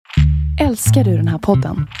Älskar du den här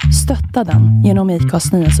podden? Stötta den genom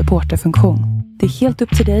IKAs nya supporterfunktion. Det är helt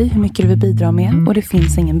upp till dig hur mycket du vill bidra med och det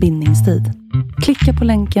finns ingen bindningstid. Klicka på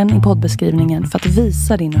länken i poddbeskrivningen för att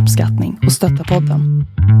visa din uppskattning och stötta podden.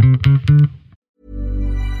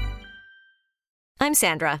 I'm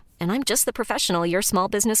Sandra, and I'm just the professional your small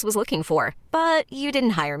business was looking for. But you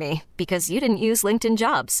didn't hire me because you didn't use LinkedIn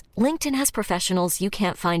Jobs. LinkedIn has professionals you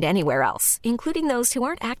can't find anywhere else, including those who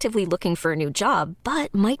aren't actively looking for a new job,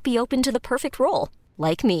 but might be open to the perfect role,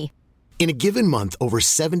 like me. In a given month, over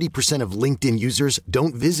 70% of LinkedIn users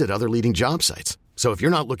don't visit other leading job sites. So if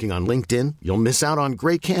you're not looking on LinkedIn, you'll miss out on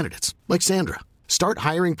great candidates like Sandra.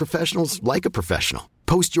 Start hiring professionals like a professional.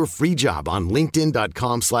 Post your free job on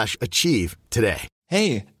linkedin.com/achieve today.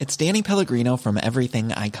 Hey, it's Danny Pellegrino from Everything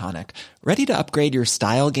Iconic. Ready to upgrade your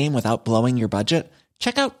style game without blowing your budget?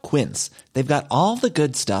 Check out Quince. They've got all the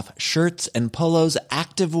good stuff, shirts and polos,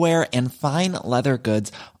 activewear and fine leather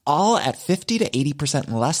goods, all at 50 to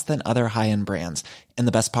 80% less than other high-end brands. And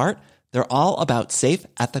the best part? They're all about safe,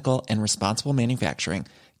 ethical, and responsible manufacturing.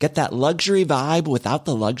 Get that luxury vibe without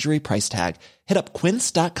the luxury price tag. Hit up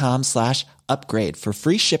quince.com/upgrade for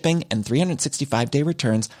free shipping and 365-day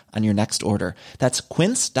returns on your next order. That's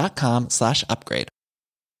quince.com/upgrade.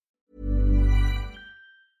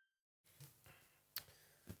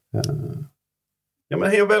 Ja,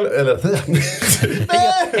 men hej och välkommen.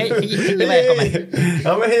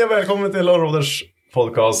 Ja, men hej och välkommen till Lorroders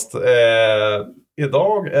podcast.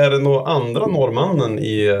 Idag är det nog andra norrmannen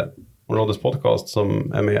i Lorroders podcast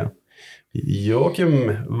som är med.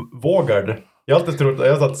 Joakim Vågard. Jag har alltid trott,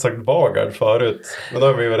 jag har sagt Vågard förut, men då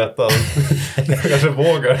har vi ju rättat. Kanske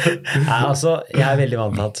Vågard. Ja, alltså, jag är väldigt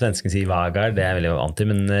vant till att svensken säger Vågard, det är jag väldigt vant till,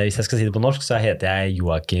 men hvis jag ska säga det på norsk så heter jag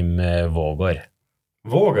Joakim Vågård.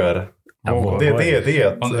 Vågar? Ja, det.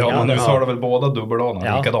 Ja, men nu sa du väl båda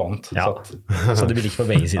dubbeldagarna likadant. Ja. Så det blir lika på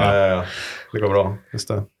bägge sidor. Ja, det går bra, just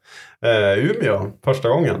det. Umeå, första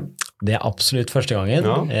gången. Det är absolut första gången.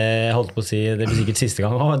 Ja. Jag hållit på att säga, det blir säkert sista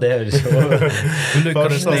gången. Det är så.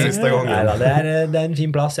 Första sista gången. Nej, det är en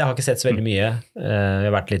fin plats. Jag har inte sett så väldigt mycket. Jag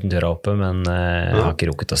har varit lite tur uppe, men jag har inte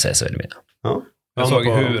rokat att se så väldigt mycket. Ja. Jag såg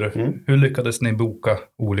hur lyckades ni boka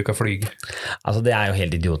olika flyg? Alltså det är ju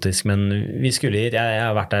helt idiotiskt, men vi skulle, jag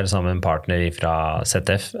har varit där sammen med en partner från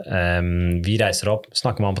ZF. Vi reser upp,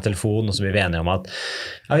 snackar man på telefon och så blir vi eniga om att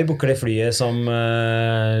ja, vi bokar det flyget som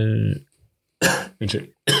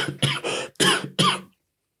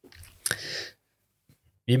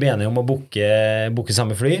vi blir eniga om att boka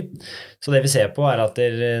samma fly. Så det vi ser på är att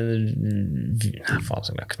det fan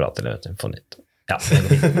som jag kan prata eller på nytt. Ja.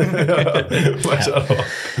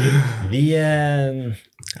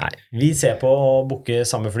 Vi ser på att boka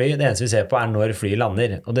samma fly. Det eneste vi ser på är när flyet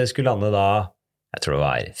landar. Och det skulle landa då, jag tror det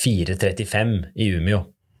var 4:35 i Umeå.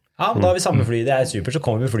 Ja, då har vi samma fly. Det är super. Så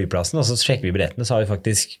kommer vi på flygplatsen och så checkar vi biljetterna. Så har vi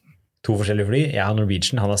faktiskt 2 forskjellige fly. Jag har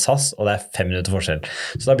Norwegian, han har SAS, och det är 5 minuter forskjell.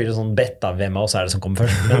 Så då blir det sån bett av vem av oss är det som kommer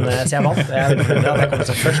först. Men så jag vann. Jag är väldigt att jag kommer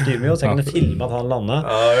som först i Umeå, så jag kunde filma att han landade.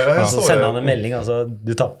 Ja, och så sände han en melding, alltså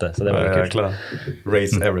du tappade. Så det var kul.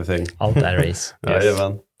 Race everything. Allt är race. Yes.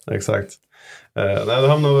 Ja, exakt. Nej,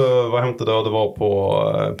 vad hämtade du? Det var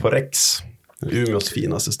på Rex. Umeås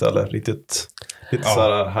finaste ställe. Riktigt så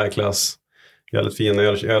här high class. Jävligt fin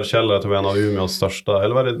ölkällare, tror jag, en av Umeås största.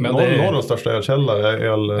 Eller vad är det? Norrens största ölkällare?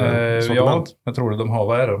 Ja, jag tror det. De har,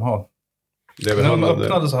 vad är det de har? När de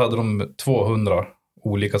öppnade så hade de 200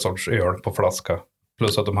 olika sorts öl på flaska.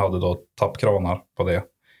 Plus att de hade då tappkranar på det.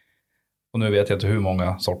 Och nu vet jag inte hur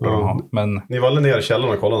många sorter de har. Men... Ni var aldrig nere i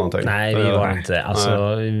källaren och kollade någonting? Nej, vi var inte.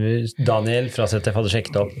 Alltså, Daniel från ZF hade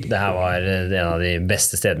checkat upp. Det här var en av de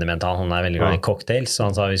bästa städerna med han är väldigt glad i cocktails. Så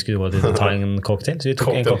han sa att vi skulle gå dit och ta en cocktail. Så vi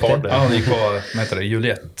tog en cocktail. Ja, han gick på, vad heter det,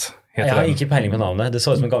 Juliette. Jag har inte pejling på namnet. Det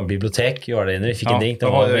såg ut som en gammal bibliotek. Vi fick en drink,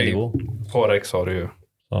 den var väldigt god. På Rex har du ju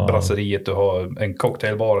brasseriet. Du har en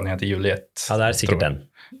cocktailbar, den heter Juliette. Ja, det är säkert den.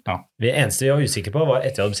 Ja. Det eneste vi var usikre på var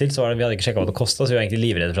etter vi hadde bestilt, så var det, vi hadde ikke sjekket hva det kostet, så vi var egentlig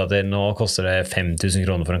livredde for at det, nå koster det 5 000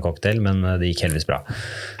 kroner for en cocktail, men det gikk heldigvis bra.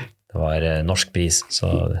 Det var norsk pris, så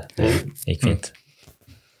det gikk fint.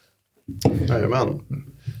 Jajamän.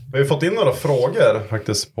 Vi har fått in några frågor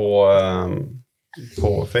faktiskt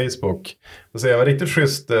på Facebook. Så jag var riktigt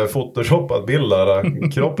schysst photoshoppad bild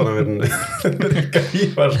där kroppen av en Rickard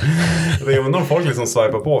Ivars. Det är någon folk liksom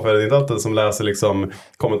swipar på, för det är inte alltid som läser liksom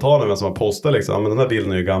kommentarerna som har postat liksom, men den här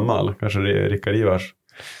bilden är ju gammal, kanske Rickard Ivars.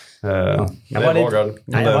 Jag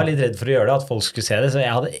var lite rädd för att göra det, att folk skulle se det, så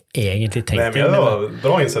jag hade egentligen tänkt det var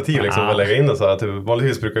bra initiativ liksom, att lägga in det så här, typ,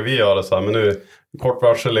 vanligtvis brukar vi göra det så här, men nu kort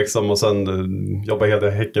varsel liksom och sen jobba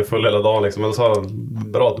helt häcken full hela dagen liksom. Men så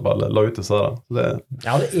bra att du bara la ut det sådär.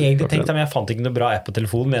 Jag hade egentligen tänkt att jag fann inte något bra app på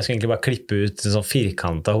telefon, men jag skulle egentligen bara klippa ut en sån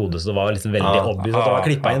fyrkanta hode så det var liksom väldigt obvious att det var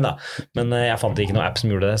klippa in då. Men jag fann inte någon app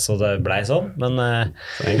som gjorde det så det blev sån. Men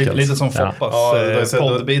lite som Foppas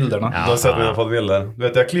poddbilderna. Du har sett mina poddbilder. Du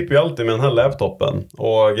vet, jag klipper ju alltid med den här laptopen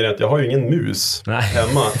och grejen jag har ju ingen mus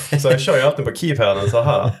hemma. Så jag kör ju alltid på keypaden så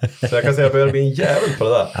här. Så jag kan säga att jag börjar bli en jävel på det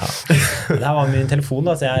där. Det här var min telefon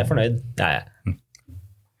då, så jag är förnöjd. Ja.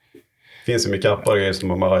 Det finns ju mycket appar och grejer som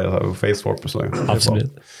man bara har Facebook på så länge.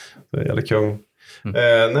 Absolut. Det är jävligt kung.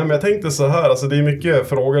 Nej men jag tänkte så här, alltså det är mycket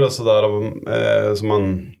frågor och sådär som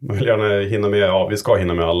man vill gärna hinna med. Ja, vi ska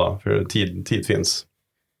hinna med alla, för tid finns.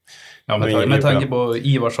 Ja, med tanke på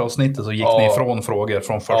Ivars avsnittet så gick ni ifrån frågor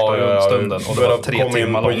från första stunden. Och det var 3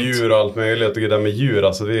 timmar långt. På djur och allt möjligt och det där med djur,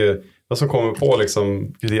 alltså vad som kommer på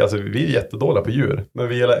liksom, alltså vi är jättedåliga på djur, men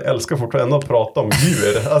vi älskar fortfarande att prata om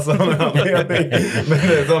djur, alltså men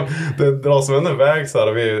det dras som en väg så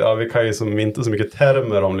här, vi kan ju som inte så mycket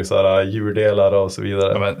termer om liksom, djurdelar och så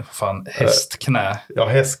vidare. Ja, men fan, hästknä. Ja,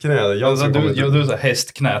 hästknä. Du sa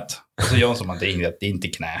hästknät, och så gör som att det är inte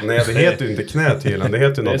knä. Nej, det heter ju inte knä tydligen, det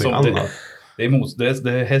heter ju någonting annat. Det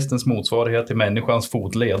är hästens motsvarighet till människans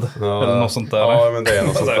fotled. Eller något sånt där. Ja, men det är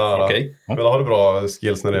något sånt där. Okay. Men har du bra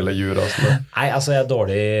skills när det gäller djur? Nej, alltså jag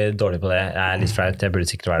är dålig på det. Jag är lite flaut, jag burde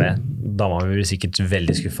sikkert være det. Damen blir sikkert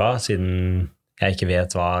veldig skuffa, siden jeg ikke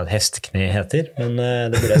vet hva hestkne heter. Men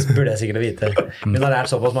det burde jeg sikkert vite. Men det er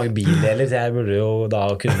såpass mange bildeler, så jeg burde jo da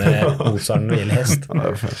kunne motsvaren når det gjelder hest.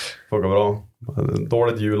 Det går bra.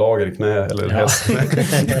 Dåligt hjullager i knä eller hästknä.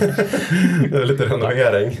 Det är lite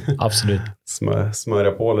renovering. Absolut.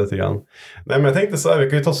 Smörja på lite grann. Nej, men jag tänkte så här, vi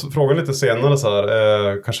kan ju ta frågan lite senare så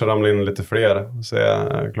här. Kanske ramla in lite fler. Så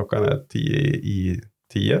klockan är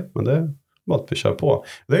 10, men det är bara att vi kör på.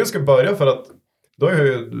 Jag ska börja för att då är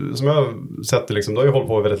ju, som jag har sett det liksom, då har jag hållit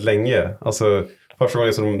på väldigt länge. Alltså första gången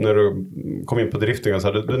liksom, när du kom in på drifting och så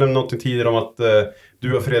här, du nämnde något tidigare om att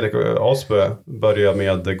du och Fredrik Asbø började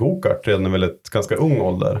med go-kart redan i väldigt ganska ung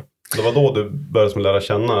ålder. Det var då du började som lära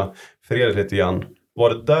känna Fredrik lite grann. Var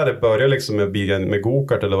det där det började liksom med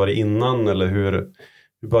go-kart eller var det innan, eller hur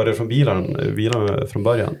började det från bilen från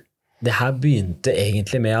början? Det här begynte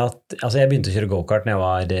egentligen med att, alltså jag började köra go-kart när jag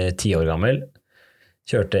var 10 år gammel.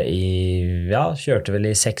 Kjørte vel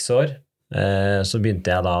i 6 år. Så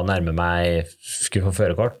begynte jeg da å nærme meg, skulle få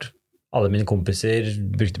førerkort. Alle mine kompiser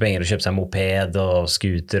brukte penger og kjøpte seg moped og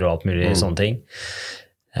scooter og alt mulig sånne ting.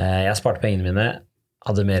 Jeg sparte pengene mine,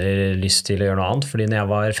 hadde mer lyst til å gjøre noe annet, fordi når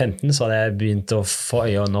jeg var 15 så hadde jeg begynt å få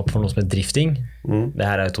øynene opp for noe som heter drifting. Det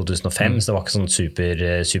her er jo 2005, så det var ikke sånn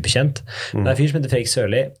superkjent. Det er en fyr som heter Fredrik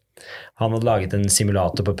Sørli. Han hadde laget en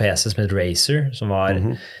simulator på PC som heter Racer, som var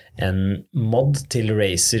en mod til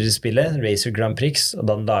Racer-spillet, Racer Grand Prix, og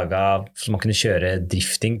da han laget så man kunne kjøre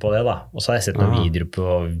drifting på det da. Og så har jeg sett noen videoer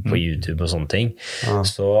på YouTube og sånne ting.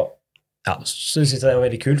 Så synes jeg det var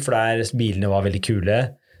veldig kult, for bilene var veldig kule.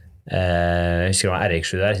 Jeg husker det var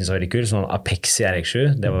RX7 der, jeg synes det var veldig kul, sånn Apexi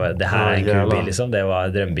RX7, det her er en kul bil liksom, det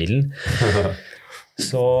var drømmebilen.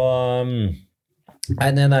 Så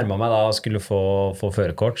når jeg nærmet meg da og skulle få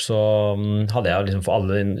førerkort, så hadde jeg liksom for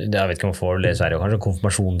alle, jeg vet ikke om man får det i Sverige, kanskje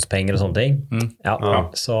konfirmasjonspenger og sånne ting.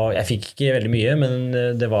 Så jeg fikk ikke veldig mye, men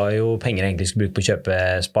det var jo penger jeg egentlig skulle bruke på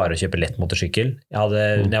å spare og kjøpe lett motorsykkel. Når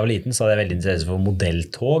jeg var liten så hadde jeg veldig interesse for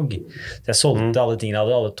modelltog, så jeg solgte alle tingene jeg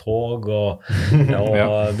hadde, alle tog, og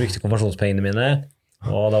brukte konfirmasjonspengene mine.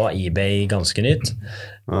 Og da var eBay ganske nytt,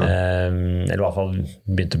 eller i hvert fall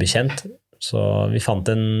begynte å bli kjent. Så vi fant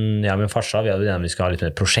min farsa, vi hadde vi skulle ha litt med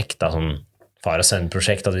et prosjekt, da, sånn far og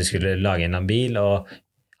sønn-prosjekt, at vi skulle lage en bil, og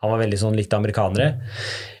han var veldig sånn likt amerikanere.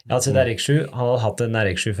 Jeg hadde sett RX7, han hadde hatt en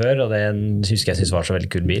RX7 før, og det husker jeg synes var så veldig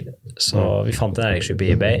kul bil. Så vi fant en RX7 på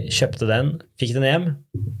eBay, kjøpte den, fikk den hjem.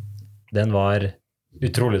 Den var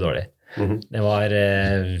utrolig dårlig. Det var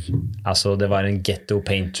det var en ghetto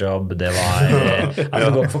paint job, det var det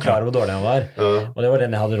går ikke forklare hvor dårlig den var, og det var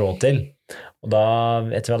den jeg hadde råd til. Og da,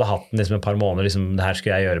 etter vi hadde hatt den liksom et par måneder, liksom, det her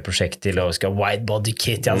skulle jeg gjøre prosjekt til, og vi skulle ha wide body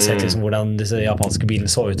kit, jeg hadde sett liksom hvordan disse japanske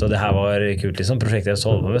bilene så ut, og det her var kult liksom, prosjektet jeg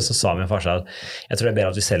så holdt på med, så sa min farsa at jeg tror det er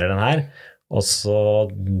bedre at vi selger den her, og så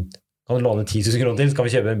kan du låne 10 000 kroner til, så kan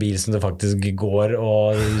vi kjøpe en bil som det faktisk går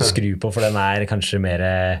og skru på, for den er kanskje mer,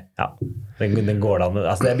 den går da,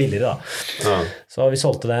 altså det er billigere da. Så vi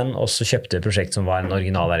solgte den, og så kjøpte vi et prosjekt som var en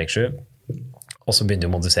original RX7, og så begynte vi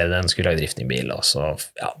å modifisere den, skulle lage driftingbil, og så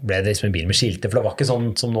ble det liksom en bil med skilte, for det var ikke sånn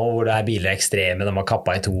som nå, hvor det er biler ekstreme, de var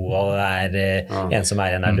kappet i 2, og det er en som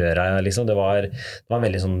er igjen døra, liksom. Det var en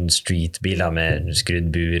veldig sånn streetbil da, med skrudd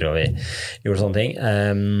bur, og vi gjorde sånne ting.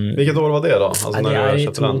 Hvilket år var det da? Altså når du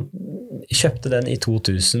kjøpte den? kjøpte den i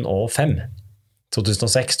 2005.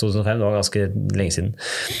 2006, 2005, det var ganske lenge siden.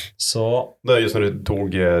 Så det just når du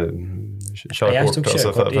tog kjørekort. Jeg tok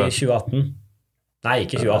kjørekort i 2018. Nei,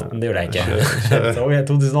 ikke 2018, det gjorde jeg ikke.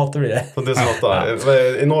 2008 blir det.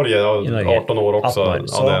 2008. I Norge, 18 år også. 18 år.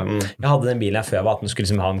 Så jeg hadde den bilen her før jeg var 18, skulle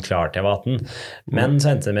liksom ha den klar til jeg var 18. Men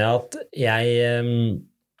så endte det med at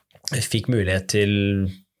jeg fikk mulighet til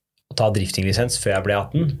å ta driftinglisens før jeg ble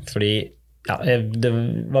 18, fordi det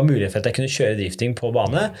var mulighet for at jeg kunne kjøre drifting på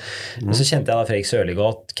bane. Men så kjente jeg da Fredrik Sørli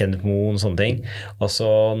godt, Kenneth Moen og sånne ting. Og så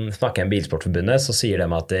snakker jeg med Bilsportforbundet, så sier de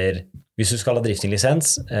at hvis du skal ha driftinglisens,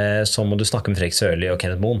 så må du snakke med Fredrik Sørli og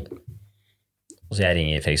Kenneth Moen. Og så jeg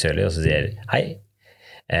ringer Fredrik Sørli og så sier hei,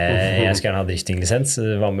 jeg skal gjerne ha driftinglisens,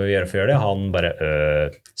 hva må vi gjøre for å gjøre det? Han bare,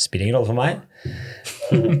 spiller ingen rolle for meg.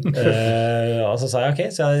 Og så sa jeg ok,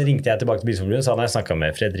 så ringte jeg tilbake til Bilsportforbundet, så hadde jeg snakket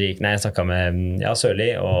med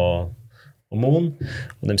Sørli og Moen,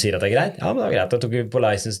 og de sier at det greit. Ja, men det var greit. Jeg tok på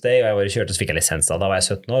license day, og jeg var kjørt, og så fikk jeg lisens da. Da var jeg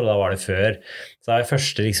 17 år, og da var det før. Så da var jeg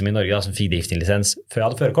første liksom, i Norge da, som fikk driftinglisens før jeg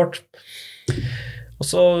hadde førerkort. Og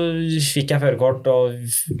så fikk jeg førerkort, og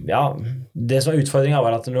det som var utfordringen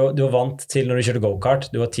var at du var vant til når du kjørte go-kart,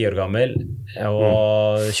 du var 10 år gammel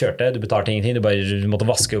og kjørte, du betalte ingenting, du måtte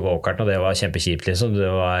vaske go-karten, og det var kjempekjipt liksom.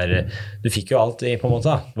 Du fikk jo alt på en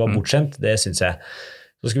måte, du var bortskjemt, det synes jeg.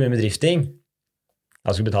 Så skulle vi med drifting,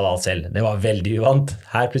 jeg skulle betale alt selv. Det var veldig uvant.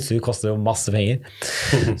 Her plutselig kostet det jo masse penger.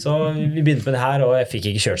 Så vi begynte med det her, og jeg fikk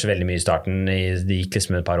ikke kjørt så veldig mye i starten. Det gikk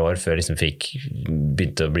liksom et par år før jeg liksom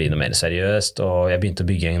begynte å bli noe mer seriøst, og jeg begynte å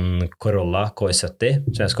bygge en Corolla KI70,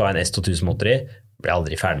 som jeg skulle ha en S2000-motor i. Ble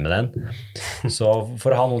aldri ferdig med den. Så for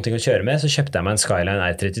å ha noen ting å kjøre med, så kjøpte jeg meg en Skyline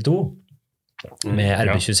R32 med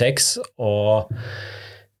RB26, og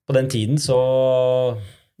på den tiden så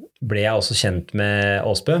ble jeg også kjent med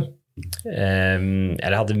Åsbø.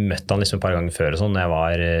 Jeg hadde møtt han liksom et par ganger før og sånn, når jeg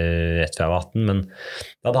var rett før jeg var 18, men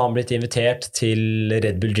da hadde han blitt invitert til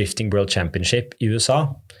Red Bull Drifting World Championship i USA.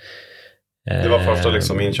 Det var første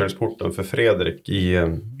liksom innkjøringsporten for Fredrik i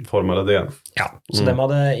Formel D. Ja, så de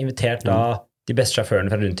hadde invitert da de beste sjåførene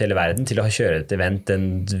fra rundt hele verden til å kjøre et event, en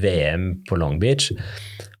VM på Long Beach.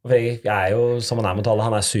 Og Fredrik jo, som han mot alle,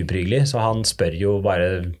 han superhyggelig, så han spør jo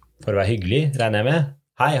bare for å være hyggelig, regner jeg med.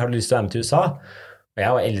 Hei, har du lyst til å være med til USA? Og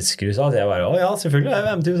jeg elsker USA, så jeg bare, ja, selvfølgelig, jeg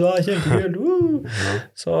med til USA, kjempekult.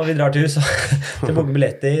 Så vi drar til USA, til boker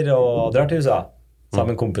billetter og drar til USA.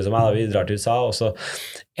 Sammen med en kompis av meg, da vi drar til USA, og så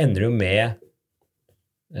ender det jo med,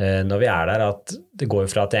 når vi der, at det går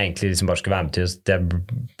fra at jeg egentlig liksom bare skulle være med til, at jeg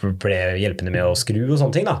ble hjelpende med å skru og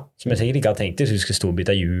sånne ting, da, som jeg sikkert ikke hadde tenkt til, så vi skulle stå og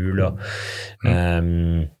bytte hjul, og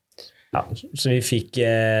så vi fikk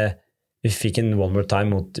en One More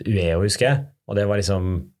Time mot UEO, husker jeg, og det var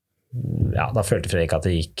liksom, da følte Fredrik at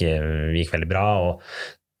det gikk veldig bra, og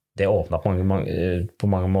det åpnet på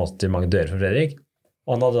mange måter mange dører for Fredrik,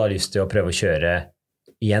 og han hadde da lyst til å prøve å kjøre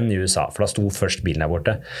igjen i USA, for da sto først bilen der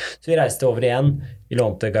borte. Så vi reiste over igjen, vi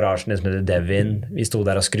lånte garasjen som heter Devin, vi sto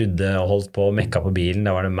der og skrudde og holdt på, mekka på bilen,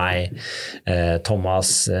 da var det meg,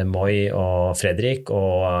 Thomas Moy og Fredrik,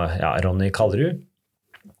 og Ronny Kallerud.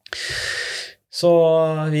 Så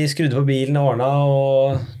vi skrudde på bilen og ordnet,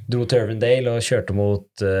 og dro til Irvindale og kjørte mot,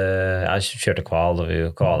 kjørte kval, og vi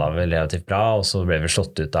kvala vel relativt bra, og så ble vi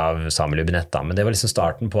slått ut av Samuel Hübinette da. Men det var liksom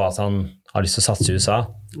starten på at han har lyst til å satse i USA,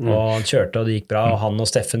 og han kjørte, og det gikk bra, og han og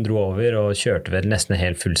Steffen dro over og kjørte vel nesten en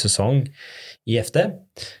helt full sesong i FD.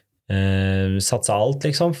 Satsa alt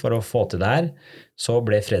liksom for å få til det her. Så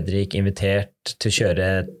ble Fredrik invitert til å kjøre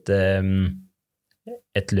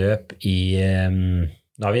et løp i...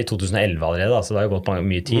 Da vi i 2011 allerede, så det har jo gått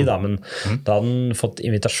mye tid da, men da hadde han fått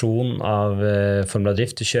invitasjon av Formula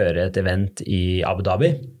Drift til å kjøre et event i Abu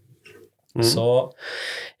Dhabi. Så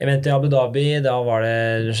eventet i Abu Dhabi, da var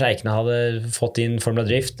det sjeikene hadde fått inn Formula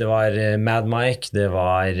Drift, det var Mad Mike, det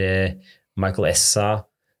var Michael Essa,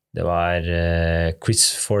 det var Chris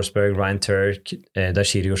Forsberg, Ryan Turk,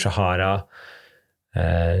 Dashiro Shahara,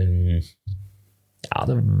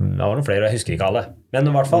 det var noen flere, jeg husker ikke alle. Men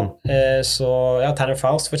i hvert fall, så Tanner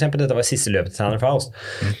Faust for eksempel, dette var siste løpet til Tanner Faust.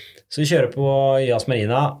 Så vi kjører på Yas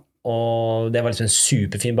Marina, og det var liksom en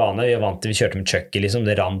superfin bane. Vi kjørte med Chucky, liksom.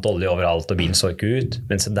 Det rant olje overalt, og bilen så ikke ut.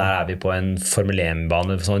 Men så der vi på en Formel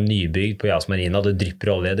 1-bane, sånn nybygd på Yas Marina, det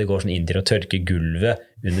drypper olje, det går sånn inn til å tørke gulvet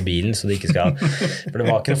under bilen, så det ikke skal... For det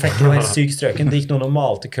var ikke noen flekker, det var helt sykt strøken. Det gikk noen og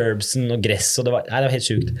malte curbsen og gress, og det var helt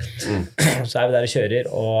sykt. Så vi der og kjører,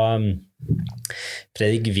 og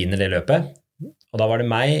Fredrik vinner det løpet. Og da var det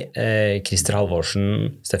meg, Christer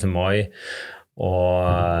Halvorsen, Steffen Moy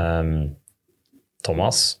og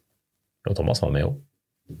Thomas. Og Thomas var med jo.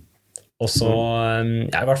 Og så,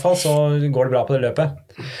 I hvert fall så går det bra på det løpet.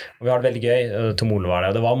 Og vi har det veldig gøy. Tom Ole var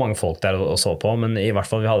der, og det var mange folk der og så på, men i hvert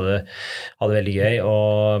fall vi hadde det veldig gøy.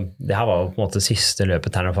 Og det her var jo på en måte siste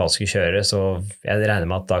løpet Tern og Fall skulle kjøre, så jeg regner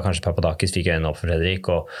med at da kanskje Papadakis fikk øynene opp for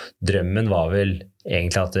Fredrik, og drømmen var vel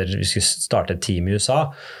egentlig at vi skulle starte et team i USA.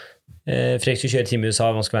 Fredrik skulle kjøre team i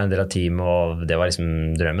USA, man skulle være en del av team, og det var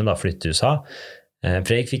liksom drømmen da, flytte til USA.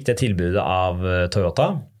 Fredrik fikk det tilbudet av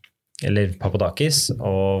Toyota, eller Papadakis,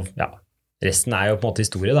 og ja, resten jo på en måte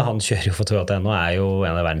historie da. Han kjører jo for Toyota ennå, jo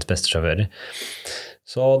en av verdens beste sjåfører.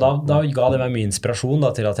 Så da ga det meg mye inspirasjon da,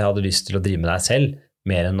 til at jeg hadde lyst til å drive med det selv,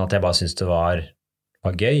 mer enn at jeg bare syntes det var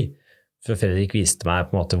gøy. For Fredrik viste meg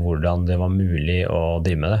på en måte hvordan det var mulig å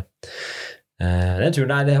drive med det. Den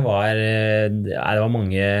turen der, det var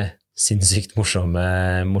mange sinnssykt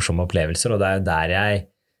morsomme opplevelser, og det der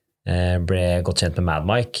jeg ble godt kjent med Mad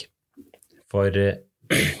Mike. For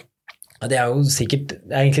det jo sikkert,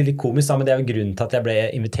 det egentlig litt komisk da, men det jo grunnen til at jeg ble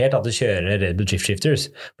invitert til å kjøre Red Bull Drift Shifters.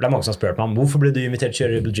 For det mange som har spurt meg, hvorfor ble du invitert til å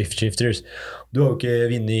kjøre Red Bull Drift Shifters? Du har jo ikke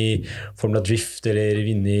vunnet i Formula Drift eller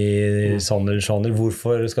vunnet i sånn eller sånn,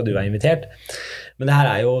 hvorfor skal du være invitert? Men det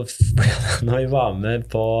her jo, når vi var med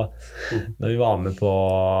på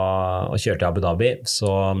å kjøre til Abu Dhabi,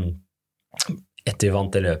 så etter vi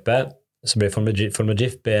vant det løpet, så ble Formula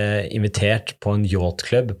Drift invitert på en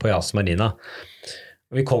yachtklubb på Yas Marina.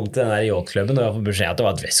 Og vi kom til den der yachtklubben, og jeg fikk beskjed at det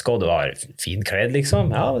var dresscode, det var fin kledd liksom.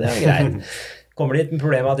 Ja, det greit. Kommer dit med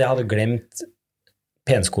problemet at jeg hadde glemt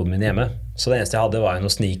penskoden min hjemme. Så det eneste jeg hadde var jo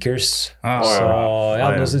noen sneakers. Så jeg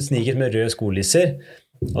hadde noen sneakers med røde skolisser.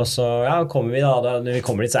 Og så kommer vi da, når vi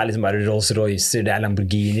kommer dit så det liksom bare Rolls Roycer, det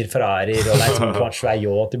Lamborghinier, Ferrarier, og det liksom en svær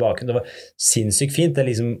yacht i bakgrunnen. Det var sinnssykt fint, det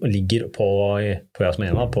liksom ligger på Yas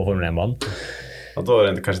Marina, på Formel 1-banen. Og da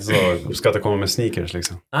det kanskje ikke så skal det komme med sneakers,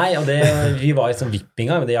 liksom. Nei, og vi var i sånn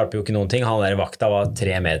vippinga, men det hjelper jo ikke noen ting. Han der vakta var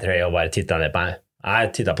 3 meter høy og bare tittet ned på meg. Jeg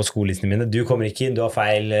tittet på skolissene mine. Du kommer ikke inn, du har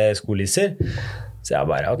feil skolisser. Så jeg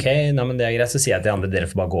bare, ok, men det greit. Så sier jeg til de andre,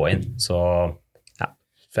 dere får bare gå inn. Så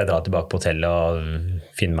får jeg dra tilbake på hotellet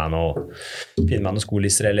og finne meg noen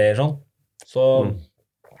skolisser eller sånn. Så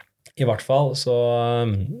i hvert fall så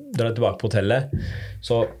drar jeg tilbake på hotellet.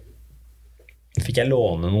 Så fikk jeg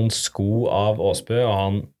låne noen sko av Åsbø, og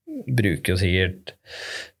han bruker jo sikkert,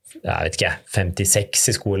 jeg vet ikke, 56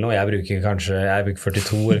 i skolen, og jeg bruker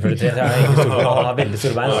 42 eller 43, han har veldig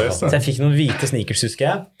store bein. Så jeg fikk noen hvite sneakers, husker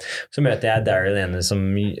jeg. Så møter jeg Darryl, ene som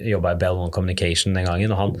jobbet i Bell One Communication den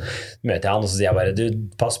gangen, og han møter jeg han, og så sier jeg bare,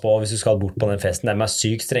 du, pass på hvis du skal bort på den festen, de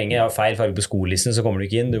sykt strenge, jeg har feil farge på skolisten, så kommer du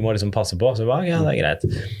ikke inn, du må liksom passe på. Så bare, ja, det greit.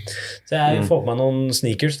 Så jeg får på meg noen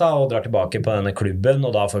sneakers da, og drar tilbake på denne klubben,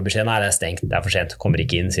 og da får jeg beskjed, nei, det stengt, det for sent, kommer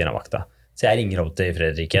ikke inn, sier han vakta. Så jeg ringer opp til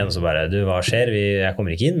Fredrik igjen, og så bare, du, hva skjer? Jeg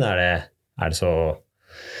kommer ikke inn, er det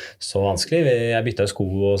så vanskelig? Jeg byttet sko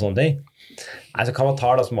og sånne ting. Nei, så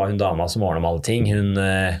Kavatar da, som var hun dama som ordner med alle ting, hun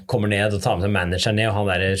kommer ned og tar med seg manageren ned, og han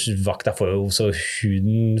der vakta får jo så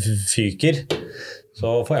huden fyker,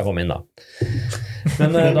 så får jeg komme inn da.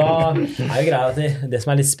 Men da jo greia at det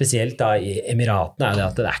som litt spesielt da i Emiratene det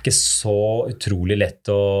at det ikke så utrolig lett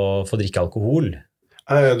å få drikke alkohol.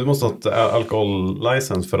 Du måste ha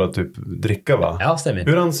alkohollicens för att typ dricka, va? Ja, stämmer.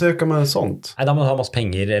 Hur ansöker man sånt? Nei, da må du ha masse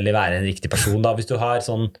penger eller være en riktig person da. Hvis du har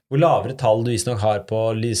sånn, hvor lavere tall du visstnok har på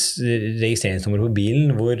registreringsnummer på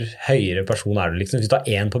bilen, hvor høyere person du liksom. Hvis du har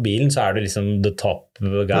 1 på bilen, så du liksom the top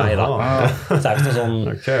guy da. Så det ikke noe sånn...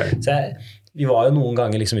 Okay. Så vi var jo noen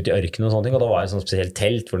ganger liksom ute i ørkenen og sånne ting, og da var det et sånt spesielt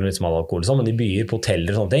telt hvor det liksom hadde alkohol og sånn, men de byer på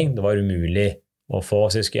hoteller og sånne ting, det var umulig å få,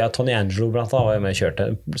 så jeg husker, Tony Angelo blant annet var jo med og kjørte,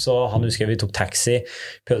 så han husker vi tok taxi,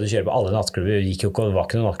 prøvde å kjøre på alle nattklubber, det gikk jo ikke, det var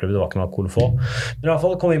ikke noen nattklubber, det var ikke noe alkohol å få, men i hvert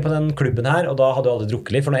fall kom vi inn på den klubben her, og da hadde vi aldri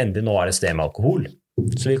drukket litt, for nå det sted med alkohol,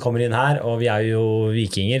 så vi kommer inn her, og vi jo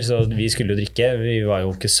vikinger, så vi skulle jo drikke, vi var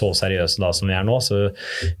jo ikke så seriøse da som vi nå, så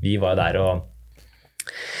vi var jo der og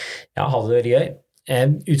hadde det veldig gøy.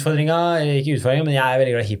 Ikke utfordringen, men jeg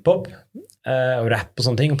veldig glad i hiphop og rap og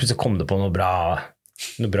sånne ting, og plutselig kom det på noe bra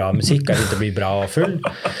musikk, jeg begynte å bli bra og full,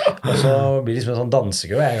 og så blir det liksom en sånn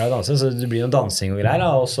dansegøy, jeg glad i å danse, så det blir noen dansing og greier,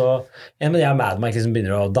 og så, men jeg Mad Mike liksom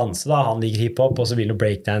begynner å danse da, han liker hiphop, og så vil det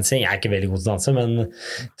breakdancing, jeg ikke veldig god til å danse, men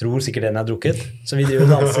tror sikkert den drukket, så vi driver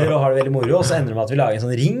og danser og har det veldig moro, og så ender det med at vi lager en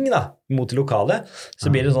sånn ring da, mot det lokale,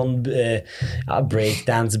 så blir det sånn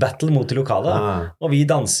breakdance battle mot det lokale, og vi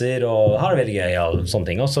danser og har det veldig gøy og sånne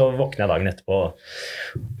ting, og så våkner jeg dagen etterpå og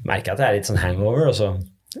merker at jeg litt sånn hangover, og så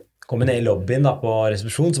kommer ned i lobbyen da, på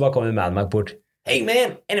resepsjon, så bare kommer Mad Mike bort. Hey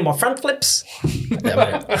man, any more front flips? Det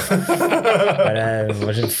var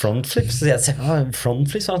front flips? Så jeg ser front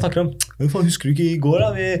flips, hva han snakker om? Husker du ikke I går da?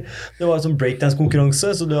 Det var en sånn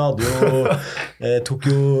breakdance-konkurranse, så du hadde jo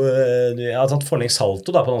jeg hadde tatt forlengs salto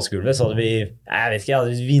da på dansegulvet, så hadde vi, jeg vet ikke,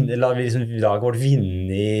 laget vårt vinne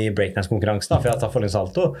I breakdance-konkurransen da, for jeg hadde tatt forlengs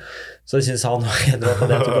salto. Så det synes han var helt rått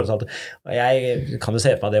at jeg tok forlengs salto. Og jeg kan jo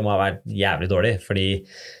se på meg at det må ha vært jævlig dårlig, fordi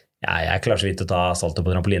jeg klarer så vidt å ta salto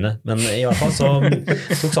på trampoline, men I hvert fall så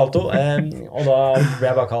tok salto, og da ble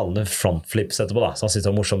jeg bare kallende frontflips etterpå da, så han syntes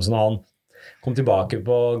det var morsomt, så når han kom tilbake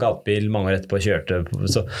på gatebil mange år etterpå og kjørte,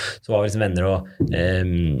 så var vi liksom venner og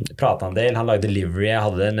pratet en del, han lagde livery, jeg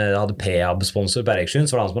hadde Peab-sponsor på Ereksjon,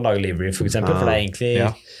 så var det han som lagde livery for eksempel, for det egentlig,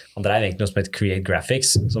 han drev egentlig noe som heter Create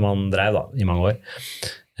Graphics, som han drev da, I mange år,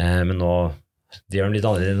 men nå, de gjør han litt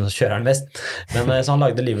annerledes, nå kjører han mest, men så han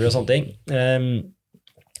lagde livery og sånne ting,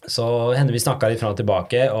 så henne vi snakket litt fram og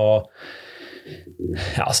tilbake og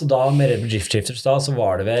ja, så da med Red Bull Drift Shifters da, så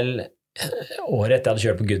var det vel året etter jeg hadde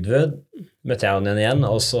kjørt på Goodwood møtte jeg henne igjen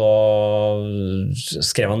og så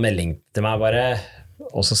skrev han melding til meg bare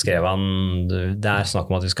og så skrev han det snakk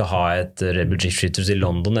om at vi skal ha et Red Bull Drift Shifters I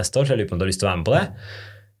London neste år så jeg lurer på om du har lyst til å være med på det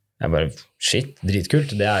jeg bare, shit,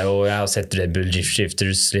 dritkult det jo, jeg har sett Red Bull Drift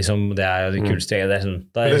Shifters liksom, det jo det kuleste det sånn,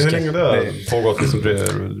 Hvor lenge det pågått liksom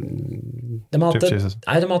De har hatt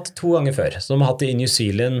det 2 ganger før Så de har hatt det I New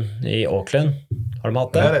Zealand I Auckland Har de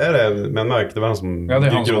hatt det? Det med en merk Det var han som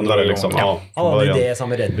grundade liksom Han hadde en idé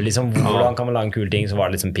sammen med Red Bull liksom, Hvordan kan man lage en kul ting Så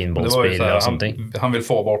var det liksom pinballspill og sånne ting Han vill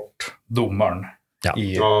få bort domaren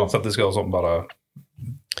Så att det ska vara som bara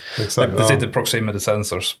Exakt, det sitter proximity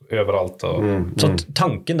sensors överallt Så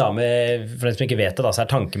tanken da med for den som ikke vet det da så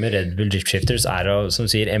tanken med Red Bull Drift Shifters å som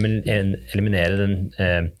du sier eliminere den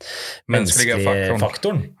menneskelige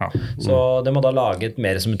faktoren så det må da lage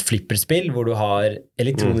mer som et flipperspill hvor du har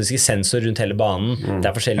elektroniske sensorer rundt hele banen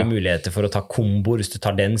det forskjellige muligheter for å ta kombo hvis du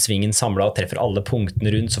tar den svingen samlet og treffer alle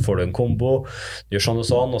punktene rundt så får du en kombo du gjør sånn og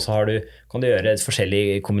så kan du gjøre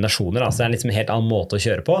forskjellige kombinasjoner så det liksom en helt annen måte å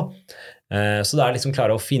kjøre på så det liksom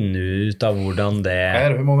klare å finne ut av hvordan det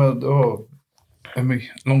hur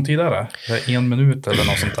lång tid det? Det 1 minutt eller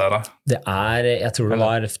noe sånt der? Det jeg tror det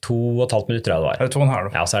var 2,5 minutter det var. Det 2,5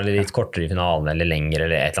 da? Ja, så det litt kortere I finalen eller lengre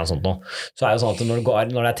eller et eller annet sånt nå. Så det jo sånn at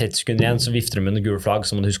når det 30 sekunder igjen så vifter du med en gul flagg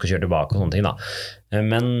så må du huske å kjøre tilbake og sånne ting da.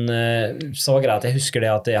 Men så var det greit, jeg husker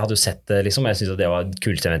det at jeg hadde jo sett det liksom, jeg synes at det var et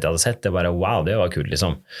kult event jeg hadde sett, det bare wow, det var kult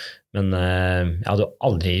liksom. Men jeg hadde jo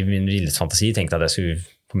aldri I min villeste fantasi tenkt at jeg skulle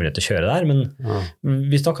få mulighet til å kjøre der, men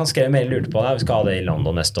hvis dere kan skrive mail lurte på det, vi skal ha det I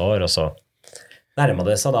London neste år, og så nærmet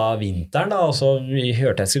det seg da vinteren da, og så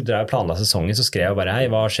hørte jeg skulle planla sesongen, så skrev jeg bare, hei,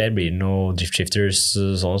 hva skjer, blir det noe Drift Shifters,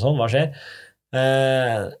 sånn og sånn, hva skjer?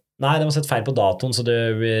 Nei, de har sett feil på datoen, så det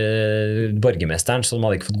borgermesteren, så de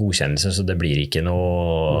hadde ikke fått godkjennelse, så det blir ikke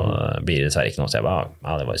noe, blir det dessverre ikke noe, så jeg bare,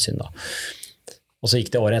 ja, det var jo synd da. Og så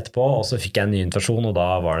gikk det året etterpå, og så fikk jeg en ny invitasjon, og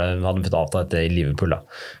da hadde de fått avtalt dette I Liverpool da.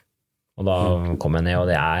 Og da kom jeg ned, og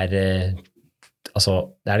det altså,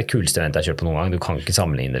 det det kuleste eventet jeg har kjørt på noen gang. Du kan ikke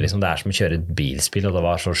sammenligne det, liksom. Det som å kjøre et bilspill, og det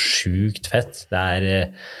var så sjukt fett. Det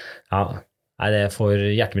ja, det får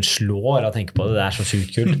hjertet mitt slår å tenke på det. Det så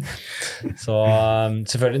sjukt kult. Så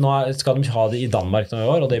selvfølgelig, nå skal de ha det I Danmark nå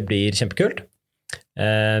I år, og det blir kjempekult.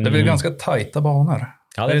 Det blir ganska tajta banor.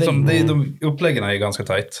 Ja, de uppläggen ganska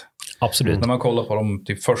tajt. Absolut. När man kollar på de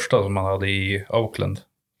typ första som man hade I Auckland.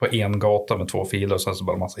 På en gata med 2 filer, og så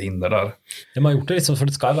bare masse hinder der. De har gjort det liksom, for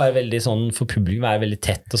det skal være veldig sånn, for publikum være veldig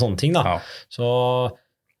tett og sånne ting da.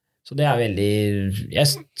 Så det veldig, jeg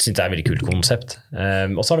synes det veldig kult konsept.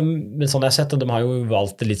 Og så har de, sånn jeg har sett, de har jo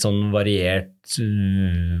valgt litt sånn variert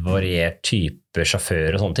type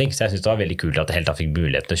sjåfør og sånne ting, så jeg synes det var veldig kult at jeg helt fikk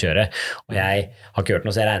mulighet til å kjøre. Og jeg har ikke hørt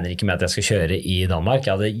noe, så jeg regner ikke med at jeg skal kjøre I Danmark.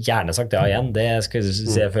 Jeg hadde gjerne sagt ja igjen, det skal jeg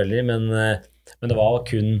se selvfølgelig, men det var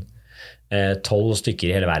kun 12 stykker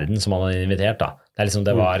I hele verden som han hadde invitert da. Det liksom,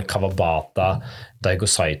 det var Kawabata, Daigo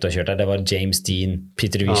Saito kjørte der, det var James Dean,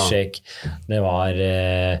 Peter Wischek, det var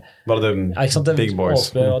det Big Boys?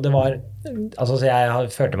 Og det var, altså jeg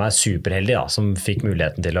følte meg superheldig da, som fikk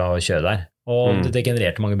muligheten til å kjøre der. Og det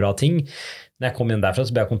genererte mange bra ting. Når jeg kom inn derfra,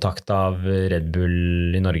 så ble jeg kontaktet av Red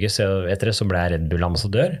Bull I Norge, så etter det så ble jeg Red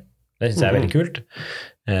Bull-ambassadør. Det synes jeg veldig kult.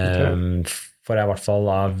 For I hvert fall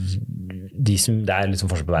av de som, det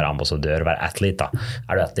liksom forskjell på å være ambassadør og være athlete da.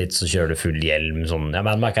 Du athlete så kjører du full hjelm sånn, ja,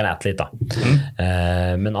 men man er ikke en athlete da.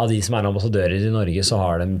 Men av de som ambassadører I Norge så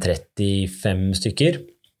har de 35 stykker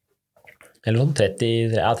eller sånn,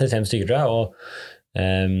 35 stykker tror jeg, og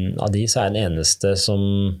av de så den eneste som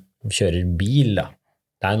kjører bil da.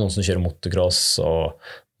 Det noen som kjører motocross og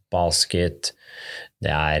basket,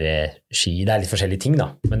 det ski, det litt forskjellige ting da,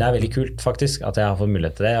 men det veldig kult faktisk at jeg har fått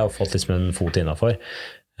mulighet til det, og fått liksom en fot innenfor.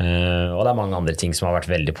 Og det mange andre ting som har vært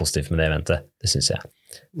veldig positivt med det eventet, det synes jeg.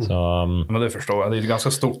 Så, men det forstår jeg, det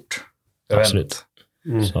ganske stort event. Absolutt.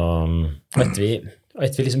 Så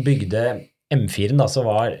etter vi liksom bygde M4-en da, så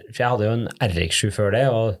for jeg hadde jo en RX7 før det,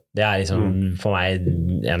 og det liksom for meg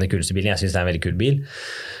en av de kuleste bilene, jeg synes det en veldig kul bil.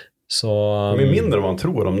 Så mye mindre man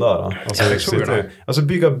tror om det da. Altså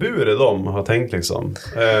bygga bur I dem har tenkt liksom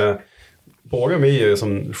bågar mig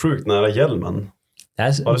som sjukt nära hjälmen.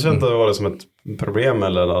 Har du känt att det var som ett problem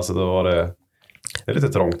eller alltså det var det lite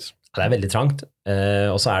trångt? Det veldig trangt.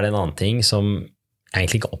 Og så det en annen ting som jeg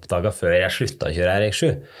egentlig ikke oppdaget før jeg sluttet å kjøre RX7.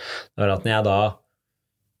 Det var at når jeg da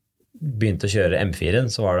begynte å kjøre M4-en,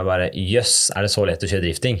 så var det bare, jøss, det så lett å kjøre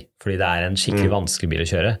drifting? Fordi det en skikkelig vanskelig bil å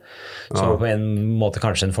kjøre. Så på en måte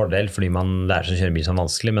kanskje en fordel, fordi man lærer seg å kjøre bil som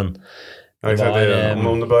vanskelig, men ja, exakt,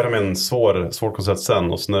 om du börjar med en svår koncept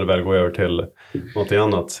sen och sen när du väl går över till något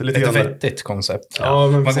annat. Lite vettigt koncept. Ja,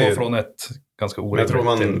 men man går från ett ganska orimligt till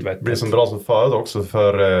vettigt. Jag tror man blir så bra som förut också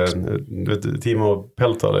för Timo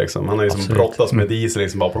Pelta liksom. Han har ju liksom brottats med diesel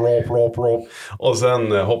liksom bara plop. Och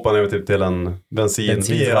sen hoppar han över typ till en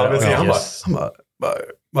bensinbil. Han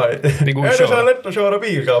bara det går ju så lätt att köra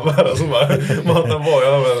bil grabbar så bara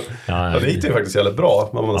det gick ju faktiskt jävligt bra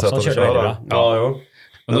man måste sätta att köra. Ja, jo.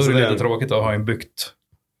 Men då det lite tråkigt att ha en byggt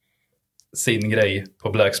sin grej på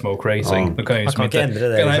Black Smoke Racing. Ja. Då kan ju man kan inte ändra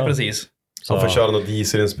det. Nej, precis. Så han får köra något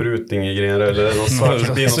dieselinsprutning I grejer eller något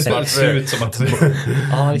svart. Det ser ut som att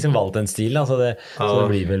han har liksom valgt en stil, så det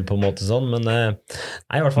blir vel på en måte sånn, men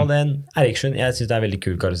nei, I hvert fall det en RX7, jeg synes det veldig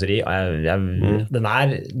kul karosseri, og den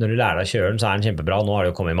når du lærer deg å kjøre den, så den kjempebra. Nå har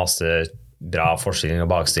det jo kommet masse bra forstilling og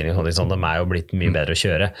bakstilling, og sånt, de jo blitt mye bedre å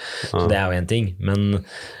kjøre, så det jo en ting, men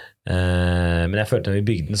jeg følte når vi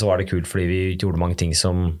bygde den så var det kult fordi vi gjorde mange ting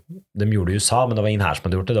som de gjorde I USA, men det var ingen her som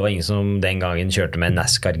hadde gjort det var ingen som den gangen kjørte med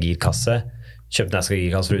NASCAR-girkasse kjøpte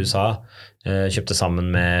NASCAR-girkasse fra USA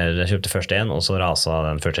kjøpte først en og så rasa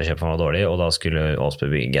den første jeg kjøpte var dårlig og da skulle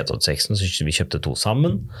Åsberg bygge GT86 så vi kjøpte to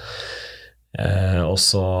sammen og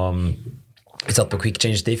så vi satt på Quick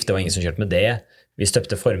Change Diff, det var ingen som kjørte med det vi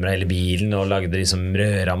støpte former av hele bilen og lagde liksom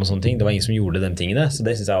røram og sånne ting. Det var ingen som gjorde de tingene, så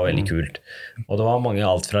det synes jeg var veldig kult. Og det var mange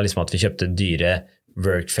alt fra liksom at vi kjøpte dyre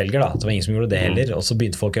workfelger da. Det var ingen som gjorde det heller, og så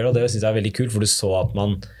begynte folk å gjøre, og det synes jeg var veldig kult, for du så at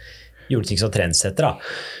man gjorde ting som trendsetter da.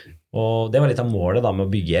 Og det var litt av målet da med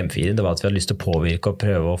å bygge M4, det var at vi hadde lyst til å påvirke og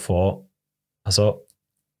prøve å få, altså,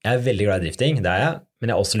 jeg veldig glad I drifting, det jeg,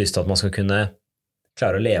 men jeg har også lyst til at man skal kunne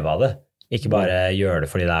klare å leve av det. Ikke bare gjøre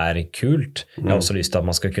det fordi det kult, jeg har også lyst til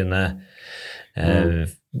at man skal kunne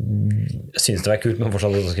synes det var kult men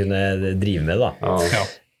fortsatt å kunne drive med det da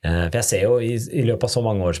for jeg ser jo I løpet av så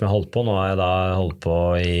mange år som jeg holdt på nå har jeg da holdt på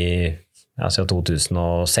I siden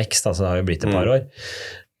 2006 da, så det har jo blitt et par år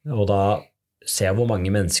og da ser jeg hvor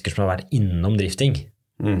mange mennesker som har vært innom drifting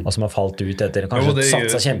og som har falt ut etter kanskje satt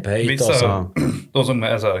seg kjempehøyt vissa, de som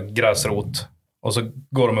så här gräsrot och så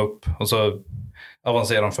går de upp och så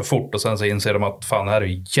avancerar de för fort och sen så inser de att fan det här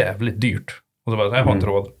ju jävligt dyrt och så bara jag har inte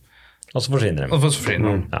råd og så forsvinner de. Og så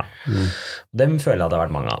forsvinner de. Ja. Dem føler jeg at det har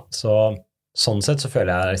vært mange av. Så, sånn sett så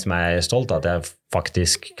føler jeg liksom jeg stolt at jeg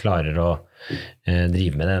faktisk klarer å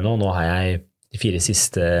drive med det nå. Nå har jeg de 4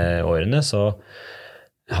 siste årene så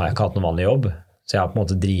har jeg ikke hatt noen vanlig jobb. Så jeg har på en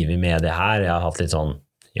måte drivet med det her. Jeg har hatt litt sånn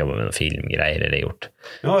jobba med noen filmgreier eller gjort.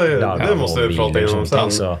 Ja, det måste vi prata om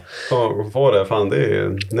sen. Så får det fan det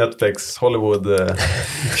Netflix Hollywood. Du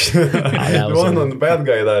var någon bad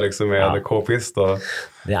guy där liksom med K-pist och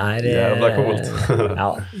det jävla coolt.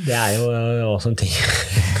 Ja, det jo også en ting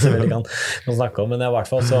som vi kan snakke om, men I hvert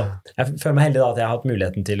fall så jeg føler meg heldig da at jeg har hatt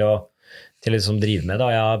muligheten til å liksom drive med det,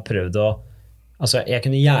 og jeg har prøvd å altså jeg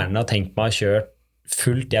kunne gjerne ha tenkt meg å kjøre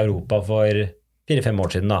fullt I Europa for 4-5 år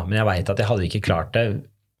siden da, men jeg vet at jeg hadde ikke klart det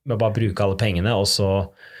med å bare bruke alle pengene, og så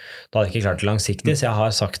da hadde jeg ikke klart det langsiktig, så jeg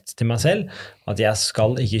har sagt til meg selv at jeg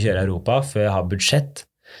skal ikke kjøre Europa før jeg har budsjett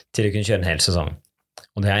til å kunne kjøre en hel sesong.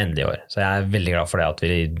 Og det endelig I år. Så jeg veldig glad for det at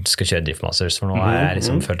vi skal kjøre Driftmasters, for nå har jeg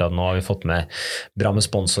liksom følt at nå har vi fått med bra med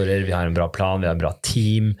sponsorer, vi har en bra plan, vi har en bra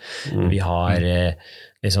team, vi har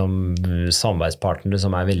liksom samarbeidspartnere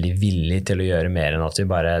som veldig villige til å gjøre mer enn at vi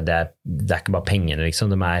bare, det ikke bare pengene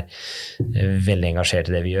liksom, de veldig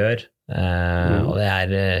engasjert I det vi gjør, og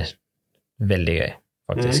det veldig gøy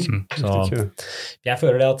faktisk. Så jeg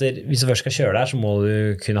føler det at hvis du først skal kjøre der, så må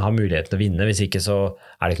du kunne ha muligheten til å vinne, hvis ikke så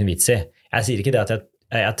det ikke noe vits I. Jeg sier ikke det at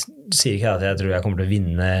jeg sier ikke at jeg tror jeg kommer til å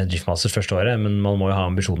vinne Driftmasters første året, men man må jo ha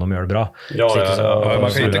ambisjonen om å gjøre det bra.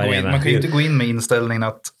 Man kan ju inte gå in med inställningen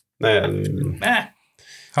att nej,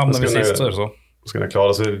 hamnar vi sist så. ska kunna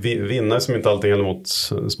klara sig. Vinna som inte alltid gäller mot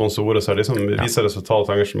sponsorer, så är det som vissa resultat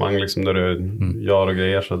och engagemang liksom, där du gör och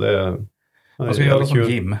grejer, så det man ska göra som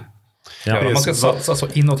Jim. Ja, man ska satsa så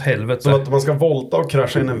inåt helvete. Så att man ska volta och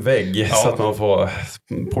krascha in en vägg så att man får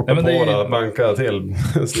porta på det, banka till,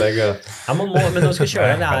 slägga. Ja, men de ska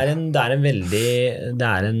köra, det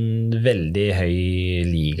är en väldigt hög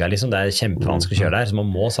liga liksom, det är kämpevanskligt att köra där, så man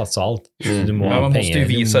må satsa allt. Man måste ju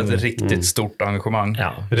visa ett riktigt stort engagemang.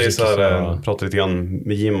 Ja, det är så här, pratar lite grann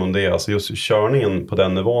med Jim om det, alltså just körningen på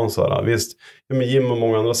den nivån så här. Visst, med Jim och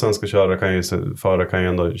många andra svenska förare kan ju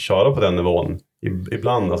ändå köra på den nivån.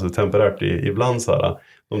 Ibland, alltså temporärt ibland så här.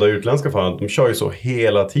 De där utländska förarna, de kör ju så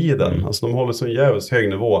hela tiden. Alltså de håller så en jävligt hög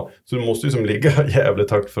nivå. Så du måste ju som ligga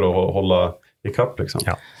jävligt högt för att hålla ikapp liksom.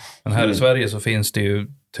 Ja. Men här i Sverige så finns det ju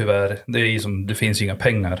tyvärr, det finns inga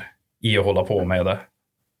pengar i att hålla på med det.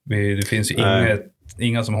 Det finns ju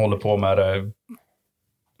inga som håller på med det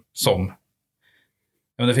som.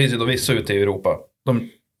 Men det finns ju då vissa ute i Europa. De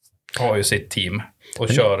har ju sitt team och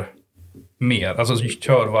kör mer. Alltså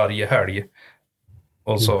kör varje helg.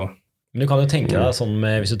 Och så. Men du kan ju tänka dig som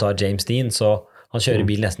hvis du tar James Dean, så han kör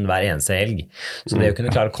bil nästan hver eneste helg. Så det å kunne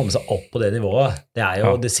klare å komme seg opp på det nivået, det er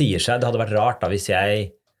jo, det sier seg, det hadde vært rart da hvis jeg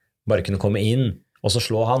bare kunne komme inn og så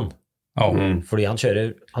slå han. Fordi han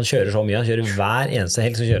kjører så mye, han kjører hver eneste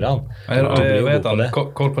helg så kjører han. Jeg vet han,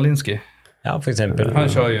 Korpolinski. Ja, for eksempel. Han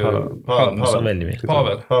kör ju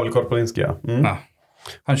Pavel Korpolinski, ja. Ja.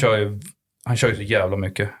 Han kör ju så jävla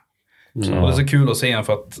mycket. Och det är så kul att se han,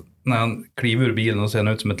 för att när han kliver ur bilen och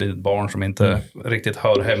ser ut som ett litet barn som inte riktigt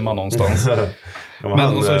hör hemma någonstans.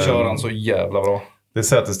 Men och så kör han så jävla bra. Det är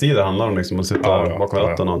sätestid det handlar om liksom, att sitta bakom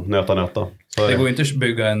ratten och nöta. Så det går ju inte att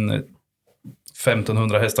bygga en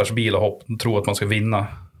 1500 hästars bil och tro att man ska vinna.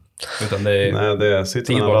 Utan det är, nej, det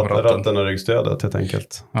sitter mellan ratten och ryggstödet helt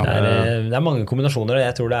enkelt. Ja. Det är många kombinationer, och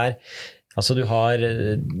jag tror det är alltså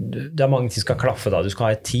det är många som ska klaffa då. Du ska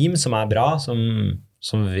ha ett team som är bra,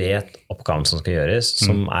 som vet oppgaven som skal gjøres,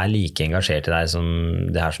 som er like engasjert i deg som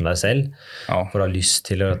det her som deg selv, for å ha lyst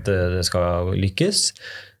til at det skal lykkes.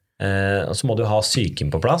 Og så må du ha psyken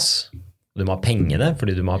på plass. Du må ha pengene,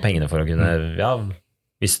 fordi du må ha pengene for å kunne,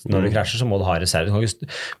 når du krasjer så må du ha reserve.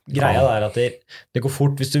 Greia er at det går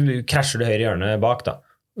fort, hvis du krasjer det høyre hjørnet bak da,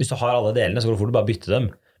 hvis du har alle delene så går det fort å bare bytte dem.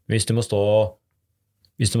 Men hvis du må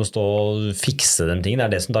stå og fikse den tingen, det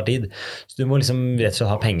er det som tar tid. Så du må liksom rett og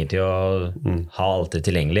slett ha penger til å ha alt det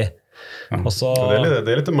tilgjengelig. Og så,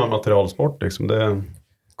 det är lite materialsport liksom, det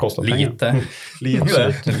kostar pengar.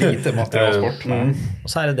 Lite materialsport. Og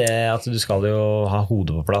så er det at du skal jo ha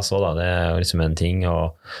hodet på plass også, da. Det er liksom en ting,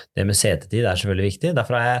 og det med setetid er selvfølgelig viktig.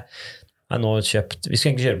 Derfor har jeg nå kjøpt, vi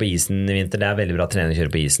skal egentlig kjøre på isen i vinter, det er veldig bra trening å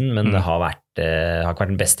kjøre på isen, men det har ikke vært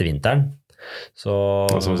den beste vinteren. Så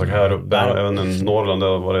som sagt här även i Norrland det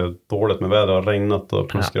har varit dåligt med väder, det har regnat och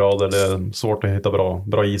plusgrader, det är svårt att hitta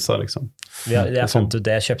bra isar liksom. Jag fant ut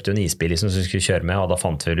det, jag köpte en isbil som jag skulle köra med, och då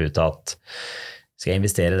fant vi ut att ska jag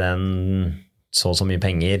investera den så mycket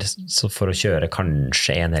pengar så för att köra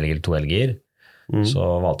kanske en helg eller 2 helger,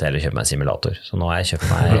 så valde jag att köpa mig en simulator. Så nu har jag köpt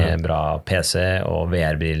mig en bra PC och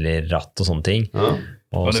VR-briller, ratt och sånt ting.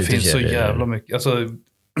 Och det finns så jävla mycket, alltså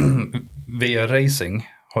VR-racing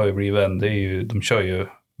har ju blivit de kör ju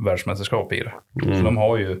världsmästerskap i det. Så de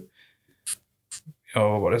har ju,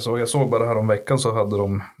 vad var det så? Jag såg bara här om veckan så hade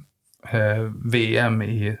de VM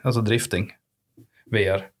i alltså drifting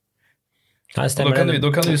VR. Ja,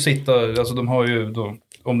 då kan du sitta, alltså de har ju då,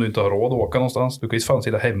 om du inte har råd att åka någonstans, du kan ju fan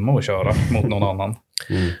sitta hemma och köra mot någon annan.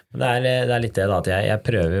 Det är lite det då, att jag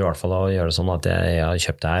prövar i alla fall att göra så att jag har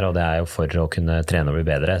köpt det här, och det är ju för att kunna träna och bli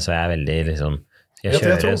bättre, så jag är väldigt liksom jag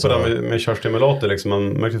tror på det med körstimulator liksom. Man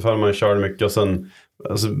märker för man kör mycket och sen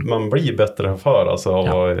alltså, man blir bättre för alltså,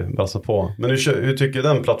 av att bassa på. Men hur tycker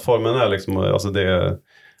den plattformen är liksom, alltså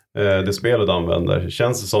det spelet du använder?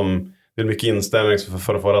 Känns det som det är mycket inställning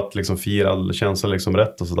för att få rätt liksom, firad känsla liksom,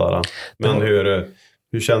 rätt och sådär. Men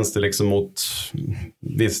hur känns det liksom mot,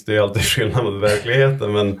 visst det är alltid skillnad mot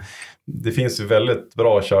verkligheten, men det finns ju väldigt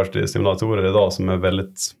bra körstimulatorer idag som är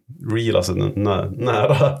väldigt real, alltså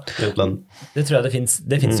nära egentligen. Det tror jag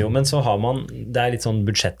det finns ju, men så har man, det är lite sån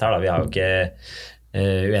budget här då, vi har ju inte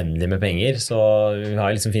uendelig med penger, så vi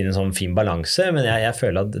har liksom finnet en sånn fin balanse, men jeg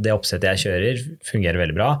føler at det oppsettet jeg kjører fungerer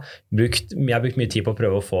veldig bra. Jeg har brukt mye tid på å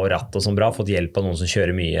prøve å få ratt og sånn bra, fått hjelp av noen som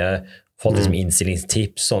kjører mye, fått liksom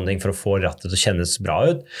innstillingstips, sånne ting for å få rattet til å kjennes bra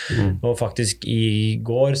ut. Og faktisk i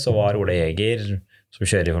går så var Ola Jäger, som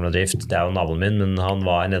kjører i Formel Drift, det er jo naboen min, men han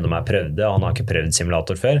var nedom jeg prøvde, og han har ikke prøvd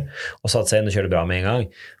simulator før, og satt seg inn og kjørte bra med en gang.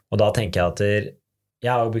 Og da tenker jeg at jeg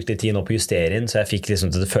har jo brukt litt tid nå på justerien, så jeg fikk liksom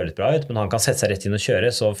det føles bra ut, men han kan sette seg rett inn og kjøre,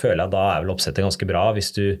 så føler jeg da vel oppsettet ganske bra. Hvis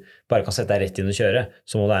du bare kan sette deg rett inn og kjøre,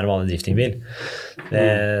 så må det være en vanlig driftingbil.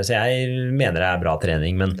 Så jeg mener det er bra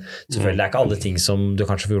trening, men selvfølgelig er ikke alle ting som du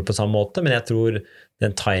kanskje får gjort på samme måte, men jeg tror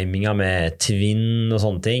den timinga med twin og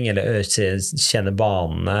sånne ting, eller kjenne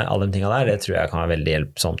banene, alle de tingene der, det tror jeg kan være veldig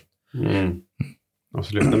hjelpsomt.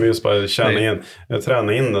 Absolut, men just bara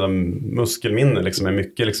träna in den muskelminne liksom är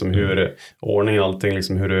mycket liksom hur ordning allting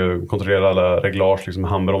liksom hur du kontrollerar alla reglage liksom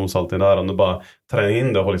handbroms allt det där och du bara träna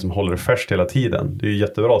in det och liksom håller det färskt hela tiden. Det är ju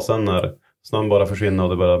jättebra sen när snön bara försvinner och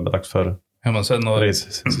det bara är dags för men sen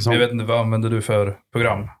jag vet inte vad använder du för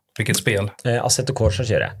program? Vilket spel? Assetto Corsa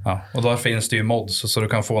kör jag. Ja, och där finns det ju mods så du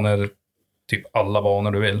kan få ner typ alla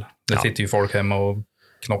banor du vill. Det sitter ju folk hemma och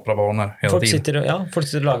knoppra banor hela folk tiden. Folk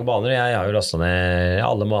sitter og lager baner. Jeg har jo lastet ned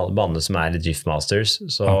alle banene som er i Driftmasters,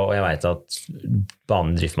 og jeg vet at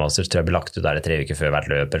banen Driftmasters tror jeg blir lagt ut der 3 uker før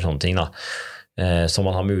hvert løp eller sånne ting da. Så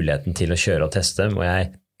man har muligheten til å kjøre og teste, og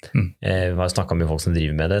jeg har snakket med folk som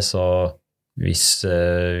driver med det, så hvis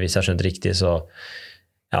jeg har skjønt riktig, så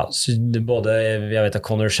både, jeg vet at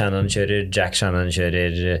Connor Shannon kjører, Jack Shannon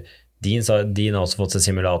kjører, Dean har også fått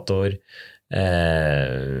seg simulator. Det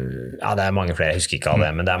er mange flere, jeg husker ikke av det,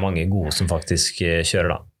 men det er mange gode som faktisk kjører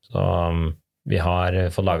da. Så vi har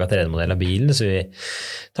fått laget 3D-modell av bilen, så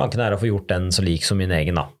tanken er å få gjort den så lik som min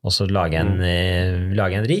egen da. Og så lage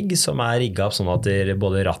en rigg som er rigget opp sånn at det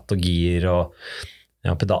både ratt og gir og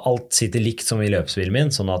pedal, alt sitter likt som i løpsbilen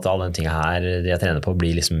min, sånn at alle de tingene her det jeg trener på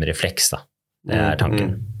blir liksom refleks da. Det er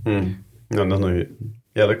tanken. Ja, det er noe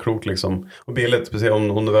jävligt klokt liksom. Och billigt,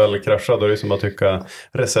 speciellt om du väl kraschar, då är det som att tycka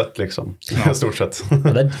reset liksom. I stort sett.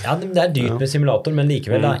 Det är dyrt med simulator, men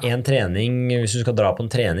likevel da, en träning, hvis du ska dra på en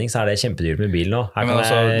träning så är det kjempedyrt med bil nå. Her kan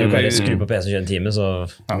du bare skru på PC en time, så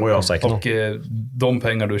kostar ikke noe. Och de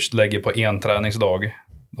pengar du lägger på en träningsdag,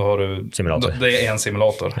 då har du simulator. Det är en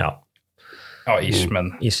simulator. Ja, ish,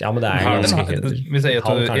 men ja, men det är ganska vi säger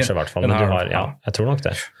att kanske i vart fall, men du har jag tror nog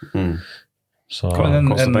det. Så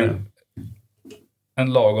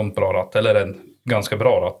en lagom bra ratt eller en ganska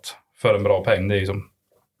bra ratt för en bra peng, det är ju som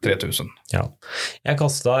 3000. Ja. Jag kan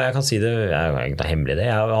si det, jag är inte hemlig det.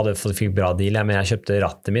 Jag fick bra deal, men jag köpte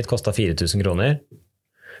rattet mitt, kostar 4000 kronor.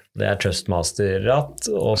 Det är Trustmaster-ratt,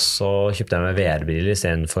 och så köpte jag med VR-briller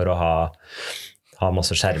istället för att ha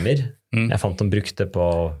massa skärmar. Jag fann de brukte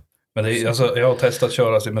på. Men det är, alltså, jag har testat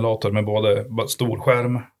köra simulator med både stor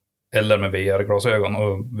skärm eller med VR-glasögon,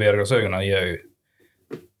 och VR-glasögonen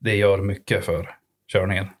gör mycket för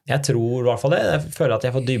körningen. Jag tror i alla fall det. Jag føler at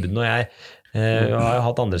jeg får dybden, og jeg har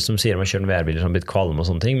hatt andre som sier om å kjøre VR-biler som blitt kvalm og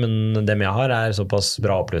sånne ting, men dem jeg har er såpass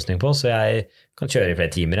bra oppløsning på, så jeg kan kjøre i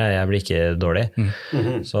flere timer, jeg blir ikke dårlig.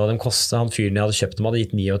 Så den kostet, han fyren jeg hadde kjøpt dem, hadde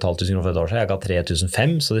gitt 9.500 kroner for et år siden, jeg ga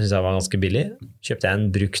 3.500, så det synes jeg var ganske billig. Kjøpte jeg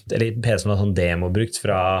en brukt, eller PC som var sånn demo-brukt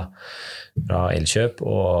fra Elkjøp,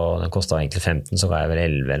 og den kostet egentlig 15, så ga jeg vel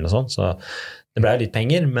 11 eller noe sånt, så det ble jo litt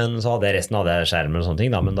penger, men så hadde jeg skjermer og sånne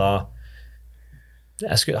ting da, men da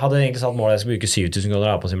hadde egentlig satt målet jeg skulle bruke 7000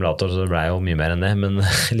 kroner på simulator, så det ble jo mye mer enn det, men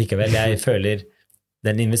likevel, jeg føler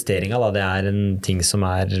den investeringen da, det er en ting som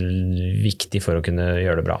er viktig for å kunne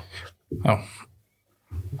gjøre det bra. Ja,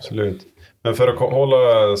 absolut. Men för att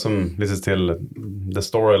hålla som lite till the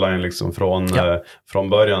storyline liksom från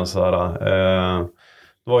början så här,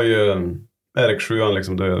 det var ju RX7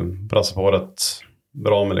 liksom, du brassade på rätt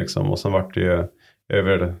bra med liksom, och sen vart det ju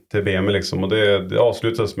över till BMW liksom, och det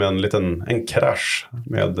avslutades med en krasch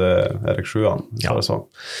med RX7. Så.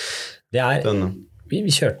 Det är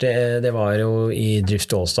vi kjørte, det var jo i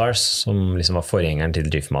Drift All-Stars som liksom var forgjengeren til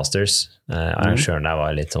Driftmasters. Arrangøren der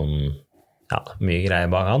var litt sånn mye greier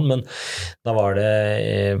bak han, men da var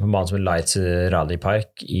det på banen som en Lights Rally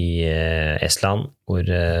Park i Estland, hvor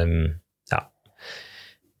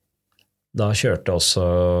da kjørte også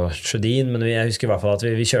Sjödin, men jeg husker i hvert fall at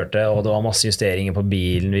vi kjørte, og det var masse justeringer på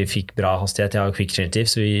bilen, vi fikk bra hastighet, jeg har quick change diff,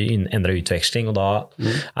 så vi endret utveksling, og da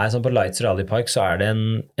sånn på Lights Rally Park så er det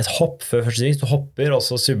et hopp før første sving, du hopper, og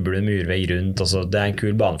så subber du en murvegg rundt, og så, det er en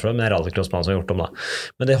kul bane for dem, men det er rallycrossbanen som har gjort dem da.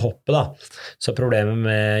 Men det hoppet da, så problemet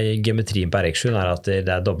med geometrien på RX7 er at det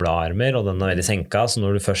er doble armer, og den er veldig senka, så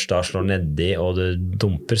når du først da slår nedi, og du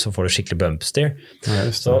dumper, så får du skikkelig bump steer. Ja,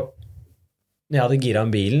 just det. Så jeg hadde giret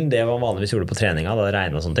om bilen, det var vanligvis gjorde på treninga, da det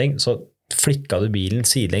regnet og sånne ting, så flickade du bilen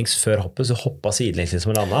sidlängs för hoppet, så hoppade sidlängs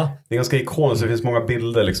liksom en annan. Det är ganska ikoniskt, det finns många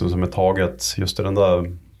bilder liksom som är taget just i den där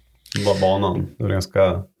banan. Det är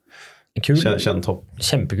ganska känd hopp.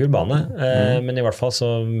 Kjempekul bane, men i hvert fall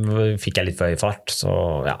så fick jag lite för i fart, så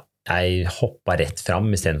jeg hoppet rett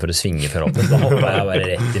fram I stedet for å svinge for opp. Så da hoppet jeg bare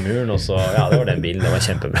rett I muren, og så, ja, det var den bilen, det var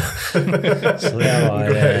kjempebra. Så det var...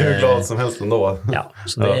 Du er glad som helst ändå. Ja,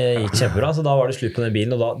 så det gikk kjempebra, så da var det slutt på den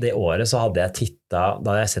bilen, og da, det året så hadde jeg tittet, da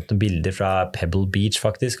hadde jeg sett noen bilder fra Pebble Beach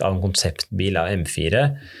faktisk, av en konseptbil av M4.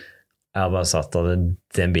 Jeg hadde bare sagt at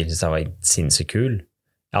den bilen synes jeg var sinnssykt kul.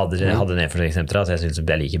 Jeg hadde nedforskningssenter, så jeg synes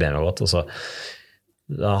jeg liker BMW godt, og så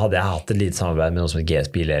da hadde jeg hatt et lite samarbeid med noen som heter GS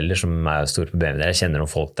Bileller, som stor på BMW. Jeg kjenner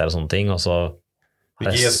noen folk der og sånne ting, og så...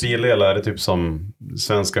 GS Bileller det typ som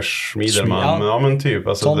svenska Schmiederman, ja men typ,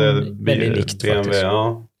 alltså sånn, det veldig likt BMW, faktisk.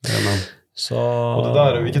 Ja. Så... Och det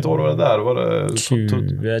där, vilket år var det där? Var det...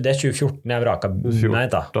 Det 2014 jeg vraka... Nei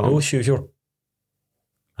da, jo 2014.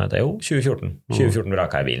 Jo, 2014. 2014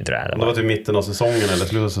 vraka jeg bilen, tror jeg. Det var til midten av sesongen,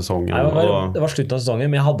 eller slutt av sesongen? Nei, det var slutten av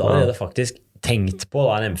sesongen, men jeg hadde allerede faktisk tenkt på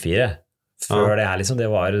da, en M4. Før det her, liksom, det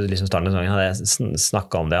var liksom starten av sesongen, hadde jeg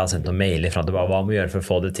snakket om det, jeg hadde sendt noen mailer fra tilbake, hva må vi gjøre for å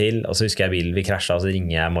få det til? Og så husker jeg bilen, vi krasjet, og så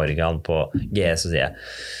ringer jeg Morgan på GS og sier jeg,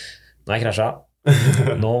 nå jeg krasjet,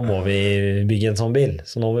 nå må vi bygge en sånn bil,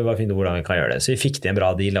 så nå må vi bare finne hvordan vi kan gjøre det. Så vi fikk til en bra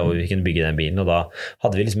deal da, hvor vi kunne bygge den bilen, og da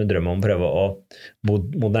hadde vi liksom en drøm om å prøve å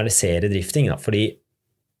modernisere drifting, da, fordi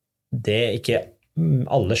det ikke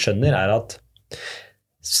alle skjønner at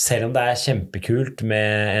selv om det kjempekult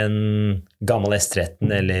med en gammel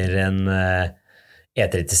S13 eller en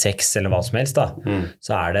E36 eller hva som helst da,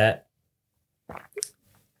 så det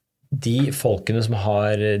de folkene som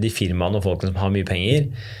har, de firmaene og folkene som har mye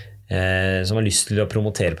penger, som har lyst til å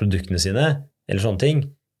promotere produktene sine, eller sånne ting,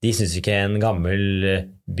 de synes ikke en gammel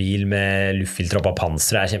bil med luftfilter opp av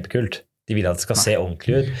panser kjempekult. De vil at det skal se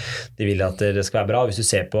ordentlig ut. De vil at det skal være bra. Hvis du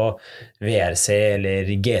ser på VRC eller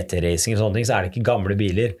GT-racing og sånne ting, så det ikke gamle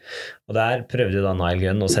biler. Og der prøvde da Nile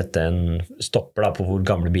Gunn å sette en stopper da, på hvor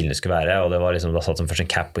gamle bilene skulle være, og det var liksom, da satt som først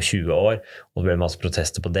en cap på 20 år, og det ble masse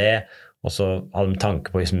protester på det, og så hadde de tanke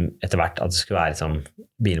på liksom, etter hvert at det skulle være liksom,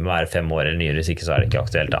 bilen må være 5 år eller nyere, hvis ikke så det ikke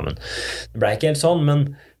aktuelt da, men det ble ikke helt sånn, men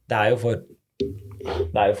det jo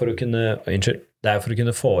for å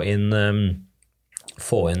kunne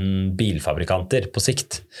få inn bilfabrikanter på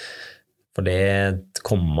sikt. For det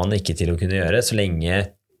kommer man ikke til å kunne gjøre så lenge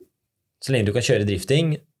du kan kjøre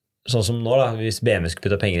drifting, sånn som nå da, hvis BMW skulle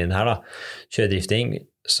putte penger inn her da, kjøre drifting,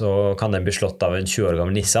 så kan den bli slått av en 20 år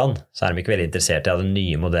gammel Nissan, så de ikke veldig interessert I at den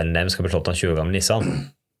nye modellen dem skal bli slått av en 20 år gammel Nissan.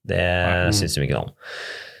 Det synes de ikke om.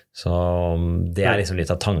 Så det liksom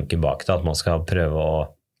litt av tanken bak det, at man skal prøve å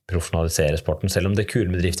profesjonalisere sporten, selv om det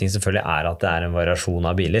kule med drifting selvfølgelig at det en variasjon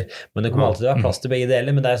av biler, men det kommer alltid til å være plass til begge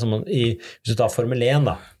deler, men det som hvis du tar Formel 1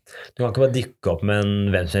 da, du kan ikke bare dykke opp med en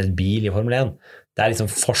hvem som helst bil I Formel 1, det liksom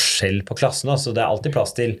forskjell på klassen, så det alltid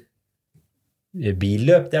plass til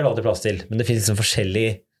billøp, det det alltid plass til, men det finnes liksom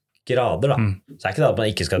forskjellige grader da, så ikke det at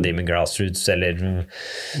man ikke skal drive med grassroots eller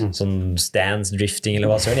sånn stands drifting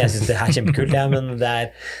eller hva sånn, jeg synes det kjempekult, men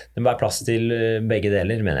det bare plass til begge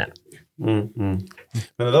deler, mener jeg. Men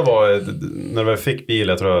det där var när vi fick bil,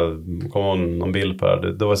 jag tror jag kom någon bild på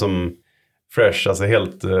det var som fresh, alltså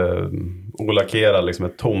helt olackerad liksom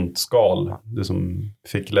ett tomt skal du som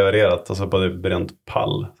fick levererat alltså på det brent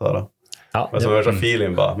pall så där. Ja, det var så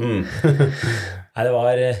feeling bara. Nej, det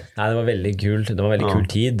var väldigt kul. Det var väldigt kul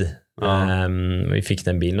tid. Vi fick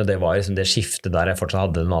den bilen och det var liksom det skiftet där jag fortsatt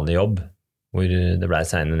hade en vanlig jobb hvor det ble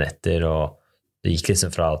sene netter og det gikk liksom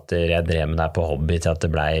fra at jeg drev med det på hobby til at det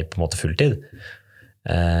ble på en måte fulltid.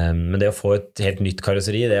 Men det å få et helt nytt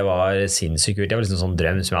karosseri, det var sinnssykt kult. Det var liksom en sånn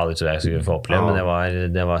drøm som jeg aldri trodde jeg skulle få oppleve, men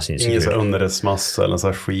det var sinnssykt kult. Ingen sånn underredsmasse eller en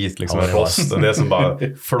sånn skit, liksom, rost, det som bare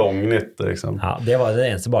flångnytt, liksom. Ja, det var det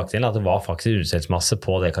eneste bakdelen, at det var faktisk understedsmasse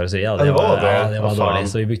på det karosseriet. Det var dårlig,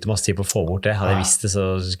 så vi brukte masse tid på å få bort det. Hadde jeg visst det, så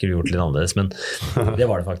skulle vi gjort det litt annerledes, men det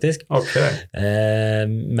var det faktisk.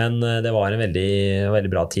 Men det var en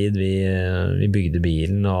veldig bra tid. Vi bygde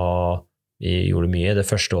bilen, og vi gjorde mye. Det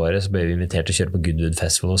første året så ble vi invitert til å kjøre på Goodwood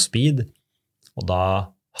Festival of Speed, og da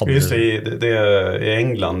hadde just det I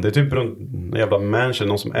England, det typ runt en jävla mansion,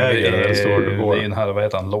 någon som äger det står det går. Det den här, vad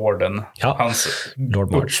heter han, Lorden, hans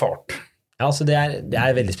Lord uppfart. Ja, så det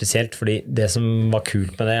veldig spesielt, fordi det som var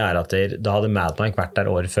kult med det at da hadde Mad Mike vært der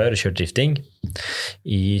året før og kjørt drifting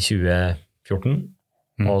I 2014,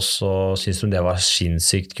 og så syntes de det var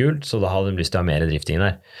sinnssykt kult, så da hadde de lyst til å ha mer drifting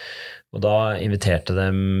der. Og da inviterte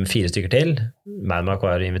de 4 stykker til. Mad Mike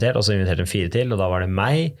var invitert, og så inviterte de 4 til, og da var det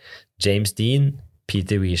meg, James Dean,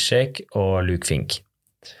 Peter Wiesek og Luke Fink.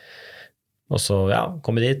 Og så,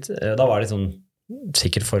 kom vi dit. Da var det sånn,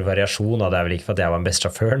 sikkert for variasjon, og det vel ikke for at jeg var den beste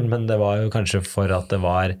sjåføren, men det var jo kanskje for at det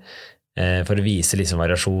var for å vise liksom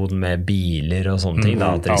variasjon med biler og sånne ting,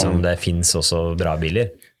 da, at liksom, det finnes også bra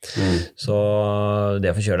biler. Så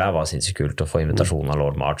det å få kjøre der var sinnssykt kult å få invitasjon av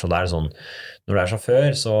Lord March, og det sånn, når du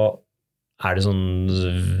sjåfør så det sånn,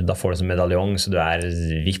 da får du sånn medaljong, så du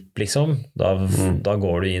VIP liksom, da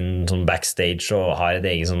går du inn sånn backstage og har et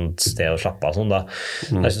eget sånn sted å slappe av sånn,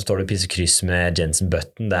 der så står du og pisser kryss med Jensen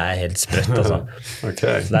Button, det helt sprøtt altså.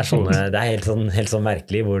 Okay. Så det sånne, det helt sånn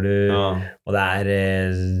merkelig hvor du, og det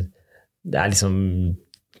liksom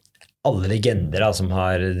alle legender da, som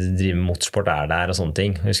har drivet med motorsport der og sånne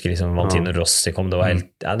ting. Jeg husker liksom Valentino Rossi kom, det var helt,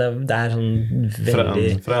 det sånn veldig...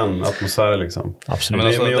 Fra en atmosfære liksom. Absolutt. Men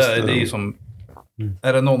alltså, det som,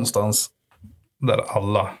 det någonstans där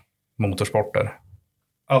alla motorsporter,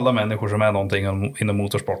 alla människor som någonting inom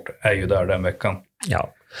motorsport ju där den veckan. Ja.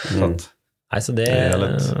 Så att, så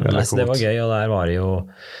det var gøy, og der var det jo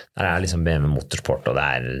der liksom BMW motorsport, og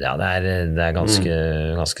det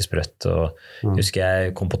ganske sprøtt, og jeg husker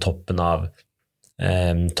jeg kom på toppen av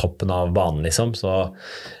banen liksom, så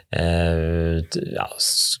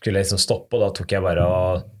skulle jeg liksom stoppe, og da tok jeg bare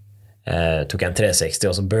tok jeg en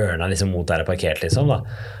 360 og så burna liksom mot der jeg parkert liksom da,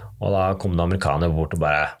 og da kom det amerikaner bort og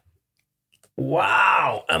bare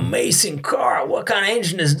wow, amazing car, what kind of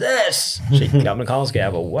engine is this? Skikkelig amerikansk,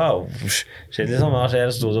 jeg bare wow, skikkelig sånn,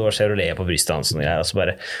 det stod det var Chevrolet på brystet hans og så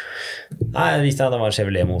bare, jeg visste at det var en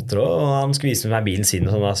Chevrolet-motor, og han skulle vise meg bilen sin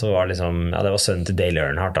og sånn da, så var det liksom, det var sønnen til Dale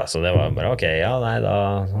Earnhardt da, så det var bare ok, han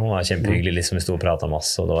var kjempehyggelig liksom, vi stod og pratet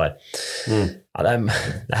masse, og det var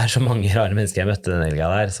det så mange rare mennesker jeg møtte den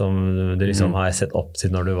helga der, som du liksom har sett opp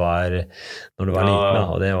til når du var liten,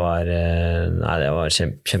 og det var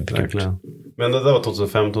kjempekult. Men det var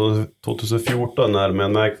 2014 när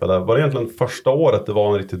med mig var det egentligen första året det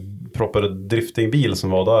var en riktigt proper driftingbil som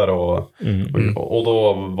var där och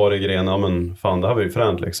då var det grejen, ja men fan det här var ju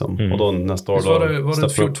fränt liksom. Och då nästa år var det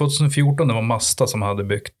 2014 det var Mazda som hade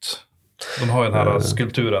byggt. De har ju den här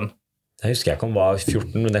skulpturen. Jeg husker ikke om det var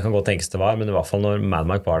 14, men det kan godt tenkes det var, men i hvert fall når Mad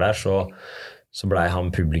Mike var der, så ble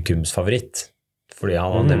han publikumsfavoritt, fordi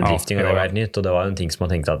han hadde en drifting, og det var helt nytt, og det var en ting som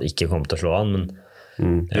han tenkte at ikke kom til å slå han, men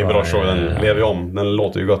det är bra show, den lever ju om, den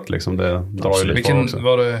låter ju gott liksom, det drar ju lite på också.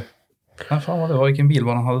 Var det, vilken bil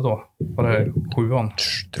var han hade då? Var det 7an?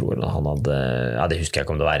 Tror han hade, det husker jeg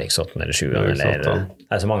ikke om det var RX-8 eller 7an, eller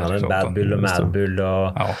det så mange av Bad Bull og Mad Bull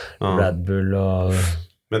og Red Bull og...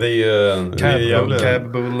 Men det är ju jävligt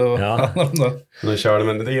Cab-bull och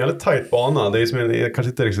men det är jävligt tight bana. Det är som kanske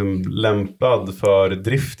inte liksom lämpad för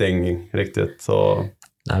drifting riktigt så.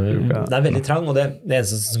 Det veldig trang, og det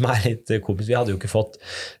eneste som litt komisk, vi hadde jo ikke fått,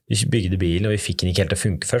 vi bygde bilen, og vi fikk den ikke helt til å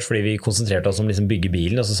funke først, fordi vi konsentrerte oss om liksom bygge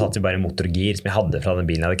bilen, og så satt vi bare i motor og gir som jeg hadde fra den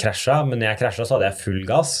bilen jeg hadde krasjet, men når jeg krasjet så hadde jeg full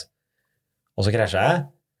gass, og så krasjet jeg,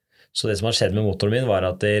 så det som hadde skjedd med motoren min var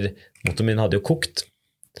at motoren min hadde jo kokt,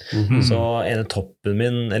 så ene toppen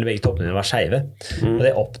min, eller begge toppene mine var skeive, og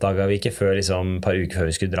det oppdaget vi ikke før liksom et par uker før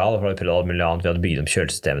vi skulle dra, da vi prøvde alt mulig annet, vi hadde bygd om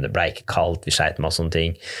kjølesystemet, det ble ikke kaldt, vi skjeit med sånne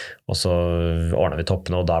ting, og så ordnet vi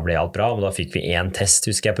toppene, og da ble alt bra, og da fikk vi en test,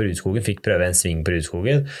 husker jeg, på Rudskogen, fikk prøve en sving på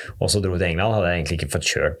Rudskogen, og så dro vi til England, hadde jeg egentlig ikke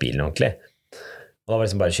fått kjørt bilen ordentlig, og da var det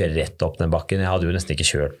liksom bare å kjøre rett opp den bakken, jeg hadde jo nesten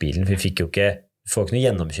ikke kjørt bilen, for vi fikk jo ikke, får ikke noe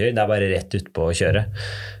gjennomkjøring, det bare rett ut på å kjøre.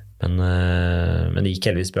 Men det gikk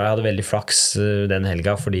heldigvis bra. Jeg hadde veldig flaks den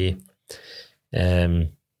helga, fordi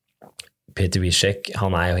Peter Wiesek,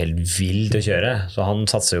 han jo helt vild til å kjøre, så han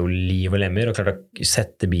satser jo liv og lemmer, og klarte å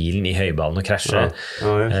sette bilen i høyballen og krasje.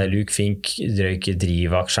 Luke Fink drøyk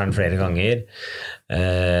drivaksjeren flere ganger.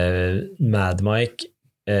 Mad Mike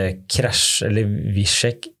eller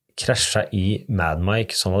Wiesek krasja i Mad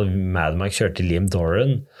Mike, sånn at Mad Mike kjørte til Liam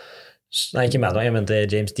Doran. Nei, ikke Mad Mike, jeg mente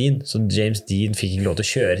James Dean, så James Dean fikk ikke lov til å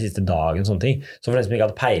kjøre siste dagen, sånne ting. Så for den som ikke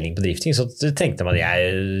hadde peiling på drifting, så tenkte man at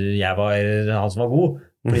jeg var han som var god,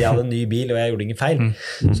 fordi jeg hadde en ny bil, og jeg gjorde ingen feil.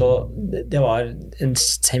 Så det var en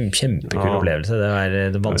kjempekul opplevelse, det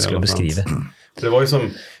var vanskelig å beskrive. Det var ju som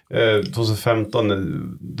 2015,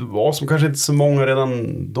 det var som kanske inte så många redan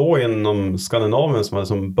då inom Skandinavien som hade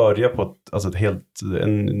som börjat på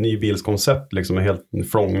en ny bilskoncept, liksom en helt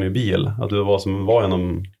flångny bil. Att det var som var en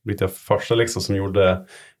av lite första liksom som gjorde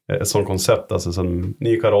ett sånt koncept, alltså en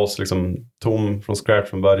ny kaross liksom tom från scratch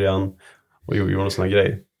från början och gjorde en sån här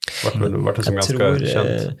grej. Vart det som ganska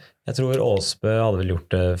känt. Jeg tror Åsbø hadde vel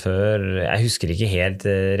gjort det før. Jeg husker ikke helt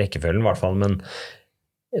rekkefølgen i hvert fall, men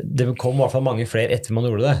det kom i hvert fall mange flere etter man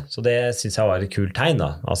gjorde det, så det synes jeg var et kult tegn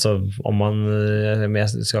da. Altså, jeg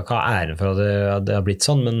skal ikke ha æren for at det har blitt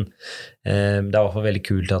sånn, men det i hvert fall veldig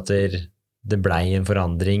kult at det ble en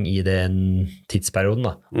forandring i den tidsperioden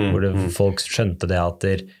da, hvor folk skjønte det at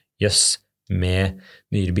med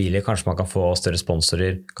nyere biler, kanskje man kan få større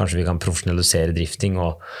sponsorer, kanskje vi kan profesjonalisere drifting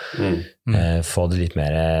og få det litt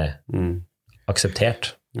mer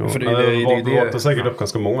akseptert. Ja, för det vaknar säkert upp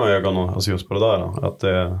ganska många ögon alltså just på det där. Att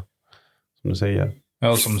det, som du säger.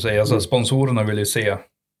 Ja, som du säger. Alltså, sponsorerna vill ju se.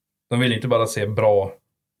 De vill inte bara se bra.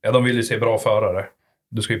 Ja, de vill ju se bra förare.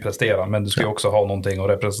 Du ska ju prestera, men du ska ju också ha någonting att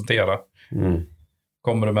representera.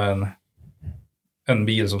 Kommer du med en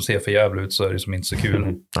bil som ser för jävligt ut så är det som inte så kul.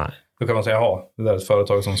 Nej. Då kan man säga, det där är ett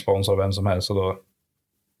företag som sponsrar vem som helst. Så då...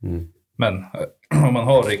 Men om man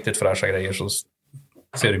har riktigt fräscha grejer så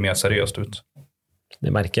ser det mer seriöst ut.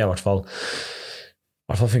 Det märker jeg I hvert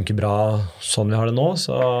fall funker bra sånn vi har det nå,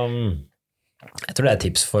 så jeg tror det et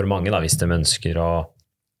tips for mange da, hvis de ønsker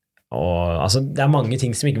altså det mange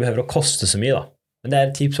ting som ikke behøver å koste så mye da, men det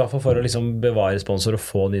et tips I hvert fall for å liksom bevare sponsor og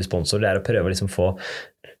få nye sponsorer, det å prøve å liksom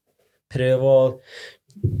prøv å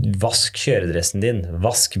vask kjøredressen din,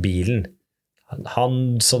 vask bilen,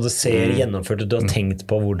 så det ser gjennomført ut, du har tenkt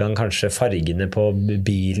på hvordan kanskje fargene på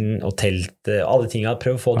bilen og teltet, alle tingene,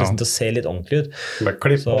 prøv å få det til å se litt ordentlig ut.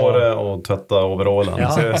 Klipp håret og tvetta overallen.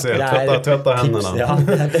 Tvetta hendene. Ja,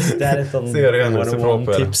 det et sånn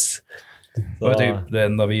tips. Det var typ det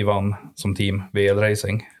enda vi vann som team,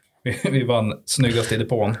 VL-racing. Vi vann snyggast I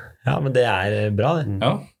depån. Ja, men det bra det.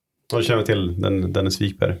 Ja. Og du kjenner til Dennis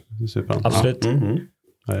Wikberg. Super. Absolutt.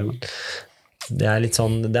 Det litt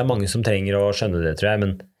sånn, det mange som trenger å skjønne det, tror jeg,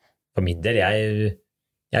 men for min del,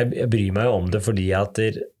 jeg bryr meg jo om det fordi at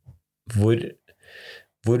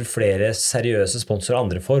hvor flere seriøse sponsorer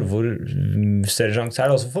andre får, hvor større sjanse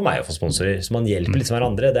det også for meg å få sponsorer, så man hjelper litt som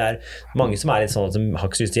hverandre. Det mange som litt sånn at de har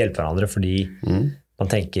ikke lyst til å hjelpe hverandre fordi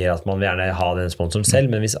man tenker at man vil gjerne ha den sponsoren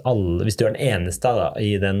selv, men hvis du den eneste da,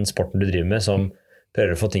 I den sporten du driver med som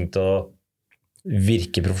prøver å få ting til å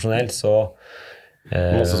virke profesjonelt, så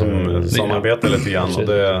måste som samarbeta lite grann och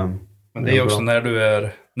men det också när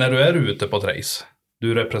du är ute på ett race.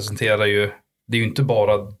 Du representerar ju, det är ju inte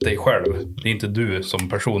bara dig själv. Det är inte du som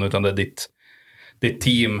person utan det är ditt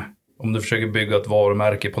team. Om du försöker bygga ett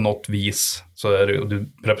varumärke på något vis så är det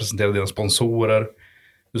du representerar dina sponsorer.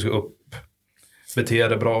 Du ska bete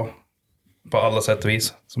dig bra på alla sätt och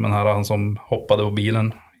vis. Som han som hoppade på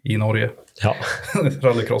bilen I Norge. Ja.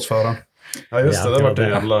 Rallycrossföraren. Ja just det var det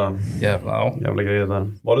jävla grejer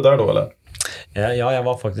där. Var du där då eller? Ja, jeg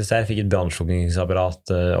var faktisk der. Jeg fikk et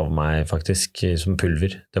brannslukningsapparat over meg faktisk som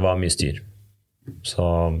pulver. Det var mye styr. Så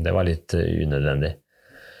det var litt unødvendig.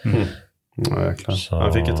 Ja, klart.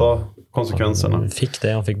 Han fikk ta konsekvenserna. Fikk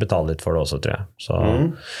det, han fikk betale litt for det også, tror jeg. Så,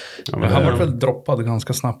 ja, men han var väl droppad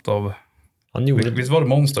ganska snabbt av... Visst var det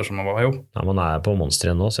Monster som han var, jo? Ja, man på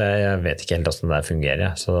Monster nå, så jeg vet ikke helt hvordan det der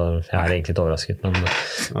fungerer. Så jeg egentlig litt overrasket, men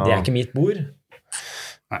det ikke mitt bord.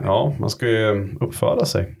 Ja, man ska ju uppföra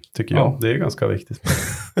sig, tycker jag. Det är ganska viktigt.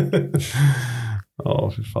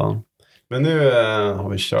 Ja, för fan. Men nu har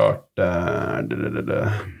vi kört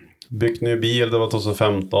byggt ny bil, det var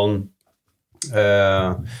 2015.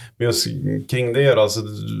 Men just kring det alltså,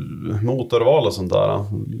 motorval och sånt där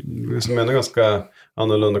som är en ganska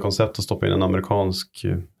annorlunda koncept att stoppa in en amerikansk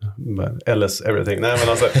LS everything. Nej men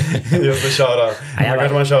alltså just att köra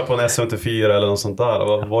kanske man kör på en S54 eller något sånt där.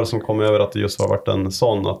 Vad var det som kom över att det just har varit en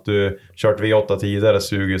sån att du kört V8 tidigare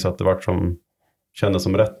suger så att det vart som kändes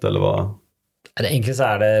som rätt eller vad? Egentlig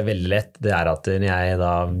så det veldig lett. Det at når jeg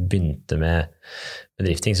da begynte med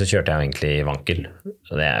drifting, så kjørte jeg jo egentlig vankel.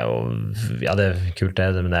 Det jo, ja det kult det,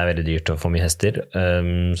 men det veldig dyrt å få mye hester.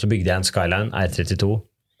 Så bygde jeg en Skyline R32.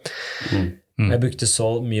 Jeg brukte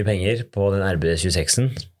så mye penger på den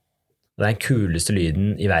RB26-en. Det den kuleste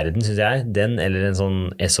lyden I verden, synes jeg. Den eller en sånn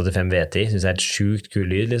S85 VT, synes jeg et sjukt kul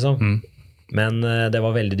lyd, liksom. Men det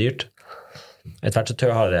var veldig dyrt. Etter hvert så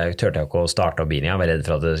tørte jeg ikke å starte opp bilen. Jeg var redd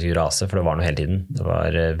for at det skulle rase, for det var noe hele tiden. Det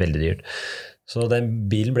var veldig dyrt. Så den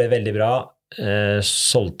bilen ble veldig bra.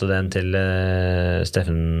 Solgte den til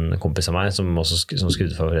Steffen, kompis av meg, som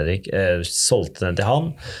skudde for Fredrik. Solgte den til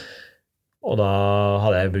han. Og da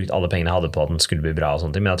hadde jeg brukt alle pengene jeg hadde på at den skulle bli bra og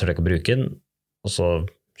sånt, men jeg tørte ikke å bruke den. Og så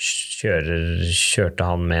kjørte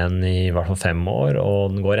han med den I hvert fall 5 år,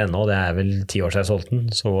 og den går ennå. Det vel 10 år siden jeg solgte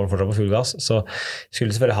den, så går den fortsatt på full gass. Så jeg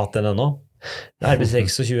skulle selvfølgelig hatt den ennå. Det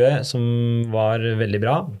RB26 som var veldig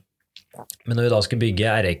bra. Men når vi da skulle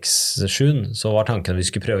bygge RX7, så var tanken at vi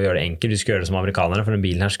skulle prøve å gjøre det enkelt. Vi skulle gjøre det som amerikanere, for den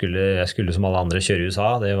bilen her jeg skulle som alle andre kjøre I USA.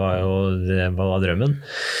 Det var drømmen.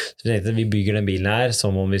 Så vi tenkte at vi bygger den bilen her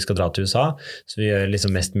som om vi skal dra til USA, så vi gjør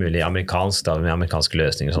liksom mest mulig amerikansk da, med amerikanske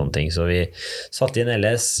løsninger og sånne ting. Så vi satte inn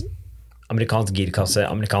LS, amerikansk girkasse,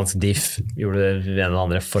 amerikansk diff, gjorde det ene og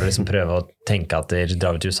andre for å liksom prøve å tenke at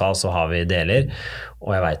drar vi til USA, så har vi deler.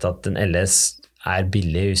 Og jeg vet at en LS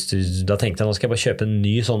billig. Da tenkte jeg, nå skal jeg bare kjøpe en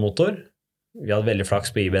ny sånn motor. Vi hadde veldig flaks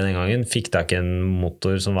på eBay den gangen. Fikk da ikke en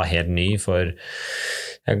motor som var helt ny, for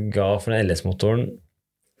jeg ga for den LS-motoren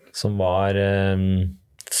som var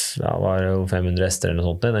var jo 500 hester eller noe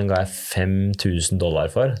sånt. Den ga jeg $5,000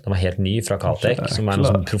 for. Den var helt ny fra Caltech, som noen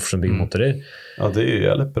sånn proff som bygger motorer. Ja, det jo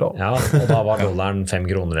jævlig bra. Ja, og da var dollaren 5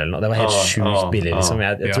 kroner eller noe. Det var helt sjukt billig, liksom.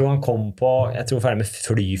 Jeg tror han kom på, ferdig med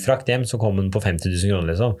flyfrakt hjem, så kom han på 50 000 kroner,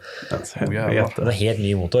 liksom. Det var helt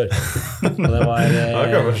ny motor. Og det var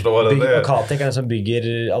jeg kan forstå det. Og Caltech den som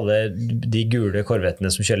bygger alle de gule korvettene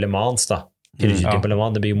som kjører Le Mans, da. Det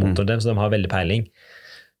bygger motor dem, så de har veldig peiling.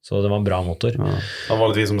 Så det var en bra motor. Ja.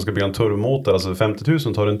 Vanligtvis om man ska bygga en turbomotor, alltså 50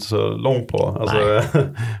 000 tar det inte så långt på. Alltså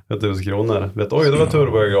 50 000 kronor. Vet, oj, det var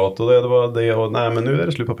turboaggregat och det var det och nej, men nu är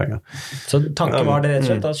det slut på pengar. Så tanken var det rett og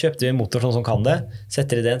slett at kjøpte vi en motor sånn som kan det,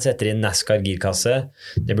 setter i den, setter i en NASCAR girkasse.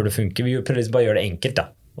 Det burde funke. Vi prøvde bare å gjøre det enkelt da.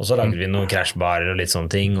 Og så lagde vi noen crashbarer og litt sånne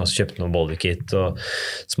ting, og så kjøpte noen bodykit og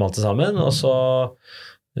smalt det sammen, og så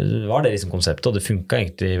var det liksom konseptet, og det funket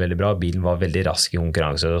egentlig veldig bra. Bilen var veldig rask i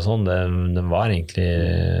konkurranse og sånn. Den var egentlig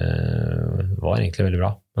veldig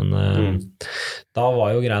bra. Men da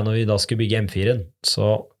var jo greia når vi da skulle bygge M4-en,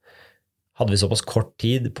 så hadde vi såpass kort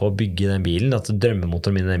tid på å bygge den bilen, at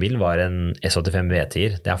drømmemotoren min i den bilen var en S85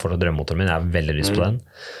 V10. Det fortsatt drømmemotoren min, jeg har veldig lyst på den.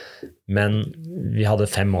 Men vi hadde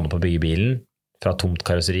 5 måneder på å bygge bilen, fra tomt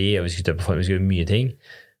karosseri, og vi skulle gjøre mye ting.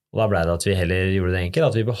 Og da ble det at vi heller gjorde det enkelt,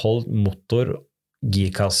 at vi beholdt motor,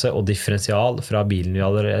 girkasse og differensial fra bilen vi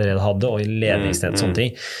allerede hadde, og i ledningsnett og sånne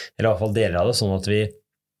ting, eller i hvert fall deler av det, sånn at vi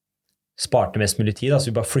sparte mest mulig tid,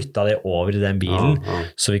 så vi bare flyttet det over i den bilen,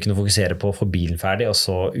 så vi kunne fokusere på å få bilen ferdig, og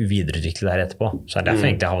så videreutvikle det her etterpå. Så det derfor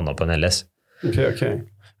egentlig jeg havnet på en LS. Ok.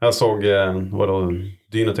 Jeg så, var det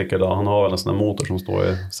Dynatic da, han har vel en sånn motor som står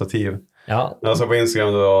i stativ. Ja. Jeg så på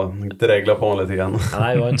Instagram du dreglet på han litt igjen.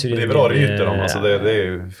 Nei, det er bra ryter de, altså det er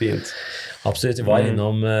jo fint. Absolutt, vi var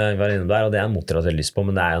innom der, og det en motor jeg hadde lyst på,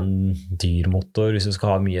 men det jo en dyr motor hvis du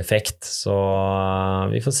skal ha mye effekt, så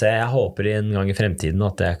vi får se. Jeg håper en gang i fremtiden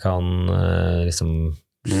at jeg kan liksom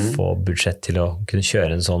få budsjett til å kunne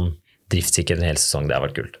kjøre en sånn driftssikker en hel sesong. Det har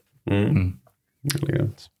vært kult.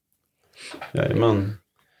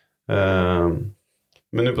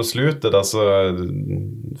 Men nu på slutet, alltså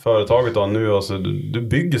företaget då nu, alltså du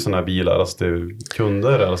bygger såna här bilar alltså till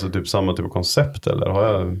kunder, alltså typ samma typ av koncept, eller har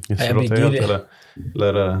jag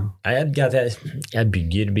jeg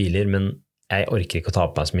bygger biler, men jeg orker ikke å ta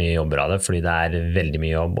på meg så mye jobber av det, fordi det veldig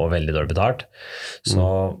mye jobb og veldig dårlig betalt. Så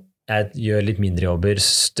jeg gjør litt mindre jobber,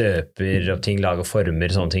 støper og ting, lager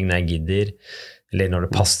former, sånne ting når jeg gidder, eller når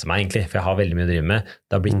det passer meg egentlig, for jeg har veldig mye å drive med.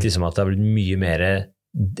 Det har blitt liksom at det har blitt mye mer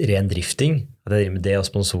ren drifting, at jeg driver med det og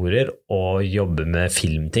sponsorer, og jobber med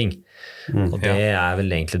filmting. Og det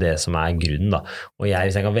vel egentlig det som grunnen da. Og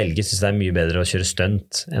hvis jeg kan velge, synes jeg det mye bedre å kjøre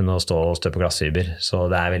stunt enn å stå og stø på glassfiber, så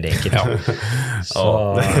det veldig enkelt. Så,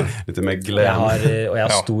 litt mer glem. Og jeg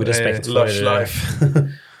har stor respekt for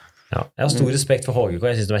jeg har stor respekt for HGK,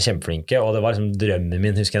 jeg synes de kjempeflinke, og det var liksom drømmen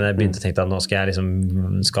min, husker jeg, når jeg begynte å tenke at nå skal jeg liksom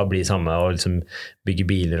bli samme og liksom bygge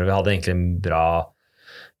biler, og vi hadde egentlig en bra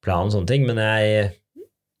plan og sånne ting, men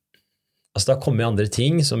altså det har kommet andre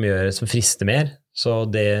ting som frister mer, så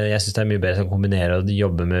jeg synes det mye bedre å kombinere og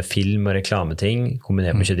jobbe med film og reklameting,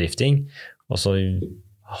 kombinere med drifting, og så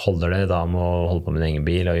holder det da med å holde på med min egen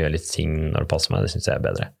bil og gjøre litt ting når det passer meg, det synes jeg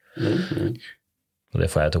bedre. Og det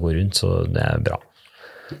får jeg til å gå rundt, så det bra.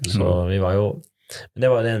 Så vi var jo, det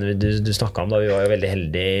var det ene du snakket om da, vi var jo veldig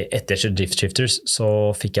heldige. Etter Drift Shifters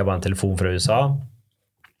så fikk jeg bare en telefon fra USA.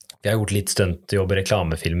 Vi har gjort litt stuntjobb og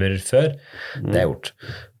reklamefilmer før, det har jeg gjort,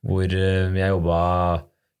 hvor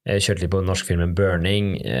jeg kjørte litt på norskfilmen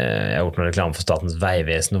Burning, jeg har gjort noen reklame for Statens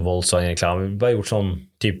Vegvesen og Volkswagen-reklame, bare gjort sånn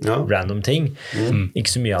typ random ting,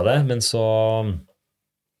 ikke så mye av det, men så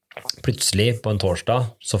plutselig på en torsdag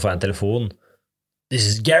så får jeg en telefon. This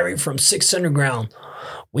is Gary from Six Underground.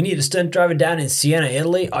 We need a stunt driver down in Siena,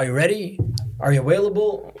 Italy. Are you ready? Are you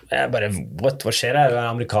available? Jeg bare, hva skjer her? Det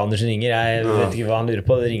amerikaner som ringer. Jeg vet ikke hva han lurer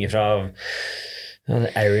på. Det ringer fra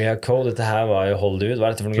area code. Dette her var jo Hollywood.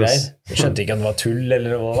 Hva dette for noen greier? Jeg skjønte ikke om det var tull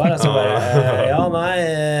eller hva det var. Altså bare,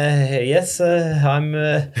 yes, I'm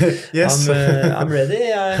ready.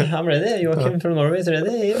 I'm ready. Joachim from Norway is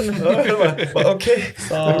ready. Ok.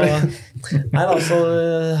 Nei, altså,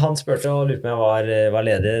 han spørte og lurte på om jeg var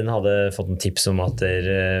ledig. Han hadde fått en tips om at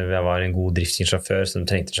jeg var en god driftssjåfør, så de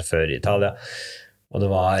trengte sjåfør i Italia. Og det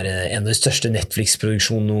var en av de største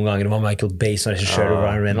Netflix-produksjonene noen ganger. Det var Michael Bay som regissør og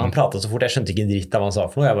Ryan Reynolds. Han pratet så fort, jeg skjønte ikke en dritt av hva han sa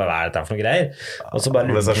for noe. Jeg bare, hva dette for noe greier? Og så bare...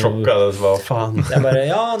 Jeg ble så sjokket, hva faen? Jeg bare,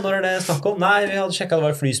 når det snakk om? Nei, vi hadde sjekket, det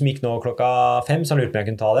var et fly som gikk nå klokka 5, så han lurte på om jeg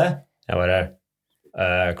kunne ta det. Jeg bare,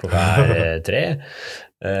 klokka 3.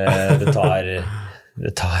 Det tar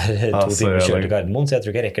 2 timer å kjøre til Gardermoen, så jeg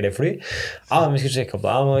tror ikke jeg rekker det fly. Men vi skulle sjekke opp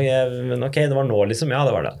det. Men ok, det var nå liksom. Ja,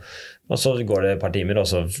 det var det. Og så går det et par timer, og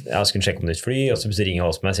så jeg skulle sjekke om nytt fly, og så ringer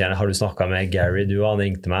Åspe meg og sier, har du snakket med Gary? Han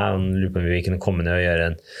ringte meg, og han lurer på om vi kunne komme ned og gjøre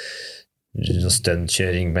en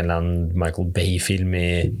stuntkjøring med en Michael Bay-film i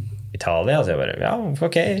Italia. Så jeg bare, ja,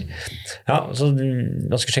 ok. Ja, så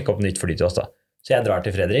han skulle sjekke opp nytt fly til oss da. Så jeg drar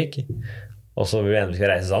til Fredrik, og så vi endelig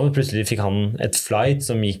skal reise sammen. Plutselig fikk han et flight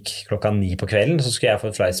som gikk 9 på kvelden, så skulle jeg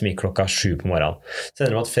få et flight som gikk 7 på morgenen. Så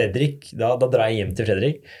ender det med at Fredrik, da drar jeg hjem til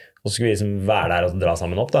Fredrik, og så skulle vi liksom være der og dra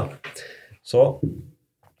sammen opp da. Så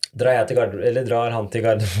drar han til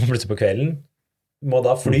Gardermoen plutselig på kvelden, må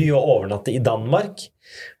da fly og overnatte i Danmark,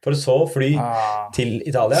 for så fly til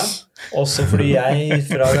Italia, og så flyr jeg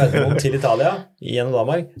fra Gardermoen til Italia, gjennom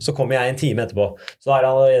Danmark, så kommer jeg en time etterpå. Så da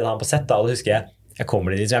er han på sett da, og det husker jeg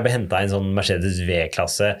kommer dit, så jeg ble hentet i en sånn Mercedes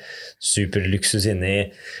V-klasse, superluksus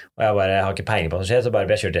inni, og jeg har ikke peiling på hva som skjer, så bare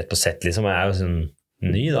ble jeg kjørt rett på sett liksom, og jeg er jo sånn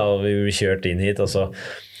ny da, og vi ble kjørt inn hit, og så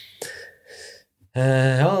du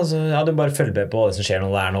bare følger med på det som skjer når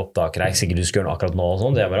det er noen opptaker, jeg er ikke sikker du skal gjøre noe akkurat nå og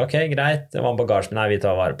sånn, så jeg bare, ok, greit, det var en bagasje, men nei, vi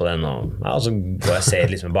tar vare på den, og så går jeg og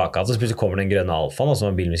ser liksom bakad, og så plutselig kommer den grønne Alfaen, som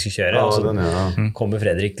var bilen vi skulle kjøre, og så kommer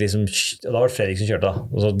Fredrik liksom, og da var det Fredrik som kjørte da,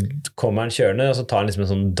 og så kommer han kjørende, og så tar han liksom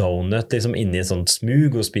en sånn donut liksom inni en sånn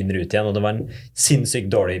smug og spinner ut igjen, og det var en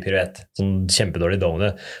sinnssykt dårlig piruett, sånn kjempedårlig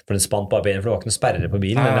donut, for den spant bare benet, for det var ikke noen sperrere på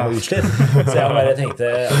bilen, men den var utslitt, så jeg bare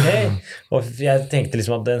tenkte, ok, og jeg tenkte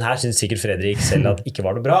liksom at den her synes sikkert Fredrik selv at ikke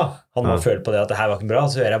var det bra. Han må føle på det at det her var ikke bra,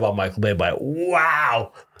 så hører jeg bare Michael Bay bare, wow,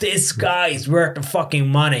 this guy is worth the fucking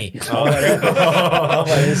money. Han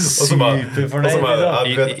bare superfornøyd. Og så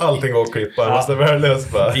jeg vet allting går klippet, det var løst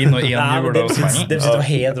på. Inn og inn jul. Det synes det var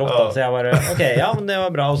helt rått da, så jeg bare, ok, ja, men det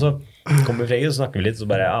var bra, og så kommer Fredrik og snakker vi litt, så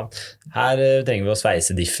bare, ja, her trenger vi å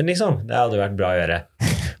sveise diffen liksom, det hadde vært bra å gjøre.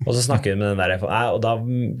 Og så snakker vi med den der, og da,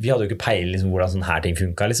 vi hadde jo ikke peil liksom, hvordan sånne her ting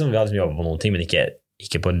funket liksom, vi hadde liksom jobbet på noen ting, men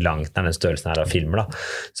ikke på langt nær den størrelsen her av filmer da,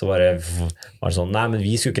 så var det sånn, nei, men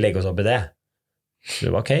vi skulle ikke legge oss opp i det. Så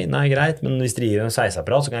det var ok, nei, greit, men hvis dere gir en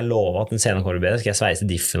sveiseapparat, så kan jeg love at den scenen kommer bedre, skal jeg sveise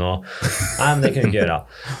diffen og, nei, men det kunne vi ikke gjøre.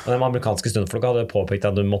 Og de amerikanske stundfolka hadde påpekt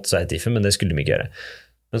at du måtte sveise diffen, men det skulle de ikke gjøre.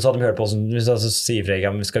 Men så hadde de hørt på, hvis så sier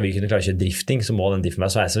Fredrik, skal vi kunne klare å kjøre drifting, så må den diffen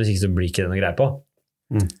være sveise, hvis ikke så blir ikke det noe greie på.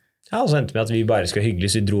 Ja, og så endte med at vi bare skulle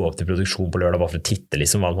hyggelig, så vi dro opp til produksjon på lørdag bare for å titte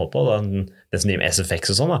liksom hva han holdt på, det som driver med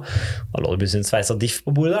SFX og sånn da lå det plutselig en sveisa diff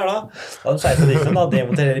på bordet der da hadde de sveisa diffen da,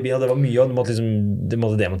 demontere hele bilen, og det var mye, og de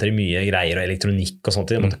måtte demontere mye greier og elektronikk og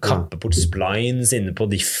sånt, de måtte kappe bort splines inne på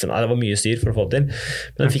diffen, det var mye styr for å få det til,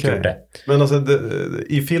 men de fikk gjort det. Men alltså,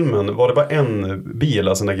 i filmen, var det bara en bil,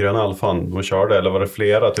 alltså den där gröna Alfan de körde, eller var det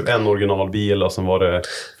flera, typ en originalbil och sen var det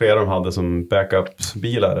flera de hade som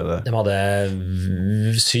backup-bilar eller? De hade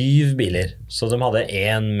 7 biler, så de hadde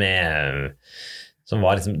en med som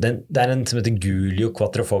var liksom, det er en som heter Giulio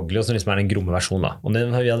Quattrofoglio som liksom er en gromme versjon da, og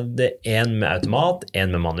vi hadde en med automat,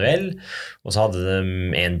 en med manuell, og så hadde de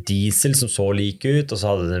en diesel som så lik ut, og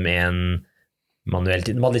så hadde de en manuell,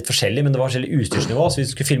 de hadde litt forskjellig, men det var forskjellig utstyrsnivå, så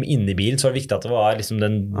hvis du skulle filme inne i bilen, så var det viktig at det var liksom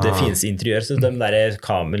det fineste interiør, så de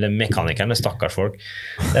der mekanikerne, stakkars folk,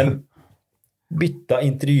 de bytta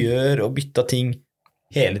interiør og bytta ting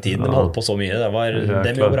hele tiden, de holdt på så mye,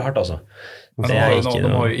 de jobber hardt altså.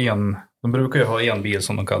 De brukar ju ha en bil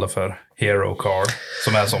som de kallar för Hero Car,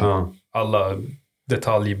 som är som alla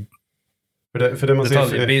för det man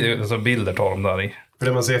ser bilder tar de där i. För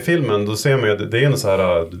det man ser i filmen, då ser man ju att det är en så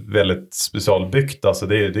här väldigt specialbyggt, alltså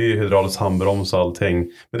det är hydraulisk handbroms och allting.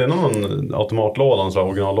 Men det är någon automatlåda, en sån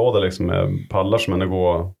originallåda liksom med pallar som ändå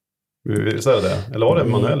går. Visst är det? Eller var det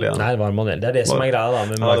manuell igen? Nej, det var manuell. Det är det som är greia da,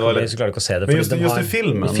 men man kan så klart ikke å se det. Men just i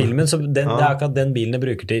filmen? I filmen, så det er akkurat den bilen jeg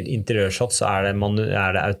bruker til interiørshots, så er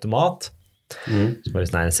det automat. Så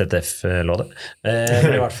bare en ZF-låde. Men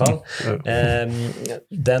i hvert fall.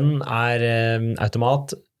 Den er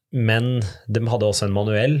automat, men de hadde også en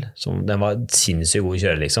manuell, den var sinnssykt god i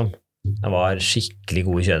kjøre liksom. Den var skikkelig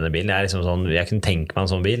god i kjøre den bilen. Jeg kunne tenke meg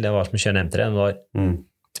en sånn bil, det var som å kjøre en M3, den var...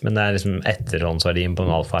 Men det er liksom etterhåndsverdien på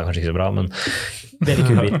en Alfa er kanskje ikke så bra, men veldig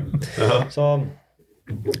kul bil. Så,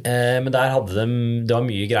 men der hadde det var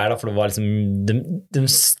mye greier da, for det var liksom, de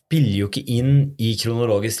spiller jo ikke inn i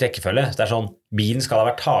kronologisk rekkefølge. Så det er sånn, bilen skal ha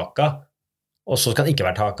vært taka, og så skal den ikke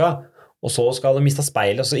være taka, og så skal de miste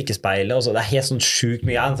speilet, og så ikke speilet, og så det er helt sånn sjukt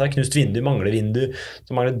mye. Så er knust vindu, mangler vindu,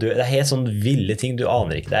 så mangler død. Det er helt sånn ville ting du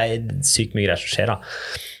aner ikke. Det er sykt mye greier som skjer da.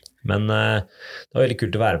 Men det var veldig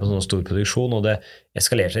kult å være på sånn stor produksjon, og det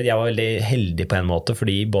eskalerte seg. Jeg var veldig heldig på en måte,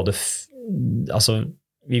 fordi både, altså,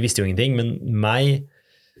 vi visste jo ingenting, men meg,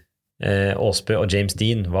 Åspe og James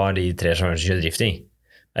Dean var de 3 sjåførene som kjørte drifting.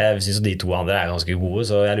 Jeg synes at de 2 andre er ganske gode,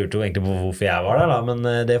 så jeg lurte jo egentlig på hvorfor jeg var der da, men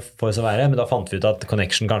det får jo så være. Men da fant vi ut at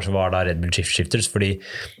Connection kanskje var da Red Bull Shift Shifters, fordi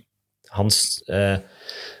hans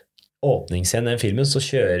åpningsscenen i den filmen så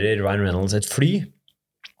kjører Ryan Reynolds et fly,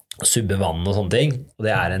 subber vann og sånne ting, og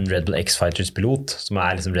det en Red Bull X-Fighters pilot, som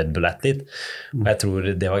liksom Red Bull athlete, og jeg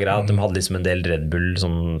tror det var greit at de hadde liksom en del Red Bull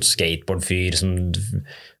sånn skateboardfyr som...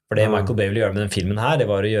 For det Michael Bay ville gjøre med den filmen her, det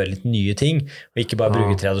var å gjøre litt nye ting, og ikke bare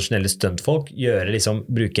bruke tradisjonelle stuntfolk,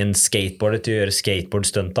 bruke en skateboarder til å gjøre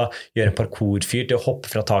skateboardstunta, gjøre en parkourfyr til å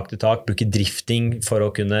hoppe fra tak til tak, bruke drifting for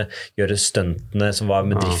å kunne gjøre stuntene som var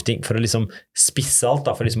med drifting, for å liksom spisse alt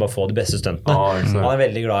da, for liksom bare få de beste stuntene. Han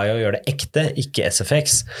veldig glad i å gjøre det ekte, ikke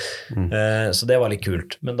SFX, så det var litt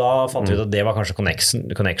kult. Men da fant vi ut at det var kanskje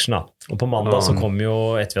connection da. Og på mandag så kom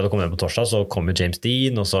jo, etter vi hadde kommet ned på torsdag, så kom jo James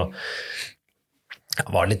Dean, og så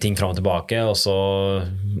var det litt ting frem og tilbake, og så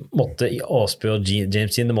måtte Åsby og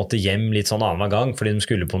James Dean måtte hjem litt sånn annen gang, fordi de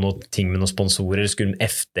skulle på noe ting med noen sponsorer, skulle med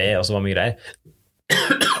FD, og så var mye greier.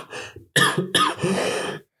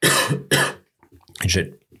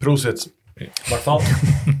 Unnskyld. Prosit. I hvert fall.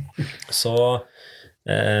 Så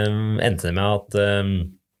endte det med at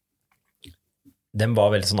den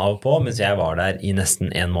var veldig sånn av og på, mens jeg var der i nesten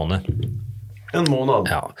en måned. En måned?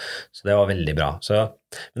 Ja, så det var veldig bra.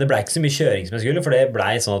 Men det ble ikke så mye kjøring som jeg skulle, for det ble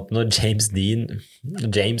sånn at når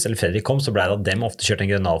James eller Fredrik kom, så ble det at dem ofte kjørte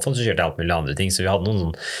en grønn Alfa, så kjørte jeg alt mulig andre ting. Så vi hadde noen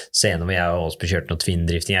sånn scener hvor jeg og Åsby kjørte noe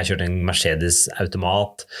twin-drifting, jeg kjørte en Mercedes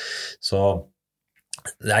automat, så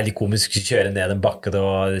det litt komisk å kjøre ned en bakke, det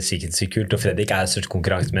var sikkert så kult, og Fredrik et sørt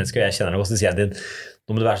konkurransemenneske, og jeg kjenner det godt, så sier jeg til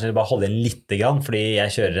nå må du være sånn, bare holde igjen litt grann, fordi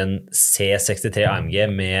jeg kjører en C63 AMG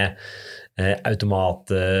med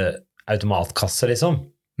automatkasse liksom.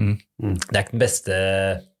 Det ikke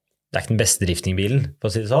den beste driftingbilen, for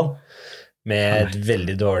å si det sånn, med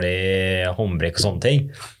veldig dårlig håndbrekk og sånne ting.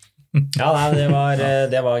 Ja, nei,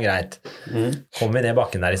 det var greit. Kommer vi ned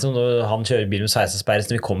bakken der liksom, og han kjører bilen med 16 sperres,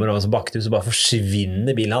 når vi kommer over så bakket, så bare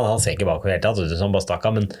forsvinner bilen, han ser ikke bakover helt tatt, sånn bare stakka,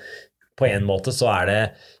 men på en måte så det,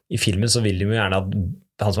 i filmen så vil de jo gjerne at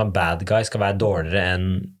han som bad guy skal være dårligere enn,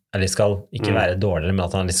 eller skal ikke være dårligere, men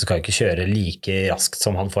at han liksom skal ikke kjøre like raskt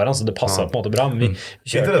som han foran, så det passer på en måte bra. Men vi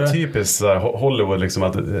kjørte... Det typisk Hollywood, liksom,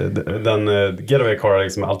 at den getaway car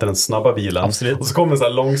liksom, alltid den snabba bilen. Absolutt. Och så kommer en sån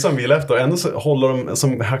här långsam bil efter, och ändå så håller de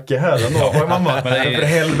som hack i hälen. Och mamma, för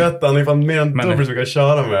helvete, han fan mer än dubbelt så vi kan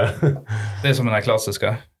köra med. Det som den här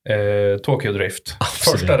klassiska. Tokyo Drift.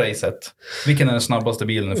 Första racet. Vilken den snabbaste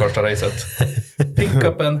bilen i första racet?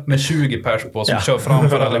 Pickupen med 20 pers på som kör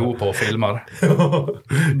framför allihopa och filmar.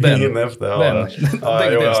 Den efter. Det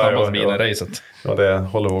är den snabbaste bilen i racet. Ja, det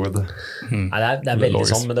Hollywood. Det veldig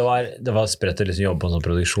sånn, men det var sprøtt å liksom jobbe på en sånn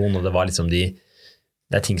produksjon, og det var liksom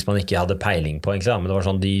det ting som man ikke hadde peiling på egentlig, men det var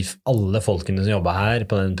sånn, alle folkene som jobbet her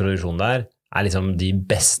på den produksjonen der, liksom de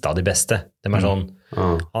beste av de beste. De sånn,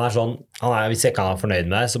 hvis ikke han fornøyd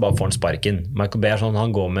med deg, så bare får han sparken. Michael Bay sånn,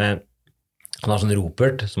 han har sånn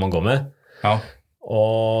ropert som han går med,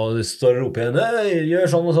 og det står og roper igjen, gjør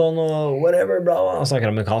sånn og whatever, bla, og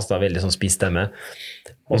snakker amerikansk, veldig sånn spiss stemme.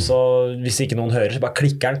 Og så, hvis ikke noen hører, så bare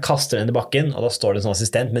klikker han, kaster den i bakken, og da står det en sånn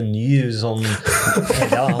assistent med en ny sånn,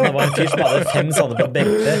 han var en fyr som hadde 5 sånne på et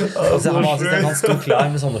belte, og så han var assistent, han stod klar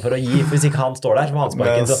med sånne for å gi, for hvis ikke han står der, så var han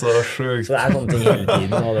sparken. Så det sånne ting hele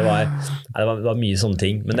tiden, og det var mye sånne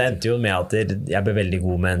ting. Men det endte jo med at jeg ble veldig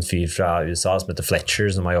god med en fyr fra USA som heter Fletcher,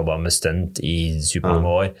 som har jobbet med stunt i supermange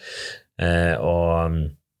år, og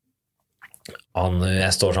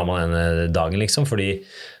jeg står sammen denne dagen liksom, fordi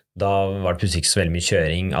da var det plutselig ikke så veldig mye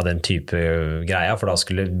kjøring av den type greia, for da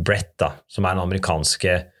skulle Brett da, som den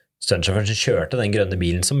amerikanske stuntsjåføren som kjørte den grønne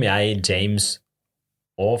bilen som jeg, James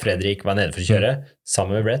og Fredrik var nede for å kjøre,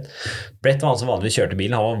 sammen med Brett. Brett var han som vanligvis kjørte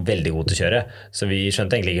bilen, han var veldig god til å kjøre, så vi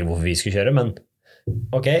skjønte egentlig ikke hvorfor vi skulle kjøre, men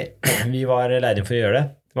ok, vi var leid inn for å gjøre det.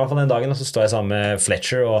 I hvert fall den dagen, og så står jeg sammen med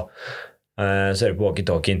Fletcher og så hører på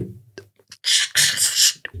walkie-talkien.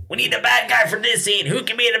 We need a bad guy for this scene. Who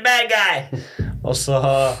can be the bad guy? Og så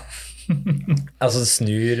altså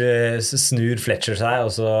snur Fletcher seg,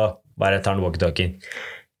 og så bare tar han walkie-talkien.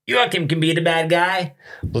 Joachim can be the bad guy.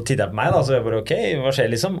 Og så titter jeg på meg da, så jeg bare ok, hva skjer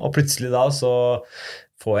liksom? Og plutselig da så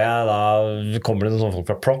kommer det noen sånne folk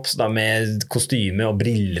fra props da, med kostyme og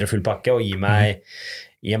briller og full pakke, og gir meg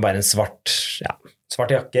bare en svart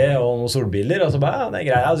jakke og noen solbriller, og så bare, det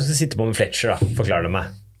greit, du skal sitte på med Fletcher da, forklarer du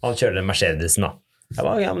meg. Han kjører den Mercedesen da. Jeg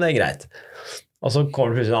bare, ja, men det greit. Og så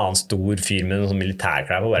kommer det plutselig en annen stor fyr med noen sånn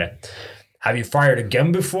militærklær på bare, have you fired a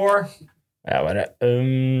gun before? Jeg bare,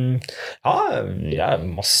 ja,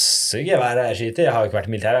 masse gevær jeg skyter. Jeg har ikke vært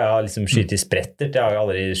i militæret, jeg har liksom skytet i sprettert, jeg har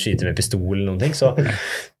aldri skytet med pistol eller noen ting, så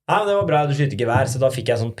ja, det var bra at du skyter gevær, så da fikk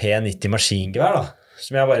jeg sånn P90 maskingevær da,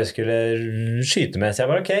 som jeg bare skulle skyte med, så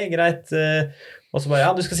jeg bare, ok, greit, Og så bare,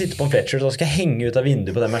 ja, du skal sitte på en Fletcher, så skal jeg henge ut av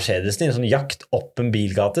vinduet på den Mercedesen i en sånn jakt opp en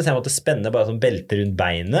bilgate, så jeg måtte spenne bare sånn belte rundt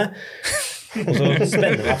beinet, og så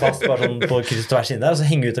spenne meg fast bare sånn på kryss og tvers inn der, og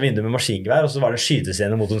så henge ut av vinduet med maskingevær, og så var det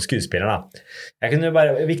skytescene mot en skuespiller da. Jeg kunne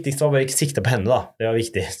bare, viktigst var bare ikke sikte på henne da, det var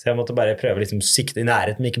viktig, så jeg måtte bare prøve liksom sikte i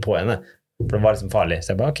nærheten, men ikke på henne. For det var liksom farlig.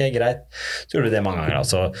 Så jeg bare, ok, greit. Så gjorde vi det mange ganger.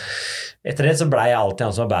 Altså. Etter det så ble jeg alltid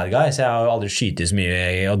han som var bad guy, så jeg har jo aldri skytet så mye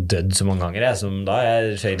og dødd så mange ganger. Som da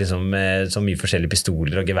jeg skjøt liksom med så mye forskjellige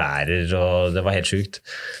pistoler og geværer, og det var helt sykt.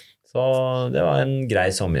 Så det var en grei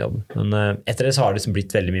sommerjobb. Men etter det så har det liksom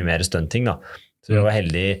blitt veldig mye mer stunting da. Så jeg var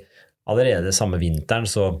heldig. Allerede samme vinteren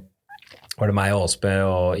så var det meg og Åsbø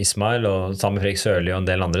og Ismail, og sammen med Fredrik Sørli og en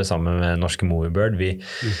del andre, sammen med norske Moviebird.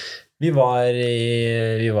 Vi var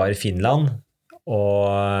i Finland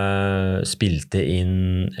og spilte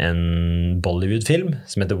inn en Bollywood-film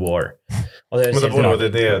som heter War. Men det var jo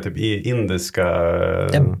det typ i indiska...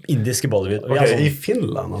 Ja, indiske Bollywood. Ok, altså, i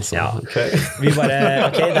Finland altså? Ja. Okay. Vi bare,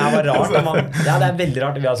 ok, det her var rart. Ja, det er veldig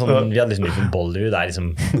rart. Vi hadde liksom litt Bollywood. Liksom,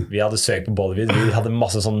 vi hadde søkt på Bollywood. Vi hadde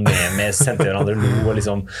masse sånn med sendte hverandre lo, og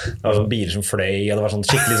liksom, det var sånn biler som fløy, og det var sånn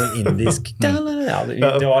skikkelig sånn indisk. Ja,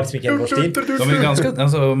 det var liksom ikke en vår stil. De är ganska,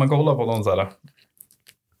 alltså, man kan hålla på någon så här.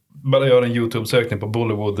 Bara göra en YouTube-sökning på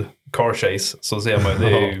Bollywood car chase så ser man det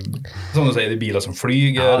är ju, som du säger, det är bilar som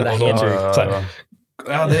flyger. Ja, det är helt sjukt.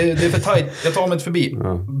 Ja, det är för tajt. Jag tar mig inte förbi.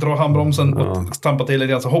 Drar handbromsen och stampar till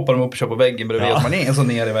lite grann, så hoppar de upp och kör på väggen bredvid. Ja. Man är så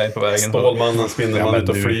ner i vägen på vägen. Stålmannen, Spindelmannen ut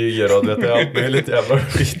och flyger och det är allt möjligt jävla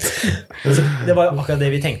skit. Det var akkurat det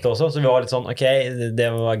vi tänkte också, så vi var lite sån, okej, det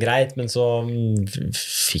var greit, men så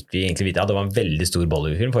fick vi egentligen vite, ja, det var en väldigt stor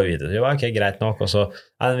Bollywood-film för vi vite. Det var okej, greit nok, och så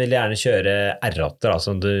han ville gärna köra R8,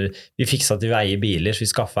 alltså vi fixade att vi eier biler, så vi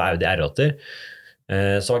skaffade Audi R8.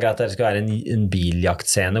 Så var greit att det skulle vara en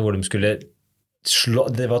biljaktscene hvor de skulle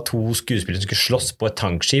det var to skuespillere som skulle slåss på et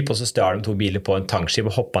tankskip, og så stjal de to biler på en tankskip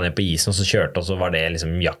og hoppet ned på isen, og så kjørte, og så var det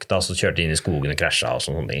liksom jakta, og så kjørte de inn i skogen og krasja og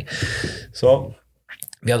sånne ting. Så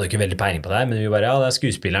vi hadde jo ikke veldig peiling på det, men vi bare, ja,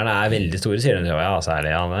 skuespillerne er veldig store, sier de. Ja,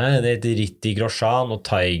 særlig, det heter Ritti Grosjean og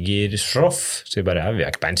Tiger Shroff. Så vi bare, ja, vi har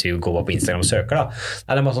ikke peiling, så vi går på Instagram og søker da.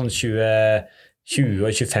 Nei, det var sånn 20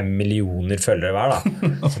 og 25 millioner følgere hver da.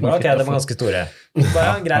 Så bare, ok, det var ganske store. Så bare,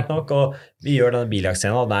 ja, greit nok, og vi gjør denne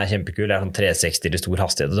biljaktscenen, og den er kjempekul. Det er sånn 360 i stor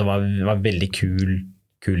hastighet, og det var veldig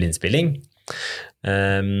kul innspilling.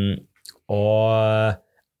 Og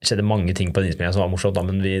det skjedde mange ting på den innspillingen som var morsomt, da,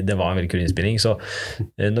 men det var en veldig kul innspilling. Så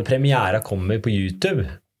når premiera kommer på YouTube,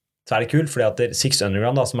 så er det kult, fordi at Six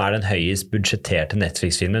Underground, da, som er den høyest budsjetterte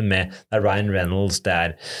Netflix-filmen med, det er Ryan Reynolds, det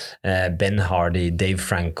er Ben Hardy, Dave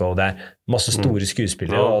Franco, det er masse store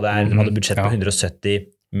skuespillere, og det hadde budsjett på $170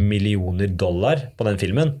 millioner på den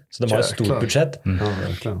filmen, så det var et stort budsjett.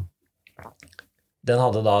 Den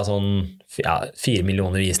hadde da sånn 4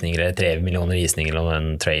 millioner visninger, eller 3 millioner visninger, eller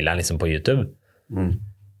en trailer liksom på YouTube.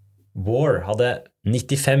 War hadde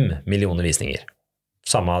 95 millioner visninger.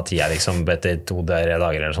 Samme tida liksom etter 2-3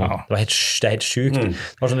 dager eller sånn. Det er helt sykt.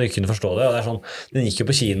 Det var sånn du ikke kunne forstå det, og det er sånn, den gikk jo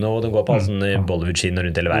på kino, og den går på alle sånne Bollywood-kino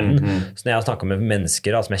rundt hele verden. Så når jeg har snakket med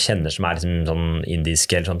mennesker da, som jeg kjenner som er liksom sånn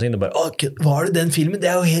indiske eller sånne ting, det bare, var det den filmen? Det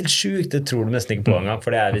er jo helt sykt! Det tror du nesten ikke på en gang,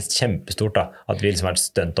 for det er visst kjempestort da, at vi liksom har vært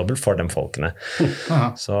stuntdobbel for de folkene.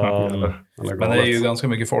 Så, men det är ju ganska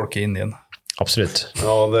mycket folk i Indien. Absolut.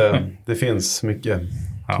 Ja, det finns mycket.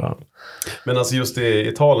 Ja. Men alltså just i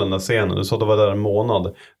Italien, den scenen, du sa att det var där en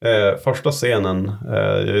månad. Första scenen,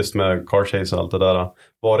 just med car chase och allt det där,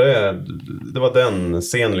 det var den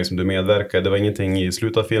scenen liksom du medverkade, det var ingenting i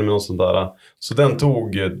slutet av filmen och sånt där. Så den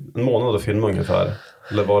tog en månad att filma ungefär.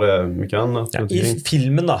 Eller var det mycket annat? Ja, i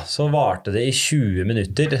filmen da, så varte det i 20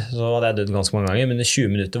 minutter, så hadde jeg dødd ganske mange ganger, men i 20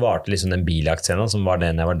 minutter varte liksom den biljaktscenen som var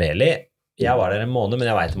den jeg var del i. Jeg var der en måned, men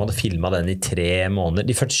jeg vet om jeg hadde filmet den i 3 måneder.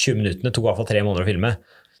 De første 20 minuttene tok i hvert fall 3 måneder å filme.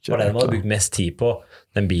 Det var det de hadde brukt mest tid på,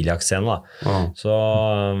 den biljaktscenen da. Så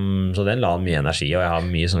den la mye energi, og jeg har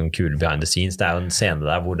mye sånn kul behind the scenes. Det er jo en scene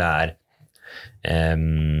der hvor det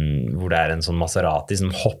er en sånn Maserati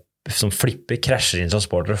som flipper, krasjer inn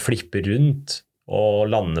transporter og flipper rundt og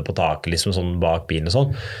lander på taket liksom sånn bak bilen og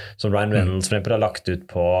sånn. Som Ryan Reynolds for eksempel har lagt ut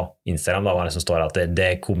på Instagram, da, hvor det som står at det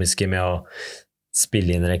komiske med å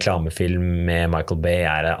spille inn en reklamefilm med Michael Bay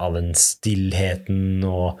er all den stillheten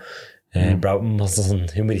og masse sånn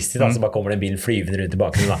humoristisk da, så bare kommer det en bil flyvende rundt i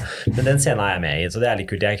bakgrunnen da. Men den scenen er jeg med i, så det er litt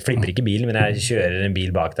kult. Jeg flipper ikke bilen, men jeg kjører en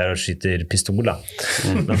bil bak der og skyter pistol da.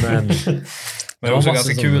 Men det är också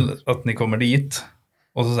ganska kul att ni kommer dit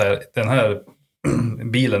och så säger den här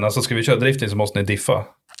bilen, alltså ska vi köra drifting så måste ni diffa.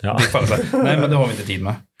 Nej, men det har vi inte tid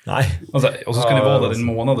med. Nej. Och så ska ni vara där en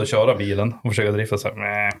månad och köra bilen och försöka drifta så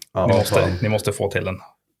här, ni måste få till den.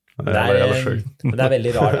 Det er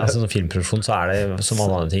veldig rart. Altså, som filmproduksjon så det som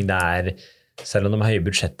alle andre ting. Selv om de har høye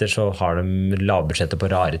budsjetter, så har de lavbudsjetter på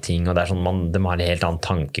rare ting, og det sånn de har en helt annen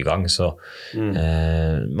tankegang. Så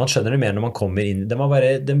man skjønner det mer når man kommer inn.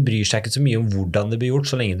 De bryr seg ikke så mye om hvordan det blir gjort,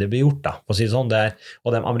 så lenge det blir gjort. Da, for å si det sånn. Og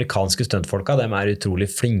de amerikanske stuntfolka, de utrolig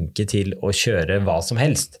flinke til å kjøre hva som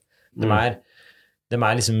helst. De er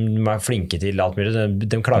flinke til alt mulig.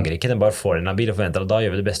 De klager ikke, de bare får en bil og forventer at da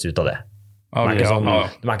gjør vi det beste ut av det. De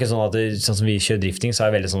ikke sånn at sånn som vi kjører drifting, så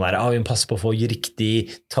det veldig sånn der, vi må passe på å få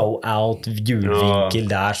riktig toe-out, hjulvinkel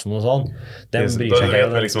der, sånn og sånn. De bryr seg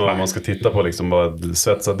ikke. Da liksom, man skal titta på liksom, bara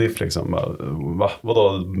svetsa diff, liksom, vadå,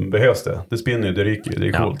 behövs det? Det spinner ju, det ryker,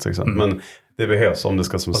 det coolt, liksom. Men det behövs om det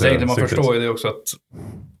ska som säga. Man förstår ju det också att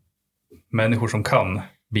människor som kan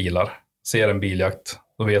bilar ser en biljakt,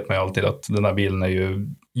 då vet man ju alltid att den här bilen är ju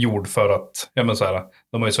gjord för att,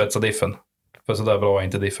 de har ju svetsat diffen. För så där bra är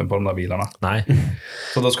inte diffen på de där bilarna. Nej.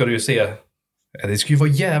 Så då ska du ju se, det skulle ju vara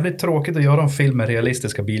jävligt tråkigt att göra en film med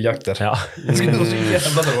realistiska biljakter. Ja. Det skulle vara så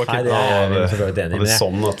jävla tråkigt. Nej, det är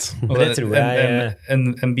somnat. Det tror jag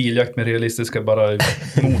en biljakt med realistisk motorljud.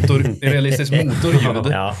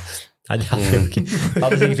 Ja. Nei, det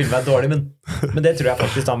hadde sikkert filmet vært dårlig, men det tror jeg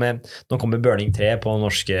faktisk da med, nå kommer Burning 3 på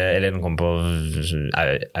norske, eller den kommer på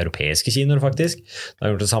europeiske kinoer faktisk, de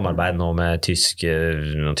har gjort et samarbeid nå med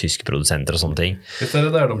tyske produsenter og sånne ting. Det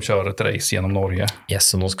det der de kjører et race gjennom Norge? Yes,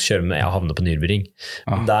 og nå skal kjøre med, jeg havner på Nürburgring.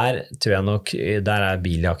 Der tror jeg nok, der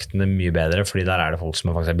biljaktene mye bedre, fordi der det folk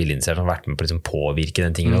som faktisk bilinteressert, som har vært med på å liksom påvirke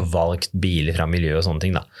den tingen, og valgt biler fra miljø og sånne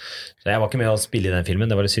ting da. Så jeg var ikke med å spille i den filmen,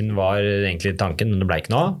 det var litt synd, var egentlig tanken, men det ble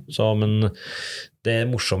ikke noe, men det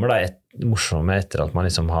morsomme etter at man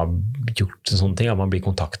liksom har gjort sånne ting, at man blir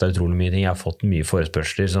kontaktet utrolig mye ting. Jeg har fått mye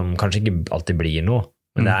forespørsler som kanskje ikke alltid blir noe,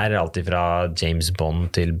 men det alltid fra James Bond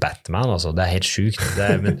til Batman, altså. Det helt sykt. Det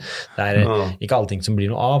ikke alle ting som blir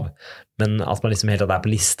noe av, men at man liksom helt tatt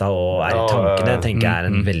på lista og i tankene, tenker jeg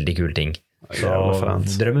en veldig kul ting. Så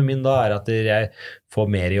drømmen min da at jeg får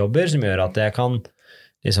mer jobber som gjør at jeg kan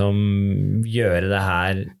liksom gjøre det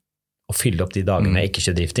her og fylle opp de dagene jeg ikke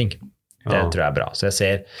kjører drifting. Det tror jeg bra. Så jeg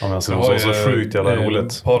ser det var så sjukt jävla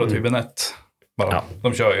roligt. Paratybenett.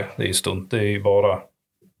 De kör ju, det är ju stunt, det är ju bara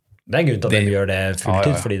det en grunn til at de gjør det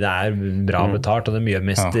fulltid, fordi det bra betalt, og de gjør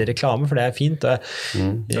mest reklame, for det fint. Det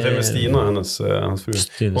med Stina, hennes fru.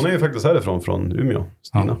 Hon ju faktiskt härifrån, från Umeå.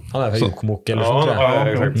 Stina. Han fra Jokkmokk, eller så tror jag. Ja,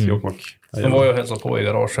 exakt, Jokkmokk. De var ju hälsat på i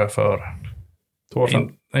garage här för 2 år sedan.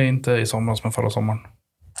 Inte i somras, men förra sommaren.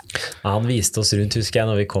 Han viste oss rundt, husker jeg,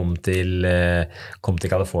 når vi kom til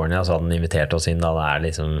California, så hadde han invitert oss inn, da det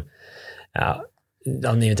liksom,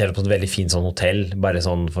 han inviterte oss på et veldig fint sånn hotell, bare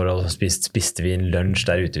sånn for å spiste vi en lunsj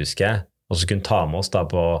der ute, husker jeg, og så kunne ta med oss da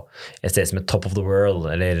på et sted som Top of the World,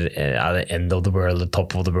 eller End of the World,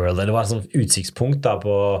 Top of the World, eller det var et sånt utsiktspunkt da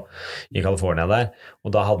i California der,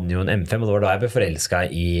 og da hadde han jo en M5, og det var da jeg ble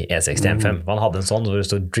forelsket i E60 M5. Han hadde en sånn, hvor det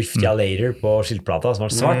stod Drift Ya Later på skiltplata, som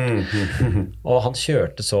var svart, og han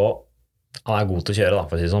kjørte så, han god til å kjøre da,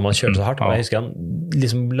 for å si det sånn, han kjørte så hardt, og jeg husker han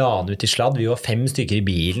liksom la han ut i sladd, vi var 5 stykker i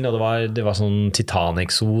bilen, og det var sånn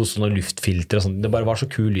titaneksos og noen luftfilter og sånt, det bare var så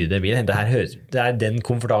kul lyd i den bilen, det den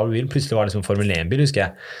komfortable bilen, plutselig var det liksom Formel 1-bil, husker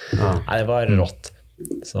jeg. Nei, det var rått.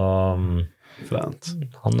 Så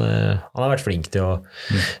han har vært flink til å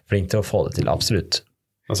få det til, absolutt.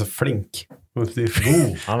 Alltså flink.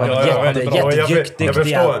 Han var jätteduktig att få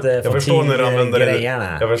till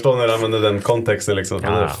grejerna. Jag förstår när du använder den kontexten liksom.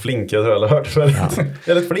 Han flink, jag tror jag har hört förut.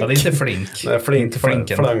 Eller flink. Ja, det är inte flink.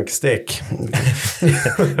 Nej, flankstek.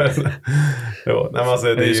 Jo, nej, men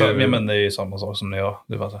alltså, det är ju samma sak som när jag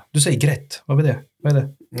du säger grätt. Vad är det? Vad är det?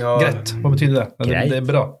 Ja. Grätt. Vad betyder det? Det är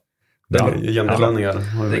bra. Jämtlänningar.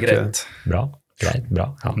 Det är grätt. Bra.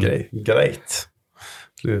 Bra. Ja. Grejt.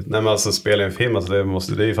 Nej, men alltså spela en film, alltså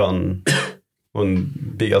det är ju fan en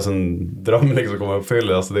dröm liksom kommer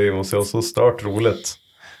uppfylla, alltså det måste vara så start roligt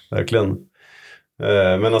verkligen.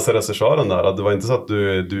 Men alltså regissören där, det var inte så att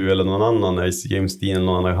du eller någon annan, James Dean eller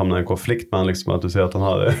någon annan, hamnade i en konflikt med han liksom, att du säger att han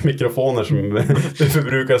hade mikrofoner som det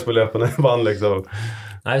förbrukades på löpande band liksom.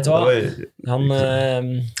 Nej, vet du vad? Han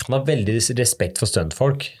har väldigt respekt för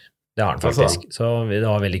stuntfolk. Det har han faktisk. Altså. Så det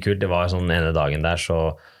var veldig kult. Det var sånn ene dagen der,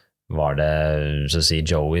 så var det, så sier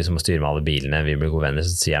Joey som styrer med alle bilene, vi blir gode venner,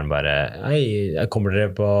 så sier han bare, hei, kommer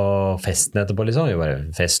dere på festen etterpå liksom? Vi bare,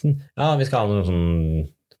 festen? Ja, vi skal ha noen sånn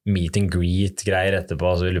meet and greet greier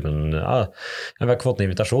etterpå, så vi lurer på, ja, jeg har ikke fått en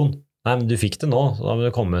invitasjon. Nei, men du fikk det nå, så da må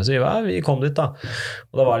du komme. Så ja, vi kom dit da.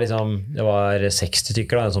 Og det var liksom, det var 60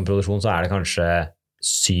 stykker da, en sånn produksjon, så det kanskje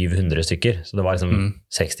 700 stykker, så det var liksom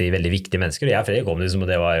 60 veldig viktige mennesker, og jeg og Fredrik kom liksom, og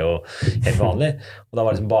det var jo helt vanlig, og da var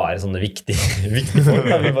det liksom bare sånne viktige folk,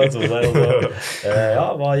 da. Vi bare stod der, og så,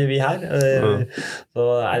 hva gjør vi her? Så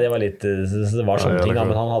nei, det var litt, det var sånne ting da,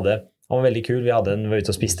 men han var veldig kul, vi var ute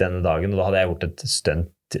og spiste denne dagen, og da hadde jeg gjort et stunt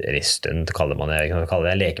kaller man det, jeg kaller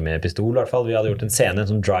det, jeg leker med pistol i hvert fall, vi hadde gjort en scene, en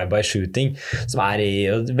sånn drive-by shooting, som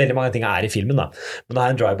og veldig mange ting i filmen da, men det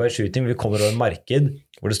en drive-by shooting, vi kommer over en marked,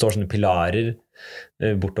 hvor det står sånne pilarer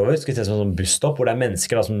bortover, skal vi se som en sånn busstopp, hvor det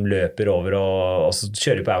mennesker da, som løper over, og så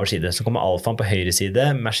kjører vi på hver side, så kommer Alfaen på høyre side,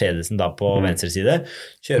 Mercedesen da på venstre side,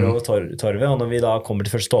 kjører over torvet, og når vi da kommer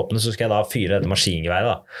til første åpne, så skal jeg da fyre dette maskingeværet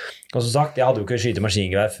da. Og som sagt, jeg hadde jo ikke skytet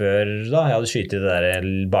maskingevær før da, jeg hadde skytet det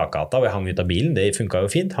der bakgata, og jeg hang ut av bilen, det funket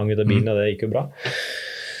jo fint, hang ut av bilen, og det gikk jo bra.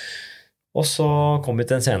 Og så kom vi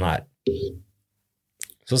til en scene her.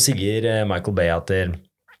 Så sier Michael Bay at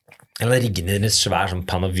eller rigger ned et svær sånn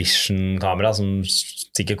Panavision-kamera som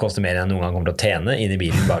sikkert koster mer enn noen gang kommer til å tjene inn i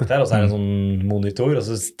bilen bak der, og så det en sånn monitor, og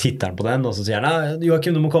så titter han på den, og så sier han,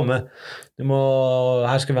 Joakim, du må komme.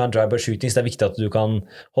 Her skal vi ha en drive-by shooting, så det viktig at du kan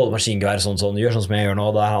holde maskingevær sånn, gjør sånn som jeg gjør nå,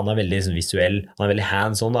 da han veldig sånn, visuell, han veldig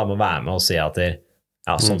hands-on, da, må være med og se at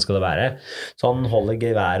sånn skal det være. Så han holder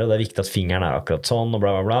geværet, og det viktig at fingeren akkurat sånn, og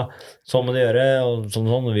bla bla bla. Sånn må du gjøre, og sånn,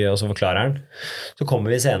 og vi også forklarer han. Så kommer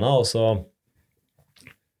vi i scenen, og så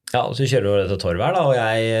kjører vi dette torvet her da, og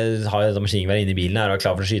jeg har dette maskingeværet inne i bilen her og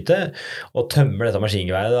klar for å skyte, og tømmer dette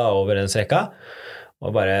maskingeværet da over en strekka,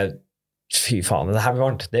 og bare, fy faen, det her blir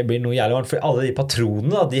varmt, det blir noe jævlig varmt, for alle de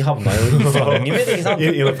patronene da, de havna jo i fanget mitt, ikke sant?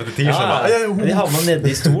 De havna nede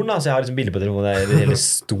i stolen da, så jeg har liksom bilder på telefonen, hele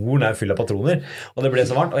stolen full av patroner, og det ble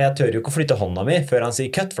så varmt, og jeg tør jo ikke å flytte hånda mi før han sier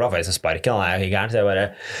kutt, for da får jeg så sparken, han jo ikke gæren, så jeg bare,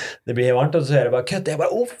 det blir varmt, og så hører jeg bare kutt, jeg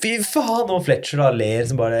bare, fy faen, og Fletcher da ler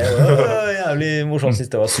som bare, jævlig morsomt,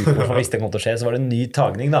 sist det var super, for han visste det kom til å skje, så var det en ny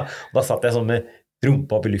tagning da, og da satt jeg sånn med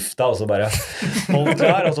rumpa opp i lufta, og så bare holdt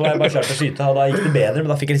klar, og så var jeg bare klar til å skyte, og da gikk det bedre,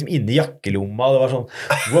 men da fikk jeg liksom inne i jakkelomma, og det var sånn,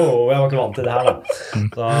 wow, jeg var ikke vant til det her da.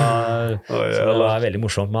 Så det var veldig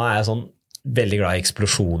morsomt, men jeg sånn veldig glad i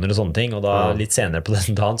eksplosjoner og sånne ting, og da litt senere på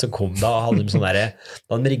den dagen, så kom da, hadde de sånn der,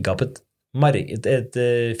 da hadde de rigget opp et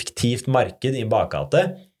fiktivt marked i en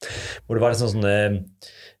bakgate, hvor det var sånne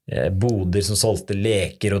boder som solgte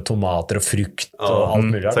leker og tomater og frukt og alt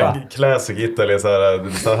mulig rart. Ja, classic Italy,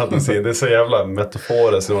 det så jävla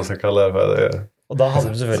metaforer som man ska kalla det för. Og da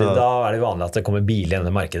hadde de selvfølgelig, da det vanlig at det kommer biler gjennom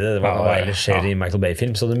det markedet, det var hva ellers skjer i Michael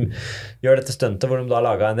Bay-film, så de gjør dette stuntet hvor de da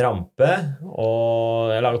laget en rampe,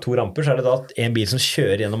 og jeg laget 2 ramper, så det da en bil som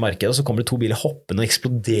kjører gjennom markedet, og så kommer det 2 biler hoppende og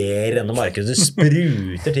eksploderer gjennom markedet, så det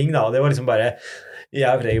spruter ting da, og det var liksom bare jeg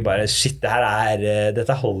og Fredrik bare, shit,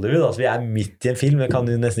 dette Hollywood, altså vi midt i en film, jeg kan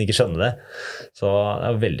jo nesten ikke skjønne det, så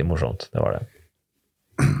det var veldig morsomt, det var det.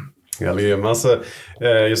 Ja, men alltså,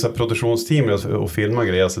 just här produktionsteamet och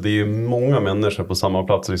filmgrejer, alltså det är ju många människor på samma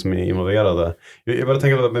plats liksom involverade. Jag bara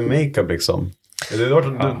tänker på det med makeup liksom. Du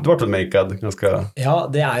har varit makead ganska. Ja,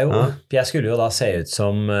 det jo. Jag skulle ju då se ut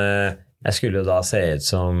som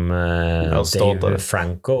Dave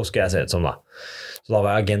Franco skulle jag se ut som då. Så da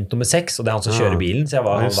var jeg agent nummer 6, og det han som kjører bilen, så jeg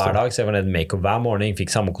var hver dag, så jeg var nede make-up hver morgen,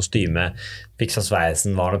 fikk samme kostyme, fikk så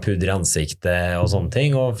sveisen, var noe pudder i ansiktet og sånne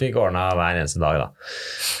ting, og fikk ordnet hver eneste dag da.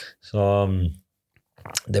 Så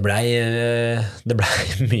det ble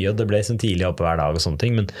mye, og det ble sånn tidlig oppe hver dag og sånne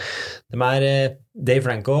ting, men de Dave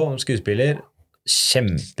Franco, skuespiller,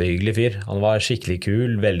 kjempehyggelig fyr, han var skikkelig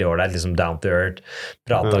kul, veldig ordentlig, liksom down to earth,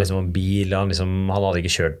 pratet liksom om bil, han hadde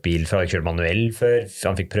ikke kjørt bil før, han hadde kjørt manuell før,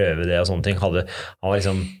 han fikk prøve det og sånne ting, han var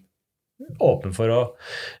liksom åpen for å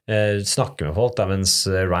snakke med folk da, mens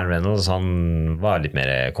Ryan Reynolds, han var litt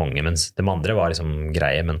mer konge, mens de andre var liksom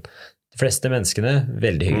greie, men de fleste menneskene,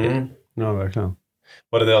 veldig hyggelig. Ja, verkligen.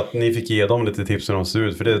 Var det att ni fick ge dem lite tips hur de ser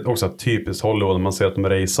ut? För det är också typiskt Hollywood när man ser att de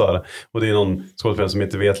racear. Och det är någon skådespelare som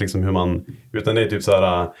inte vet liksom hur man... Utan det är typ så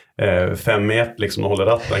här 5-1 liksom och håller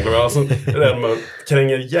ratten. Alltså, de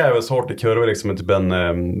kränger jävligt hårt i kurvor liksom. Typ en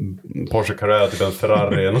Porsche Carrera, typ en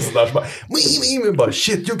Ferrari. Och så där så bara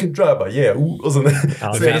shit, you can drive. Bara, yeah. Och så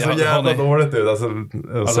ser det så jävla dåligt ut. Alltså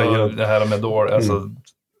det här med dåligt. Alltså,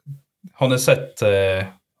 har ni sett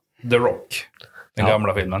The Rock? Den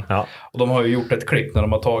gamla filmen. Ja. Och de har ju gjort ett klipp när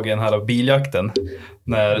de har tagit den här biljakten.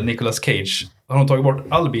 När Nicolas Cage har de tagit bort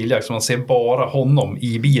all biljakt så man ser bara honom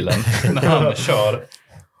i bilen när han kör.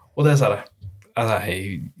 Och det är så här, alltså,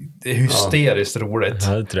 det är hysteriskt roligt.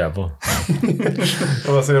 Ja, det tror jag på.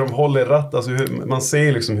 Man ser de håller i ratt, alltså man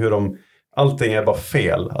ser liksom hur de Allting är bara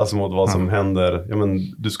fel, alltså mot vad som händer. Ja, men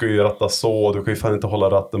du ska ju ratta så, du kan ju fan inte hålla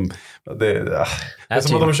ratten. Det är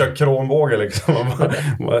som att de kör kronvågor liksom.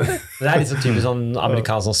 Det är liksom typiskt sån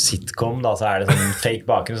amerikansk sån sitcom då, så är det sån fake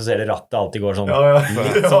bakgrund så ser det rattet alltid går sån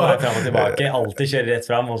litt sånn där fram och tillbaka, alltid kör rätt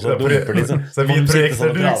fram och så dumper de så vi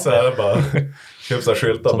projekterduk så är det bara köp så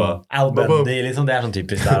skyltar bara. Al Bundy liksom, det är sån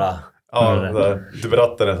typiskt där då. Ja, du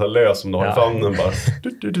ratten är så lös som du har i famnen bara.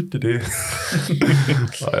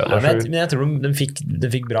 Men jag tror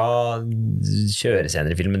den fick bra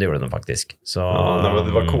körscener i filmen, det gjorde den faktiskt. Så men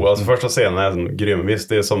det var cool. Alltså första scenen är grym. Visst,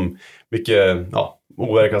 det är som mycket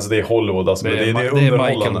overk, alltså det är Hollywood alltså, det är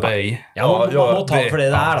Michael Bay. Ja, man må ta för det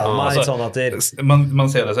där då. Man, sån att man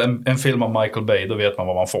ser det, en film av Michael Bay, då vet man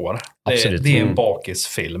vad man får. Det är en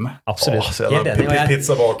bakisfilm. Absolut.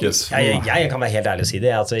 Pizzabakis. Jag kan vara helt ärlig och säga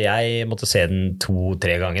det. Alltså, jag måste se den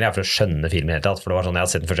 2-3 gånger för att skönne filmen helt tatt. För det var sånn, jag har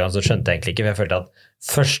sett den första gången, så skjønte jeg egentlig ikke. For jeg følte at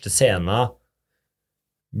første scenen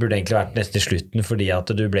burde egentlig vært nesten i slutten, fordi at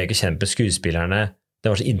du ble ikke kjent med skuespillerne. Det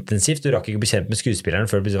var så intensivt, du rakk ikke bli kjent med skuespilleren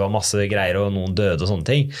før det var masse greier og noen døde og sånne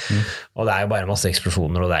ting. Og det er jo bare masse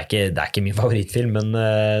eksplosjoner, og det er ikke min favorittfilm, men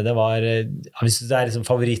det var, hvis det er liksom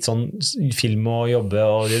favoritt sånn film å jobbe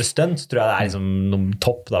og gjøre stunt, så tror jeg det er liksom noe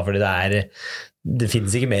topp da, fordi det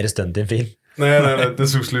finnes ikke mer stunt i en film. Nej, det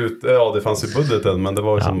såg slut, ja det fanns i budgeten, men det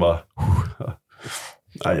var liksom bara...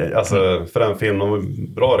 Nej, alltså för den filmen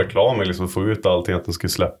var bra reklam liksom få ut allting att den skulle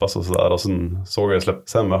släppas och sådär, och sen såg jag släpp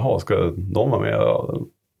sen jaha, ska de vara med? Ja,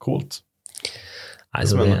 coolt.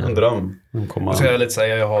 Alltså, en dröm. Jag ska lite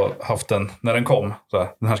säga, jag har haft den när den kom så här,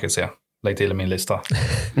 den här ska jag se. Lägg till i min lista.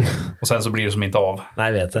 Och sen så blir det som inte av.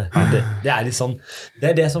 Nej, vet det. Det är liksom det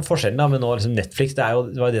är det som forskjellen da, men nå liksom Netflix, det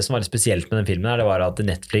var det som var litt spesielt med den filmen her, det var at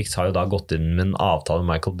Netflix har jo da gått inn med en avtale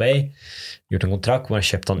med Michael Bay, gjort en kontrakt hvor han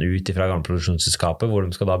kjøpt han ut fra gamle produksjonsselskapet, hvor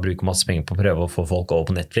de skal da bruke masse penger på å prøve å få folk over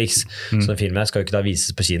på Netflix. Så den filmen her skal jo ikke da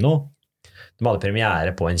vises på kino. De hadde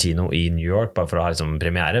premiere på en kino i New York bare for å ha liksom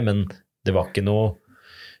premiere, men det var ikke noe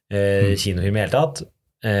kinofilm i hele tatt.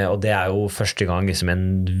 Og det er jo første gang liksom en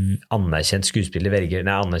anerkjent skuespiller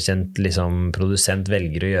anerkjent liksom produsent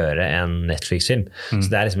velger å gjøre en Netflix-film. Så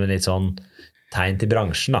det er liksom en litt sånn tegn til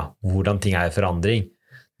bransjen da, hvordan ting er i forandring.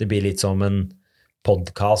 Det blir litt som en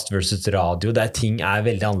podcast versus radio, der ting er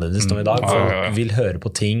veldig annerledes nå i dag. Folk vil høre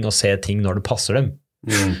på ting og se ting når det passer dem.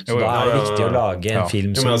 Så da er det viktig å lage en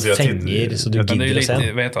film som fenger, så du gidder å se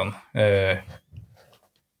den. Vet han?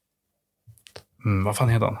 Vad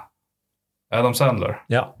fan heter han? Adam Sandler.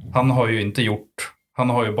 Ja. Han har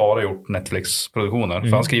ju bara gjort Netflix-produktioner. För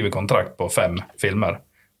han skriver kontrakt på 5 filmer.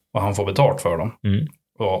 Och han får betalt för dem.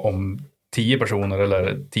 Och om 10 personer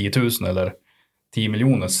eller 10 000 eller 10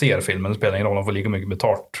 miljoner ser filmen, det spelar ingen roll, de får lika mycket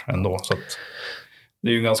betalt ändå. Så att det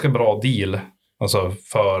är ju en ganska bra deal alltså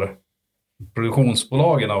för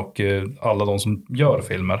produktionsbolagen och alla de som gör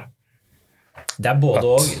filmer. Det er både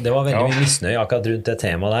og, det var veldig mye misnøye akkurat rundt det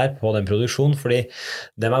temaet der på den produksjonen, fordi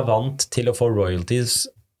de er vant til å få royalties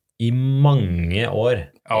i mange år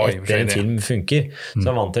etter en film funker, så de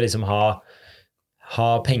er vant til å liksom ha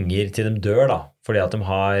penger til de dør da, fordi at de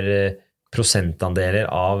har prosentandeler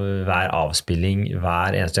av hver avspilling,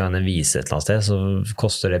 hver eneste gang den viser et eller annet sted, så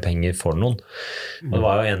koster det penger for noen. Og det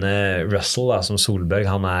var jo ene Russell da, som Solberg,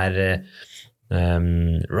 han er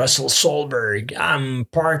Russell Solberg, I'm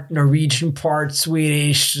part Norwegian, part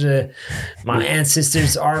Swedish, my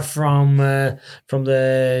ancestors are from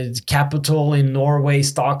the capital in Norway,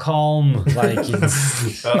 Stockholm, like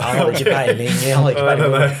han hadde ikke peiling,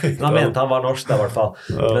 men han mente han var norsk da i hvert fall,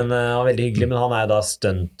 men han var veldig hyggelig, men han er da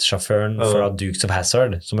stuntsjåføren fra Dukes of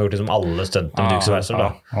Hazzard, som har gjort liksom alle stuntene om Dukes of Hazzard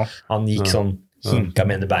da, han gikk sånn hinka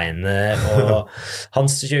med beinene, og han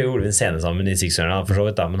gjorde en scene sammen i Sixerne for så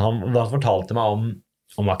vidt da, men han fortalte meg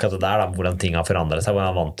om akkurat det der da, hvordan ting har forandret seg, hvordan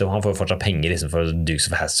han vant til, han får jo fortsatt penger liksom, for Dukes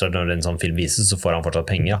of Hazzard, når en sånn film vises, så får han fortsatt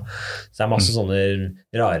penger da. Så det er masse sånne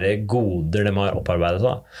rare goder de har opparbeidet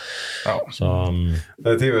da. Så det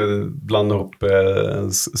är bland ihop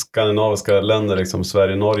skandinaviska länder liksom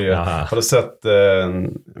Sverige, Norge. Har du sett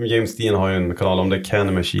James Dean har ju en kanal om det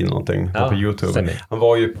Candy Machine någonting på YouTube. Stämmer. Han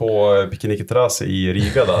var ju på Picknick-terrass i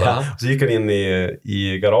Riga där. Så gick han in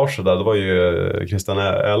i garaget där. Det var ju Christian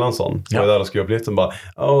Erlandsson som var där och skrev upp lite bara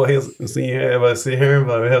see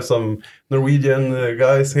here, we have some Norwegian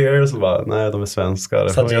guys here, så bara, nej, de är svenskar.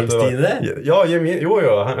 Så James Dean det? Ja,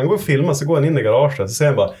 han går och filmar, så går han in i garaget, så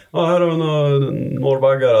säger han bara, här har vi några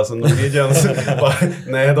norrbaggar, alltså Norwegians. Bara,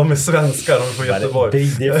 nej, de är svenskar, de är från Göteborg.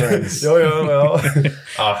 Big difference. ja.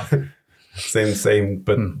 Same,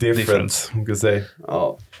 but different, man kan säga.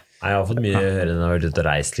 Ja. Jeg har fått mye høre når jeg har vært ute og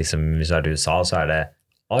reist, liksom, hvis du er i USA, så er det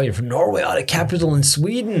you're from Norway, the capital in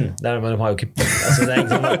Sweden. Där man har ju alltså det är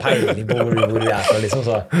inte någon pejling på hur det är liksom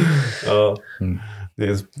så. Ja. Det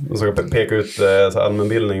är så att peka ut så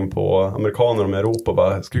allmänbildning på amerikaner om Europa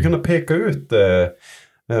bara skulle kunna peka ut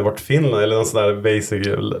vart Finland eller någon sån där basic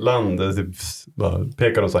land typ bara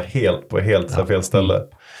pekar de så helt på så fel ställe.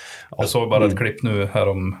 Jag såg bara ett klipp nu här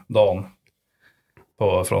om dagen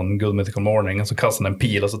från Good Mythical Morning och så kastar en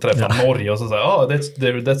pil och så träffar han Norge och så säger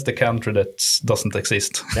that's the country that doesn't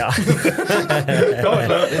exist. Ja.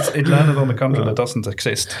 It landed on the country that doesn't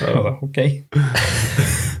exist. Okej.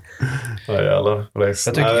 Ja, jävlar. Jag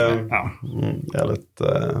tycker jävligt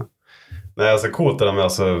nej, alltså coolt det där med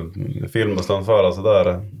alltså film och stundföra alltså där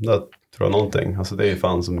tror jag någonting. Alltså det är ju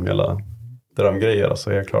fan som hela drömgrejer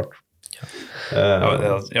alltså helt klart.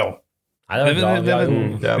 Ja. Det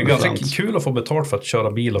är ganska kul att få betalt för att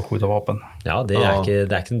köra bil och skjuta vapen. Ja, det är inte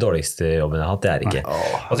den dåligaste jobben jag har haft, det är inte.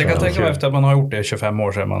 Alltså jag kan tänka mig efter att man har gjort det 25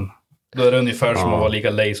 år sedan då är det ungefär som att vara lika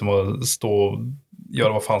lej som att stå och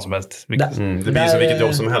göra vad fan som helst. Det blir som vilket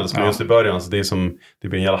jobb som helst, men just i början så det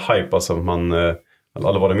blir en jävla hype alltså man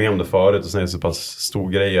alla varit med om det förut och sen är det så pass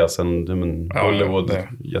stor grej alltså Hollywood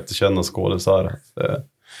jättekända skådespelare.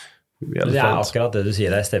 Det är akkurat det du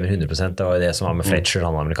sier, det stämmer 100%. Det var det som var med Fletcher,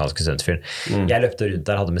 han amerikanske stuntfyren. Jeg løpte rundt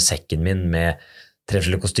der, hadde med sekken min med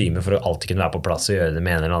treffelige kostymer for å alltid kunne være på plass og gjøre det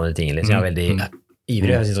med en eller andre ting. Liksom. Jeg var veldig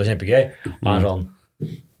ivrig, jeg synes det var kjempegøy.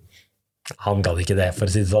 Han gadd ikke det, for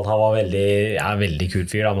å si det sånn. Han var veldig kul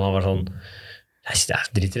fyr, da, men han var sånn, jeg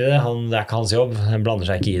driter i det, det er ikke hans jobb, han blander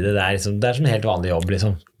seg ikke i det. Det er sånn helt vanlig jobb,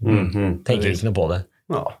 liksom. Tenker ikke noe på det.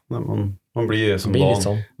 Ja, man blir som blir barn.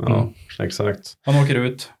 Sånn. Ja, exakt. Man åker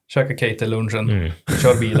ut, käkar Kate lunchen,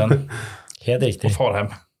 kör bilen. Helt riktigt. Och far hem.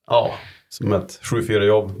 Ja, som ett 7-4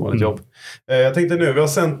 jobb, vanligt jobb. Jag tänkte nu, vi har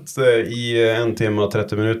sänt i 1 timme och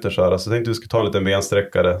 30 minuter så här, så jag tänkte vi skulle ta en liten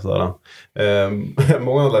bensträckare så här.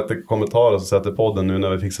 Många har lagt kommentarer som sätter podden nu när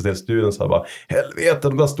vi fixar till studion så här bara, helvete,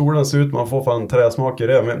 de där stolarna ser ut, man får fan träsmak i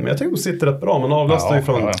det, men jag tycker de sitter rätt bra, man avlastar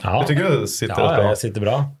ifrån, jag tycker det sitter rätt bra. Ja, sitter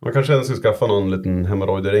bra. Man kanske ändå ska skaffa någon liten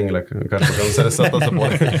hemorrojderring eller kanske kan sätta sig på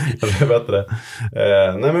det, det är bättre.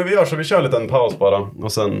 Nej men vi gör så, vi kör en liten paus bara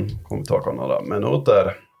och sen kommer vi ta några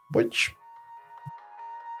minuter. Butch.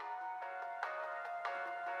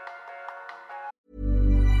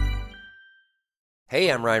 Hey,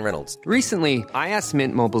 I'm Ryan Reynolds. Recently, I asked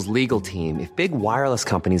Mint Mobile's legal team if big wireless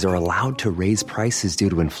companies are allowed to raise prices due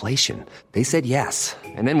to inflation. They said yes.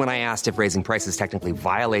 And then when I asked if raising prices technically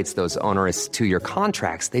violates those onerous 2-year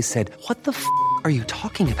contracts, they said, what the f*** are you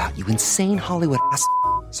talking about, you insane Hollywood ass f-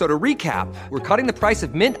 So to recap, we're cutting the price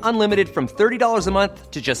of Mint Unlimited from $30 a month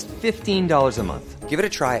to just $15 a month. Give it a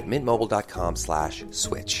try at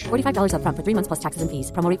mintmobile.com/switch. $45 up front for 3 months plus taxes and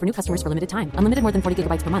fees. Promo rate for new customers for limited time. Unlimited more than 40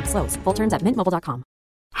 gigabytes per month. Slows full terms at mintmobile.com.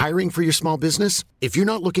 Hiring for your small business? If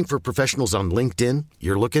you're not looking for professionals on LinkedIn,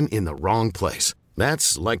 you're looking in the wrong place.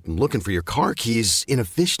 That's like looking for your car keys in a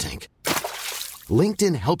fish tank.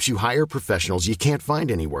 LinkedIn helps you hire professionals you can't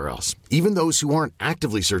find anywhere else, even those who aren't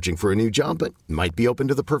actively searching for a new job but might be open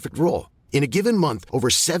to the perfect role. In a given month, over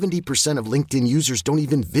 70% of LinkedIn users don't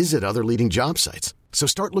even visit other leading job sites. So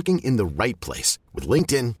start looking in the right place. With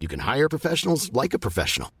LinkedIn, you can hire professionals like a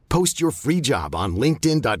professional. Post your free job on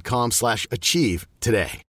linkedin.com/achieve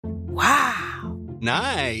today. Wow.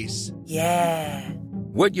 Nice. Yeah.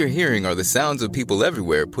 What you're hearing are the sounds of people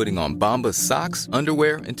everywhere putting on Bombas socks,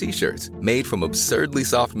 underwear, and T-shirts made from absurdly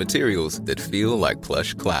soft materials that feel like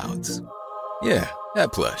plush clouds. Yeah,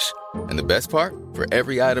 that plush. And the best part? For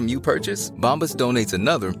every item you purchase, Bombas donates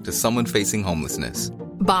another to someone facing homelessness.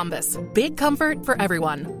 Bombas. Big comfort for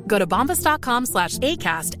everyone. Go to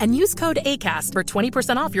bombas.com/ACAST and use code ACAST for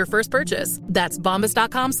 20% off your first purchase. That's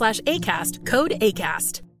bombas.com/ACAST. Code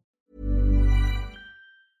ACAST.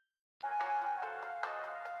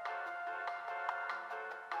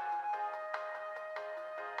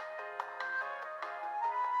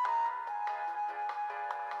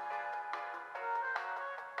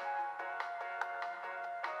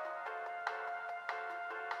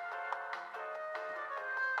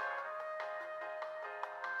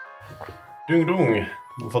 Dung. Vi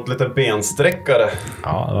har fått lite bensträckare.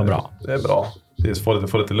 Ja, det var bra. Det är bra. Det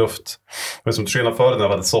får lite luft. Men som skillnad förut när jag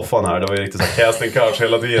hade soffan här, det var ju riktigt så här casting couch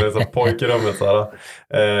hela tiden, så pojkrummet så här.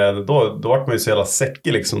 Då var man ju så jävla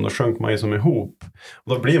säckig liksom, då sjönk man ju som ihop.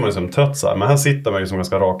 Och då blir man ju som trött så här. Men här sitter man ju som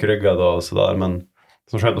ganska rakryggad och sådär, men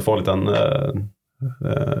som skönt att få lite en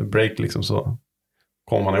break liksom, så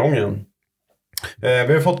kommer man igång igen.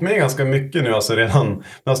 Vi har fått med ganska mycket nu, alltså redan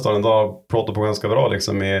nästan en dag pratar på ganska bra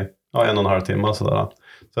liksom i 1,5 timme sådär.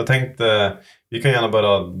 Så jag tänkte, vi kan gärna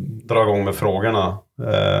börja dra igång med frågorna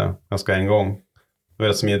ganska en gång. Vad är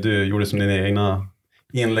det som du gjorde som dina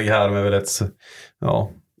inlägg här med väl ett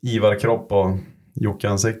Ivar-kropp och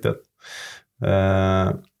Jocke-ansiktet.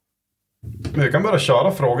 Men vi kan bara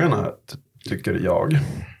köra frågorna, tycker jag. Jag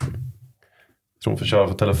tror vi får köra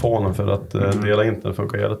för telefonen för att dela internet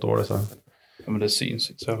funkar jävligt dåligt. Så. Ja, men det syns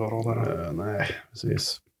inte så jävla bra där. Nej,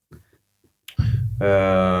 precis.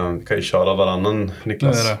 Vi kan ju köra varannan,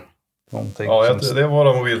 Niklas. Nu är det någonting. Ja, det är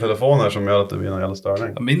våra mobiltelefoner som gör att det blir någon jävla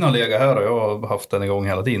störning. Ja, min har legat här och jag har haft den igång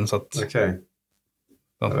hela tiden. Okej. Okay.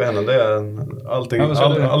 Jag vet inte, det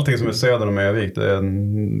är allting som är söder om Övik, det är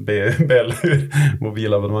en BL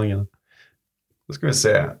mobilabonnemangen. Då ska vi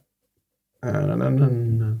se.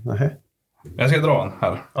 Nej. Jag ska dra en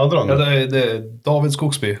här. Ja, dra en. Det är David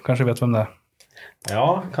Skogsby, kanske vet vem det är.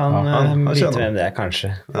 Ja, han vet vem det är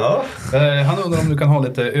kanske. Ja. Han undrar om du kan ha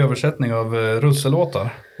lite översättning av russelåtar.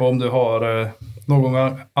 Och om du har någon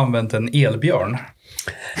gång använt en elbjörn.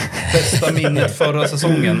 Bästa minnet förra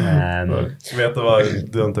säsongen.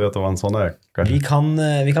 Du inte vet vad en sån är.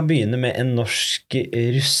 Vi kan begynne med en norsk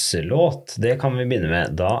russelåt. Det kan vi begynne med.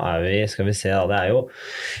 Da vi, skal vi se, det jo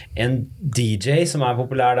en DJ som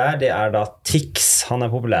populær der. Det da Tix. Han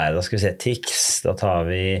populær. Da skal vi se Tix. Da tar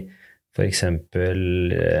vi for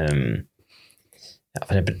eksempel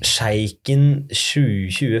Sheiken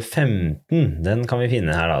 2015. Den kan vi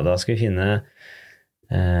finne her da. Da skal vi finne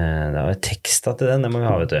det var teksta til den, det må vi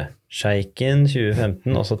ha, vet du. Sheiken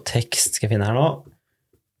 2015, og så tekst skal jeg finne her nå.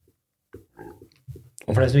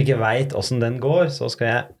 Og for den som ikke vet hvordan den går, så skal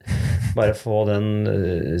jeg bare få den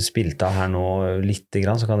spilt av her nå litt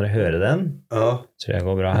grann, så kan dere høre den. Ja. Tror jeg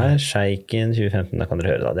går bra her. Sheiken 2015, da kan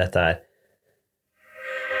dere høre da. Dette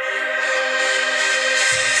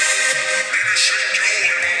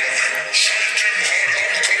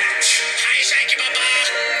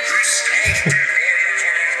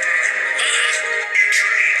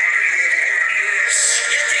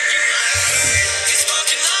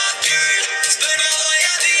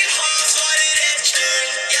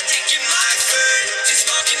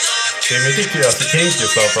Det är mycket kul att det kinky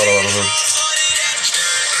stuff alla varandra.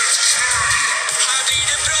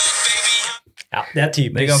 Ja, det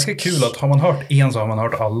typisk. Det ganska kul att har man hört en så har man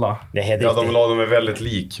hört alla. Det är helt riktigt. De är väldigt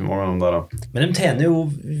lik, många av de där. Men de tjänar ju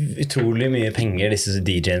utroligt mycket pengar, disse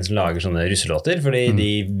DJ'en som lager sånne russelåter, fordi de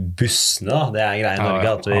bussene, det greia i Norge,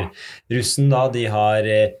 at russen da, de har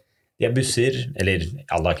busser, eller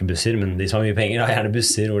alle har ikke busser, men de som har mye penger har gjerne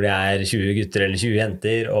busser hvor det 20 gutter eller 20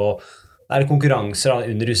 jenter, og det konkurranser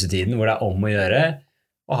under russetiden hvor det om å gjøre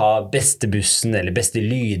å ha beste bussen eller beste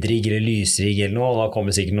lydrigg eller lysrigg eller noe, og da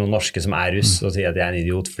kommer sikkert noen norske som russ og sier at jeg en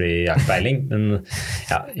idiot fordi jeg har ikke peiling, men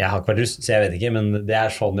ja, jeg har ikke vært russ, så jeg vet ikke, men det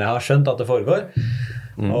sånn jeg har skjønt at det foregår.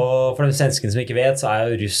 Og for de svenskene som ikke vet, så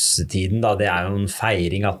jo russetiden da, det jo en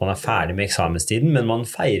feiring at man ferdig med eksamenstiden, men man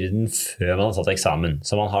feirer den før man har tatt eksamen,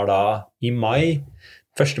 så man har da i mai,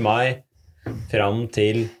 1. mai fram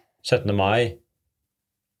til 17. mai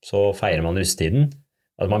så feirer man russetiden.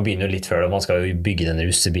 At man begynner jo litt før det, man skal jo bygge denne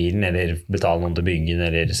russebilen, eller betale noen til å bygge den,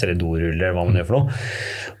 eller selge doruller, eller hva man gjør for noe.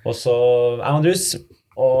 Og så man russ,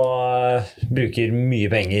 og bruker mye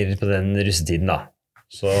penger på den russetiden da.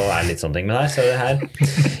 Så det litt sånne ting. Men her, så det her.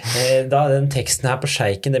 Da den teksten her på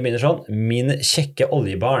Sheiken, det begynner sånn. Min kjekke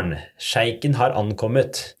oljebarn, Sheiken har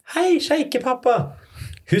ankommet. Hei, Sheikepappa!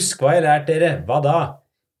 Husk hva jeg lært dere. Hva da?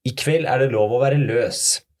 I kveld det lov å være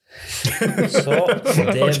løs. Så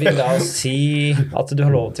det vil da si at du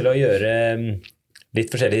har lov til å gjøre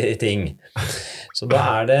litt forskjellige ting. Så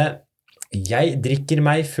da det jeg drikker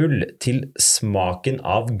meg full til smaken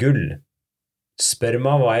av gull. Spør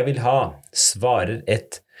meg hva jeg vil ha. Svarer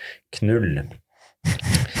et knull.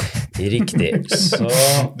 Riktig. Så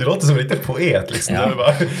det låter som riktigt poet liksom. Ja.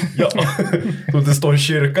 Bara, ja. Det står i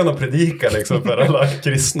kyrkan och predikar liksom för alla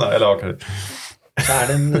kristna eller akkurat. Så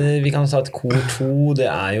vi kan ta et kor 2, det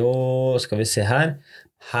jo, skal vi se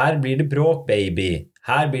her blir det bråk, baby,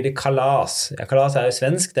 her blir det kalas, ja, kalas jo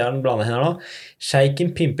svensk, det den blandet her nå.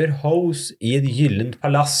 Sheiken pimper hos i et gyllent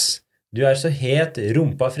palass, du så het,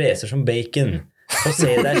 rumpa freser som bacon, få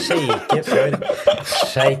se deg shake for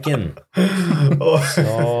Sheiken.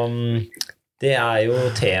 Så det jo,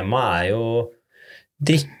 temaet jo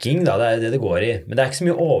drikking da, det det går i. Men det ikke så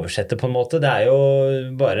mye å oversette på en måte. Det jo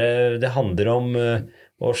bare, det handler om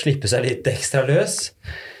å slippe seg litt ekstra løs.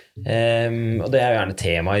 Og det jo gjerne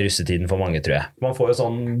tema i russetiden for mange, tror jeg. Man får jo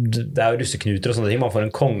sånn, det jo russeknuter og sånne ting. Man får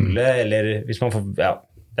en kongle, eller hvis man får, ja,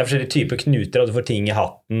 det forskjellige typer knuter, og du får ting i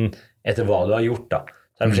hatten etter hva du har gjort da.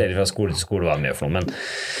 Så det forskjellig fra skole til skole hva de gjør for noe, men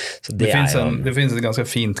så det det finns ett ganska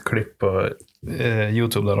fint klipp på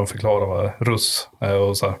YouTube där de förklarar vad russ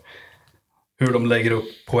och så här. Hur de lägger upp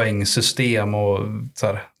poängsystem och så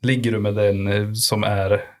här, ligger du med den som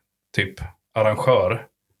typ arrangör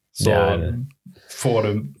så får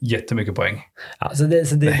du jättemycket poäng. Ja, så det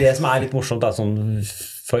som litt morsomt da, sånn,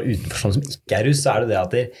 for utenfor som ikke russ, så det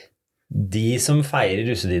at de som feirer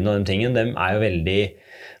russetiden og den tingen, de jo veldig,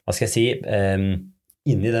 hva skal jeg si,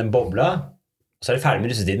 inne i den bobla, og så de ferdig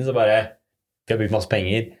med russetiden, så bare, vi har brukt masse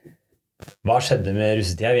penger, hva skjedde med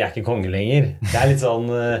russetida? Vi ikke konger lenger. Det litt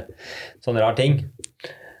sånn rar ting.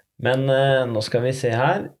 Men nå skal vi se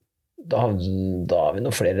her. Da har vi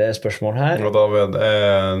noen flere spørsmål her. Og David,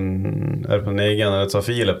 på den egen, så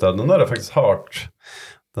Filip, den der faktisk hardt.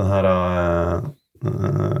 Den her,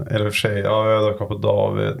 eller for seg, ja, vi har på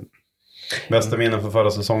David. Bästa minnen för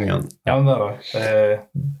förra säsongen. Ja, men där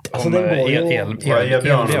alltså den går ju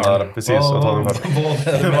Elbjörn där precis att ta den först.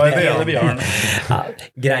 Vad det Elbjörn?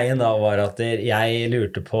 Grejen då var att jag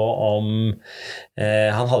lurte på om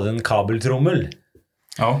han hade en kabeltrommel.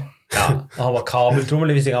 Ja, han var kabeltrommel,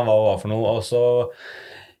 det visste inte han vad var för något och så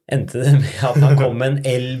endte det med att han kom med en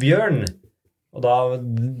elbjörn. Och då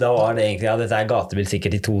var det egentligen dette gatebil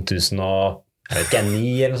sikkert i 2000 och jeg vet ikke,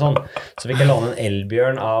 9 eller sånn. Så fikk jeg låne en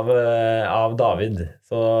elbjørn av David.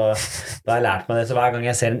 Så da har jeg lært meg det. Så hver gang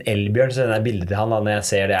jeg ser en elbjørn, så sender jeg bilder til han. Da. Når jeg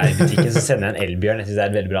ser det i butikken, så sender jeg en elbjørn. Jeg synes det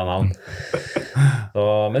et veldig bra navn.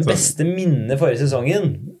 Så, men beste minne forrige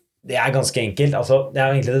sesongen, det ganske enkelt. Altså, det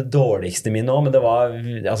jo egentlig det dårligste minnet også, men det var,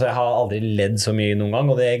 altså, jeg har aldri ledd så mye noen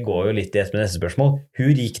gang, og det går jo litt i et med neste spørsmål.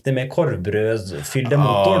 Hvor gikk det med korvbrødfyllde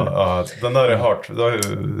motoren? Ja, den der hardt.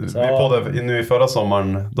 Vi poddade nu i förra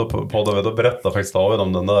sommaren, då berättade faktiskt David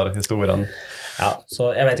om den där historien. Ja,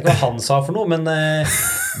 så jeg vet ikke hva han sa for noe, men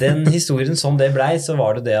den historien som det ble, så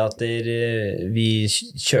var det at vi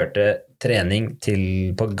kjørte trening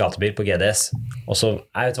på gatebil på GDS, og så,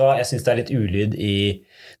 jeg vet hva, jeg synes det litt ulyd i,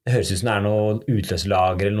 det høres ut som det noe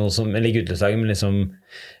utløslager eller noe som, eller ikke utløslager, men liksom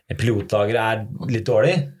pilotlageret litt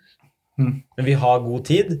dårlig, men vi har god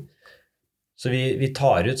tid, så vi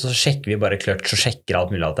tar ut, så sjekker vi bare kløtsj og sjekker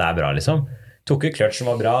alt mulig at det bra liksom. Tok jo kløtsj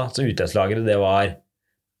som var bra, så utløslageret det var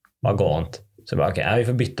gående. Så bare, ok, ja, vi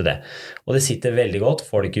får bytte det. Og det sitter veldig godt,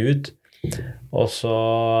 får det ikke ut. Og så,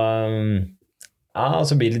 ja,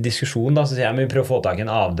 så blir det diskusjon da, så sier jeg, men vi prøver å få tak i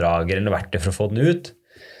en avdrager eller verktøy for å få den ut.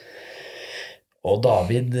 Og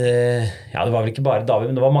David, ja, det var vel ikke bare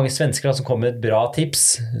David, men det var mange svensker da, som kom med et bra tips,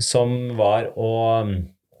 som var å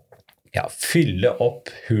fylle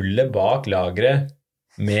opp hullet bak lagret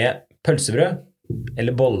med pølsebrød,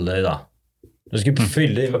 eller boller da. Du skulle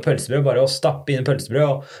fylle det med pølsebrød, bare å stappe inn pølsebrød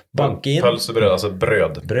og banke inn. Pølsebrød, altså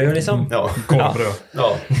brød. Brød liksom. Ja, kornbrød. Ja.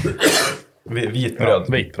 Hvitbrød. Ja,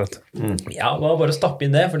 hvitbrød. Ja, det var bare å stappe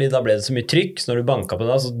inn det, fordi da ble det så mye trykk, så når du banket på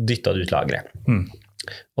det, så dyttet du ut lagret.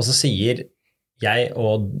 Og så sier jeg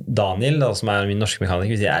og Daniel, da, som min norske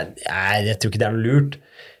mekaniker, vi sier, jeg tror ikke det noe lurt.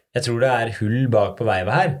 Jeg tror det hull bak på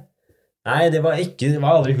veiva her. Nei, det var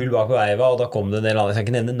aldri hull bak på veiva, og da kom det en del andre, jeg skal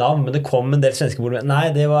ikke nevne navn, men det kom en del svenske bord med,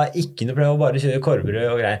 nei, det var ikke noe prøve å bare kjøre korvbrød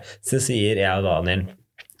og greier. Så sier jeg og Daniel,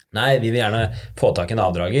 nei, vi vil gjerne få tak i en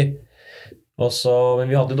avdrager. Men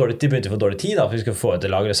vi hadde begynte å få dårlig tid da, for vi skulle få et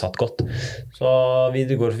lager satt godt. Så vi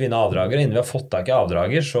går for å finne avdrager, og innen vi har fått tak i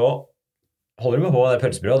avdrager, så holder vi på det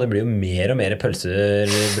pølsebrød, og det blir jo mer og mer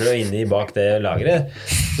pølsebrød inne bak det lageret.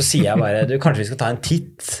 Så sier jeg bare, kanskje vi skal ta en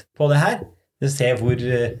titt på det her, se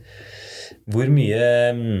hvor mye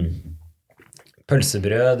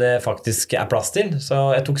pølsebrød det faktisk plass til. Så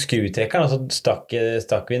jeg tok skrutrekkeren, og så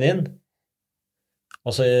stakk vi den inn.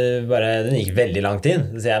 Og så den gikk veldig langt inn.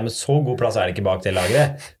 Så sier jeg, men så god plass det ikke bak det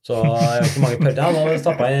lageret. Så jeg har ikke mange pølser. Ja, da hadde jeg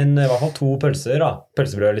stappet inn i hvert fall 2 pølser da.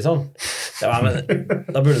 Pølsebrød liksom. Da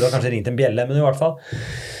burde du kanskje ringt en bjelle, men i hvert fall.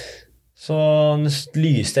 Så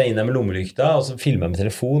lyste jeg inn der med lommelykta, og så filmet jeg med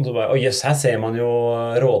telefon. Så bare, jøss, her ser man jo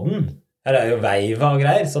råden. Her jo veiva og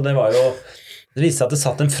greier, så det var jo, det viste seg at det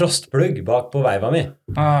satt en frostplugg bak på veiva mi.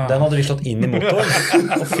 Den hadde vi slått inn i motoren,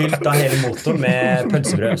 og fylt da hele motoren med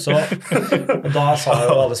pølsebrød. Og da sa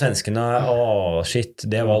jo alle svenskene, shit,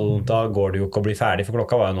 da går det jo ikke å bli ferdig, for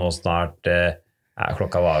klokka var jo nå snart,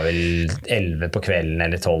 klokka var vel 11 på kvelden,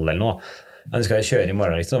 eller 12 eller noe. Men vi skal jo kjøre i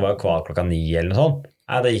morgen, liksom, det var jo kval klokka 9 eller noe sånt.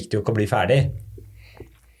 Da gikk det jo ikke å bli ferdig.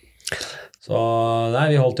 Så nei,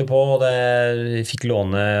 vi holdt jo på, og vi fikk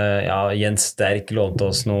låne, Jens Sterk lånte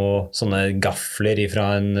oss noen sånne gaffler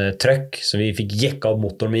fra en trøkk, så vi fikk jekka opp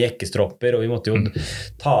motoren med jekkestropper, og vi måtte jo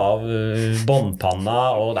ta av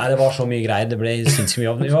båndpanna, og nei, det var så mye greier, det ble sinnssykt mye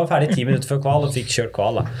jobb. Vi var ferdig 10 minutter før kval, og fikk kjørt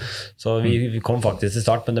kval da. Så vi kom faktisk til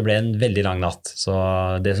start, men det ble en veldig lang natt, så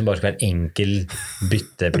det som bare skulle være en enkel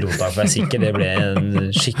byttepilotdag for å være sikker, det ble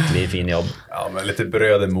en skikkelig fin jobb. Ja, men litt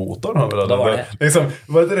brød i motoren, det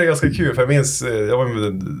var det ganske kul, for jeg minns, jag var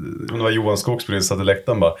med, det var Johan Skogsbryn satt i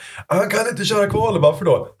läktaren bara, han kan inte köra kval, varför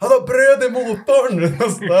då? Han har bröd i motorn.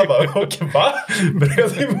 Och så där bara, okej, va?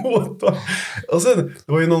 Bröd i motorn. Och sen,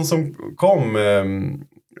 det var ju någon som kom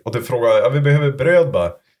och det frågade, vi behöver bröd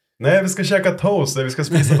bara. Nej, vi ska käka toast, vi ska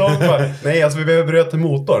spisa dagar. Nej, alltså vi behöver bröd till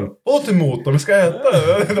motorn. Och till motorn, vi ska äta.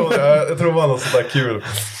 Jag tror det var något sådär kul.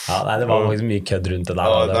 Ja, nej, det var liksom mycket ködd runt det där.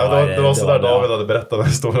 Ja, det var sådär David hade berättat den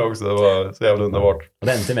historien också. Det var så jävla underbart. Och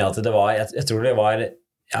det endte med att det var, jag tror det var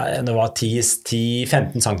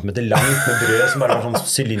 10-15 centimeter langt med brød som bare var sånn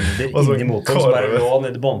cylinder inn i motoren som bare lå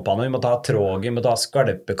ned i båndpannet. Vi måtte ha tråg, vi måtte ha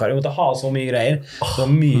skalpekar, vi måtte ha så mye greier. Det var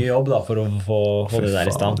mye jobb da for å få det der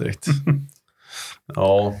i stand.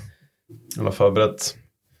 Ja, jag har förberett.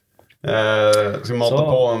 Ska mata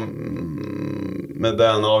på med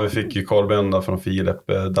den. Ja, vi fick ju korvbända från Filip,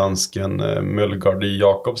 dansken Mølgaard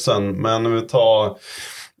Jakobsen. Men vi tar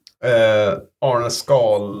Arne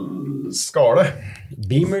Skale.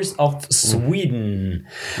 Beamers of Sweden.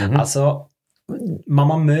 Altså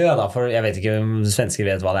Mamma Mø da, for jeg vet ikke om svensker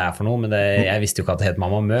vet hva det er for noe, men jeg visste jo ikke at det het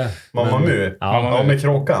Mamma Mø. Mamma Mø? Ja, med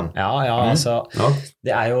kråkan. Ja, altså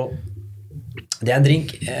det er jo det er en drink,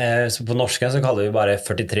 så på norsk så kaller vi bare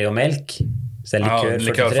 43 og melk. Så det er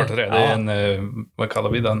likør 43. Det er en, hva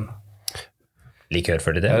kaller vi den? Likør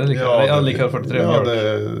 43? Ja, likør 43. Det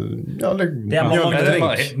er Mamma Mø.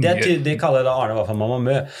 Det kaller da Arne var for Mamma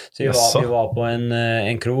Mø. Så vi var på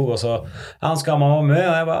en krog, og så han skal ha Mamma Mø,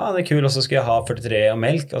 og jeg bare, det er kul, og så skal jeg ha 43 og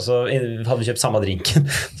melk, og så hadde vi kjøpt samme drinken.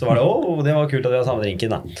 Så var det, det var kult at vi hadde samme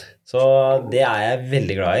drinken da. Så det er jeg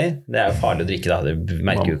veldig glad i. Det er jo farlig å drikke da. Du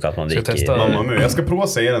merker jo ikke at man drikker Mamma Mu. Jeg skal prøve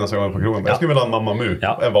å se den neste gang på krogen. Jeg skulle vilja ha Mamma Mu.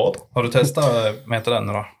 Vad? Har du testat, vad heter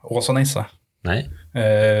den då? Åsa-Nisse? Nej.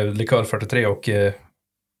 Likör 43 och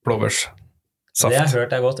blåbärssaft. Det har jag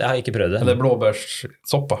hört är gott. Jag har inte prövat det. Eller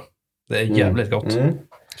blåbärssoppa. Det är jävligt gott.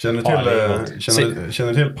 Känner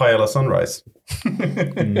du till Pajala Sunrise?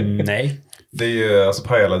 Nej. Det är ju, alltså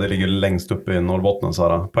Pajala, det ligger längst upp i Norrbotten så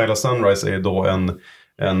här. Pajala Sunrise är då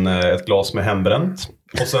ett glas med hembränt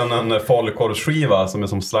och sen en falukorvsskiva som är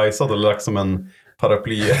som slicead och lagt som en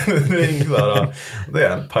paraplydrink där. Det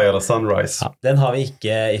är en Pajala Sunrise. Ja, den har vi inte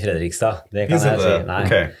i Fredrikstad. Det kan jag säga. Nej.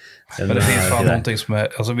 Okay. Men det finns fan någonting som är,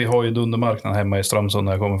 alltså vi har ju Dundermarknaden hemma i Strömsund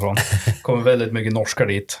där jag kommer ifrån. Kommer väldigt mycket norskar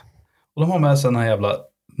dit. Och de har med sig den här jävla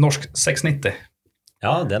norsk 690.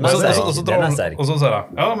 Ja, den är stark. Och så säger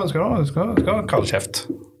ja, men ska ha kallkäft.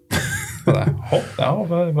 Ja,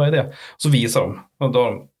 vad är det? Så visar de. Och då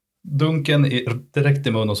har de dunken direkt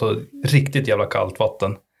i mun och så riktigt jävla kallt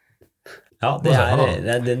vatten. Ja,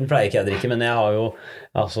 den pleier ikke jeg å drikke, men jeg har jo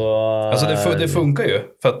alltså det funkar ju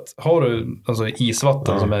för att har du alltså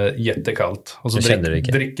isvatten som är jättekallt och så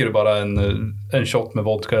dricker du bara en shot med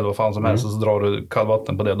vodka eller vad fan som helst och så drar du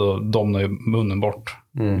kallvatten på det, då domnar ju munnen bort.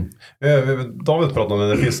 David pratade om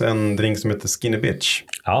det finns en drink som heter Skinny Bitch.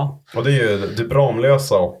 Ja. Och det är ju typ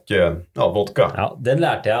Ramlösa och vodka. Ja, den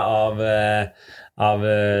lärte jag av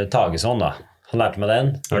Tagesson då. Han lærte meg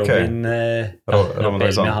den. Robin,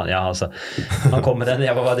 han kom med den.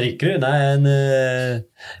 Jeg hva drikker du? Nei,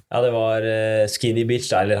 det var Skinny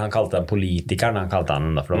Bitch, eller han kalte den politikeren. Han kalte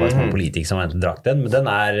den da, for det var en politik som drakk den. Men den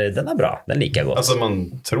er bra. Den liker jeg godt. Altså,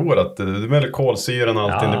 man tror at det er veldig kolsyren og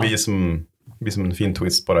allting. Det blir som en fin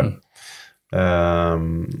twist på det.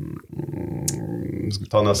 Ska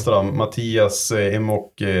ta nästa då. Mattias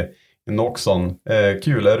Emok Noxon.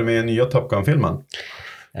 Kul, är du med i nya Top Gun-filmen?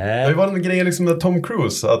 Det var en grej liksom med Tom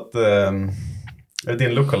Cruise att är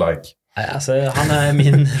din lookalike. Altså, han er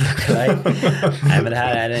min lookalike. Nei, men det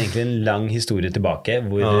her er egentlig en lang historie tilbake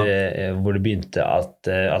hvor det begynte at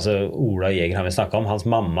altså Ola Jäger har vi snakket om, hans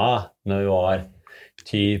mamma når vi var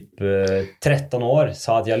typ 13 år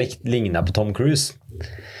sa at jeg lignet på Tom Cruise.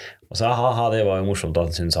 Og så det var jo morsomt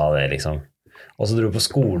at hun sa det liksom. Og så dro vi på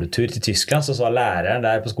skoletur til Tyskland, så sa læreren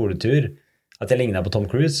der på skoletur at jeg lignet på Tom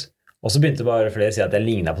Cruise. Og så begynte bare flere å si at jeg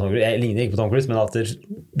lignet på Tom Cruise. Jeg ligner ikke på Tom Cruise, men at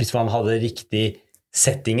hvis man hadde riktig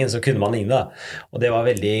settingen, så kunne man ligne da. Og det var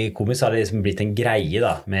veldig komisk, så hadde det liksom blitt en greie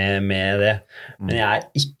da, med det. Men jeg er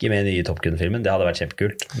ikke med i nye Top Gun-filmen. Det hadde vært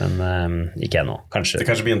kjempekult, men ikke ennå. Kanskje. Det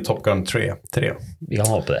kanskje blir en Top Gun 3. Vi kan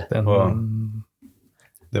håpe det.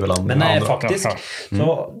 Det er vel men faktisk, så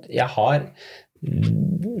jeg har...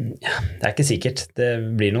 Det er ikke sikkert det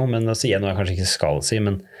blir noe, men å si noe jeg kanskje ikke skal si,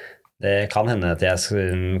 men det kan hende at jeg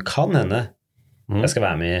skal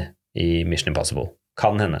være med i Mission Impossible.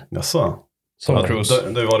 Kan hende. Jaså? Tom Cruise.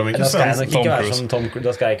 Det var de ikke svensk. Da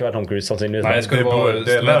skal jeg ikke være Tom Cruise sannsynligvis. Nej,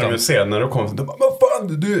 det lär de ju se när de kommer. Vad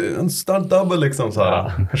fan, du en stunt double liksom så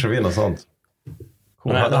här. Kanske vinner sånt.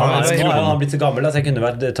 Han har blitt så gammel at jeg kunne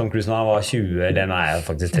vært Tom Cruise når han var 20, eller nå er jeg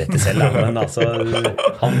faktisk 30 selv, men altså,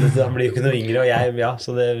 han blir jo ikke noe yngre, og jeg,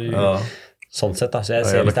 så det sånn sett, så jeg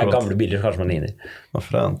ser hvis det gamle bilder så kanskje man ligner. Vad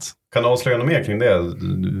fränt. Kan du avslöja något mer kring det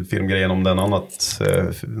filmgrejen om det annat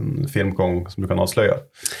filmkong som du kan avslöja?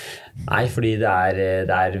 Nei, fordi det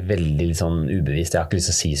er veldig litt sånn ubevisst. Jeg har ikke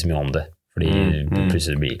lyst til å si så mye om det. Fordi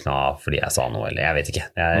plutselig blir det ikke noe fordi jeg sa noe, eller jeg vet ikke.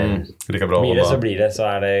 Blir det, så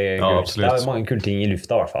er det kult. Det er mange kule ting i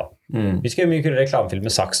lufta i hvert fall. Vi skal gjøre mye kule reklamefilm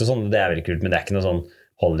med saks og sånn, det er veldig kult, men det er ikke noe sånn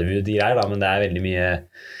Hollywood-greier da, men det er veldig mye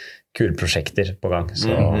kule prosjekter på gang,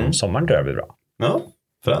 så sommeren tror jeg blir bra. Ja,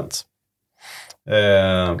 fränt.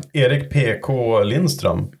 Erik P.K.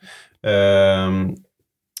 Lindström.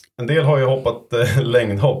 En del har ju hoppat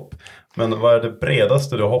längdhopp, men vad är det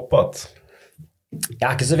bredaste du har hoppat? Jeg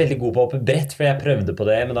er ikke så veldig god på å hoppe brett, for jeg prøvde på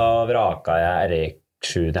det, men da vraka jeg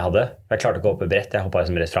RX7 jeg hadde. Jeg klarte ikke å hoppe brett, jeg hoppet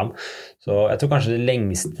liksom rett fram. Så jeg tror kanskje det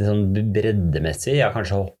lengste sånn breddemessig, jeg har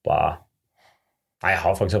kanskje hoppet... Nei, jeg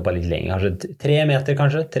har faktisk hoppet litt lenger, kanskje 3 meter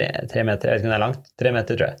kanskje, 3 meter, jeg vet ikke om det er langt, 3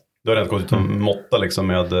 meter tror jeg. Du har rent gått ut og måtta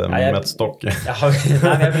liksom med stokk. Jeg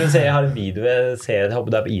prøver å se, jeg har en video, jeg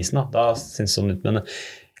hoppet der på isen da synes det sånn ut, men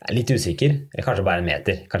jeg er litt usikker, eller kanskje bare 1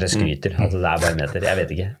 meter, kanskje jeg skryter, altså det er bare 1 meter, jeg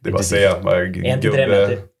vet ikke. Det er bare å se, bare 1 til 3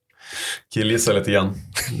 meter. Killgissa lite grann.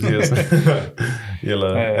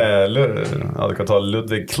 Du kan ta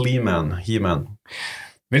Ludvig Kleeman, He-Man.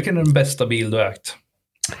 Vilken är den bästa bil du ägt?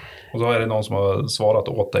 Och så är det någon som har svarat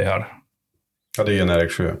åt dig här. Ja, det är ju en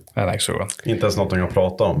RX7. En RX7. Inte ens något jag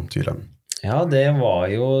pratar om, tydligen. Ja, det var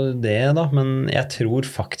jo det da, men jeg tror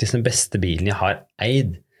faktisk den beste bilen jeg har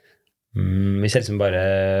eid. Hvis jeg liksom bare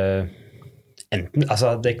enten,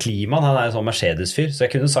 altså det Kliman, han er en sånn Mercedes-fyr, så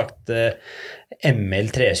jeg kunne sagt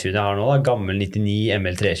ML320 jeg har nå da, gammel 99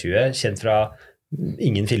 ML320, kjent fra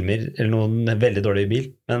ingen filmer eller noen veldig dårlig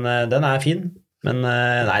bil, men den er fin, men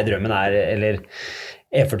nei, drømmen er, eller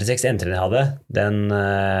E46 N3 jeg hadde, den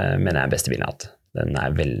mener jeg er beste bilen jeg har hatt. Den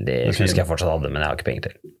er veldig, jeg husker jeg fortsatt hadde, men jeg har ikke penger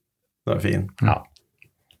til. Den är fin. Ja.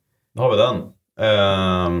 Då har vi den.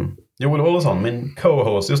 Joel Olsson, min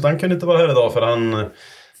co-host, just han kunde inte vara här idag för han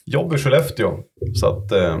jobbar i Skellefteå. Så att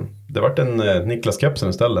det vart en Niklas Kepsen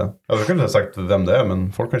istället. Jag kunde ha sagt vem det är,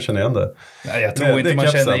 men folk kan känna igen det. Nej, jag tror inte man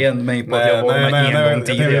känner igen mig på att jag var med en gång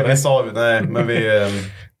tidigare. Nej, men vi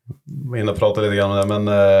hinner prata lite grann om det. Men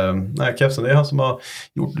nej, Kepsen, det är han som har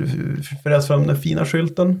gjort förresten fram den fina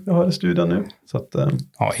skylten jag har i studion nu. Så att,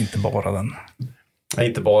 ja, inte bara den. Nej,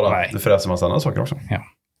 inte bara. Nej. Det förresten massa andra saker också. Ja.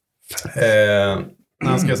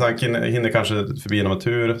 Han ska säga han hinner kanske förbi genom en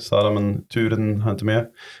tur, så här, men turen har inte med.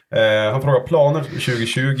 Han frågar planer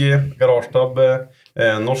 2020, garagetabbe,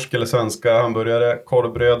 norsk eller svenska hamburgare,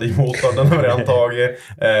 korvbröd i motorn, den har vi redan tagit.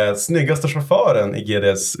 Snyggaste chauffören i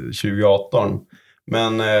GDS 2018.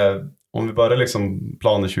 Men om vi bara liksom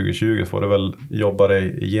planer 2020 får du väl jobba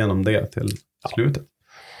dig igenom det till slutet.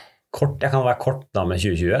 Kort, jeg kan være kort da med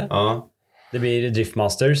 2020. Ja. Det blir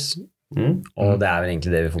Driftmasters, og det er vel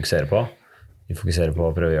egentlig det vi fokuserer på. Vi fokuserer på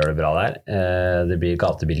å prøve å gjøre det bra der. Det blir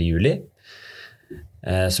gatebil i juli.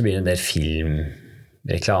 Så blir det en del film,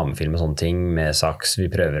 reklamefilm og sånne ting med saks. Vi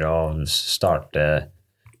prøver å starte,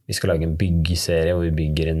 vi skal lage en byggeserie hvor vi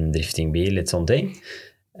bygger en driftingbil, litt sånne ting.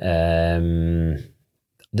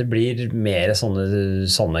 Det blir mer sånne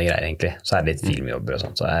greier egentlig. Så er det litt filmjobber og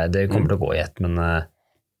sånt. Så det kommer til å gå i ett, men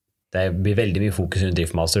det blir veldig mye fokus under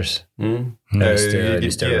Driftmasters.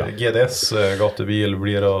 GDS gatebil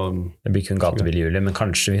blir det blir kun gatebil i juli, men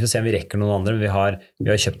kanskje vi får se om vi rekker noen andre. Vi har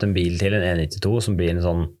kjøpt en bil til, en E92, som blir en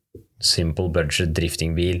sånn simple budget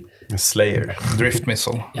driftingbil. Slayer. Drift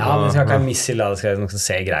Missile. Ja, men det skal ikke ha missile, det skal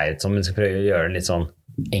se greit som, men skal prøve å gjøre litt sånn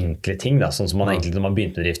enkle ting da, sånn som man egentlig når man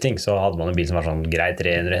begynte med drifting, så hadde man en bil som var sånn greit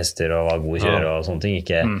 300 hester og var god å kjøre og sånne ting,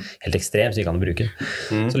 ikke helt ekstremt, så ikke kan du bruke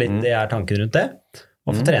den. Så litt det er tanken rundt det.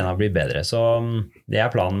 Og for trena blir bedre, så det er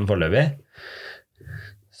planen foreløpig.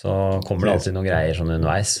 Så kommer det alltid noen greier sånn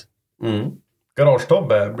underveis.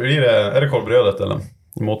 Garagetabbe, er det korvbrødet eller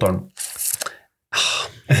motoren?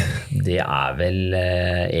 Det er vel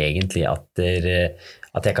egentlig at jeg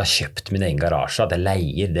ikke har kjøpt min egen garasje, at jeg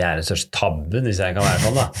leier, det er den største tabben, hvis jeg kan være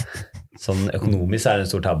sånn da. Sånn økonomisk er det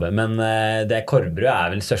en stor tabbe, men det korvbrød er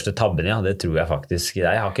vel den største tabben, ja, det tror jeg faktisk.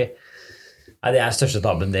 Jeg har ikke... Nei, det er største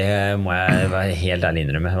tabben, det må jeg være helt ærlig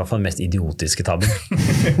innrømme. I hvert fall den mest idiotiske tabben.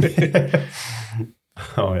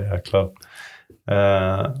 Ja, jäklar.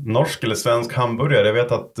 Norsk eller svensk hamburgare, jag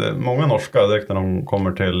vet att många norska direkt när de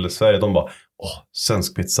kommer till Sverige, de bara,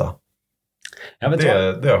 svensk pizza. Det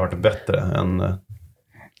har jag hört bättre än...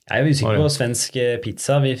 Jeg er usikker på svensk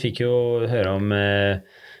pizza. Vi fikk jo høre om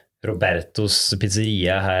Robertos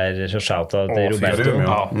pizzeria her, så shout-out til Roberto.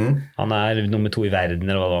 Han nummer 2 I verden,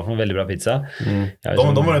 eller hva det var for noe, veldig bra pizza.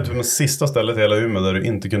 De var det sista stället I hela Umeå där du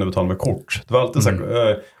inte kunde betala med kort. Det var alltid så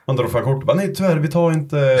man drar fram kort, nej tyvärr, vi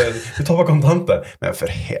tar bara kontanter. Men för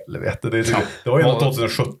helvete, det var ju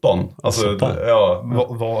 2017. Alltså,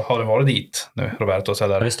 Vad har det varit dit nu, Robertos?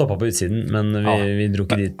 Eller? Vi stoppade på utsiden, men vi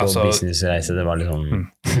drog inte dit på businessreise. Det var liksom...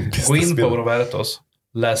 Gå in på Robertos,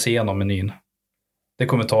 läs igenom menyn. Det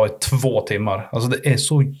kommer ta 2 timmar. Alltså det är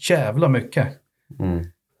så jävla mycket.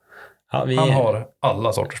 Ja, han har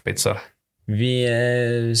alla sorters pizzor. Vi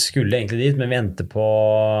skulle egentlig dit, men vi endte på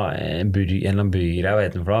en eller annen burger, hva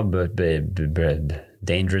heter den for da?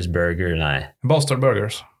 Dangerous Burger, nei. Boston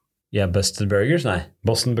Burgers. Ja, Busted Burgers, nei.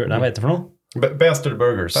 Boston Burger, nei, hva heter det for noe? Bastard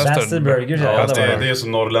Burgers. Bastard Burgers, ja. Det är ju så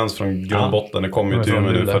norrländskt från grundbotten. Det kom ju till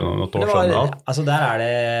mig nu för något år sedan. Alltså där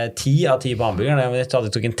det 10 av 10 på hamburgaren. Jag tror att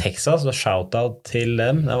det tog en Texas och shoutout till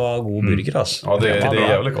dem. Det var god burger alltså. Ja, det är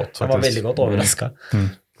jävligt gott. Det var väldigt gott överraskad.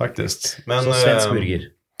 Faktiskt. Men så svensk burger.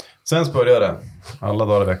 Svensk burgare. Alla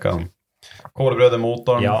dagar I veckan. Kolbröd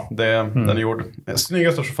motorn. Den är gjord.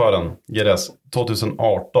 Snyggaste chauffören. GRS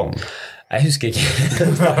 2018. Jeg husker ikke.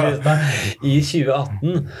 I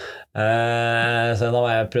 2018. Så da må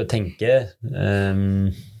jeg prøve å tenke.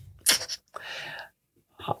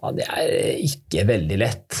 Det ikke veldig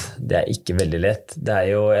lett. Det ikke veldig lett. Det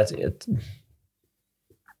jo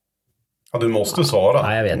Ja, du måste svara.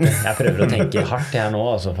 Nei, jeg vet det. Jeg prøver å tenke hardt her nå,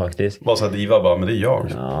 altså, faktisk. Bara så att Iva bara, men det jag.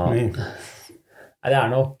 Ja. Det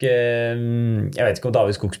nok jeg vet ikke om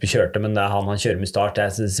David Skogsby kjørte, men det han kjører med start,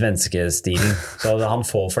 det svenske stilen, så han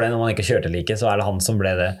får for det når man ikke kjørte like, så det han som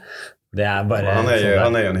ble det. Det bare han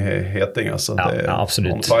är ju en heting alltså. Ja, det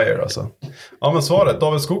absolut. On fire alltså. Ja, men svaret,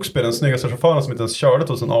 David Skogsby, den snyggaste chauffören som inte ens körde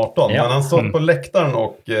 2018, men han stod på läktaren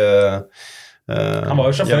och han var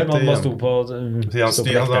ju chaufför, men han bara stod på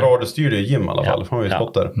han radiostyrde I gym I alla fall, han var ju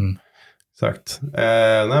spotter. Exakt.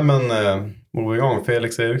 Nej men moving on,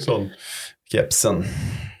 Felix Eriksson Kepsen.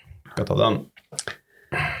 Jag tar den.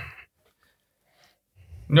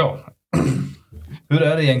 Ja. Hur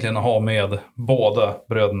det egentligen att ha med båda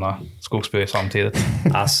bröderna Skogsby samtidigt?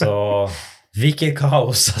 Alltså, vilket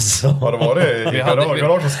kaos alltså. Har det varit i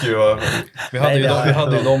garage och skruva? Vi hade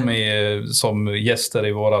ju dem som gäster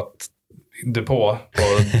I vårat depå på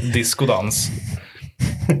diskodans.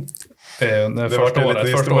 Det var lite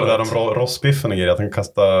historia där om rostbiffen och grejer, att han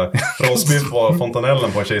kastade rostbiff på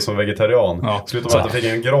fontanellen på en tjej som vegetarian. Ja. Slutade med att det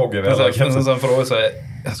fick en grogg över hela kepsen. Sen frågade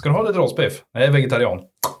jag, ska du ha lite rostbiff? Nej, jag är vegetarian.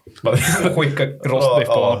 Skicka rostbiff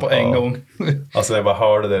på honom på en gång. Alltså jag bara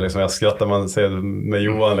hörde det liksom, jag skrattade man ser med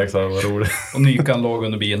Johan liksom, vad roligt. Och Nykan låg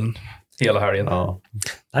under bilen hela helgen. Ja.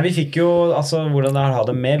 Nei, vi fikk jo, altså hvordan det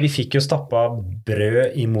hadde med, vi fikk jo stappet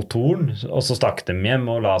brød I motoren, og så stakk dem hjem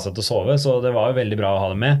og la seg til å sove, så det var jo veldig bra å ha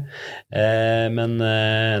det med. Men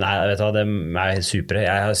nei, jeg vet hva, det super.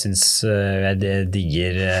 Jeg synes jeg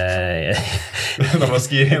digger... De har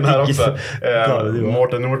skrivit in här också.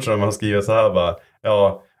 Mårten Nordström har skrivit så här bara,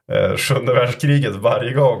 ja, 7:e världskriget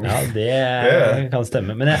varje gång. Ja, det kan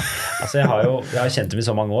stemme. Men jeg har kjent dem I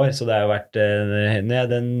så mange år, så det har jo vært jeg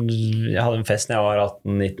hadde en fest når jeg var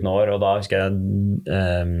 18-19 år, og da husker jeg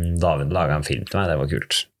David laget en film til meg, det var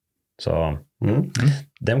kult. Så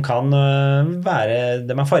de kan være,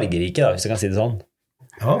 de fargerike da, hvis jeg kan si det sånn.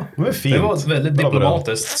 Ja, det fint. Det var ett väldigt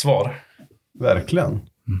diplomatiskt svar. Verkligen.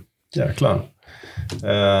 Jäklar.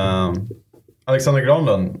 Alexander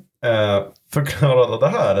Granlund förklara det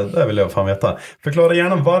här, det vill jag fan veta. Förklara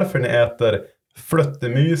gärna varför ni äter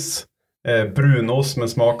flöttemys, brunost med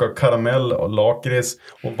smak av karamell och lakrits,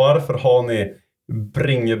 och varför har ni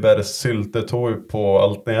bringebärsyltetoj på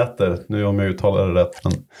allt ni äter, nu om jag uttalar det rätt.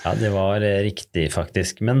 Men... Ja, det var riktigt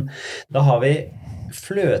faktiskt. Men då har vi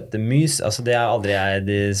fløtemys, altså det har aldri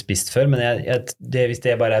jeg spist før, men hvis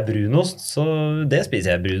det bare brunost, så det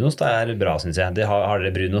spiser jeg. Brunost det bra, synes jeg. Har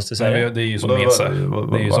dere brunost I Sverige? Nej, det ju som mese.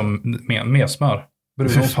 Det är ju som mesmör.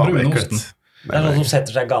 Brunosten. Det någon som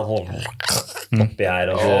sätter sig ganska oppi här.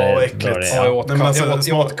 Äckligt.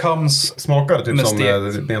 Jag åt kams. Smakar det typ som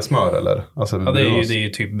med smör, eller? Alltså, ja, det är ju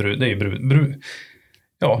typ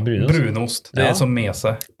brunost. Det är som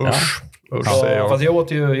mese. Usch. Ja, fast jag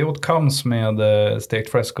åt kams med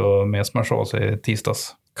stekt fläsk och med smörsås I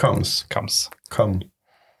tisdags. Kams.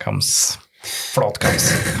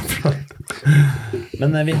 Flatkams.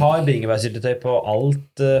 Men vi har bringebærsyltetøy på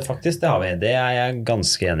alt, faktisk, det har vi. Det jeg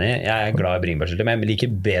ganske enig I. Jeg glad I bringebærsyltetøy, men jeg liker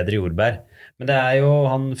bedre jordbær. Men det jo,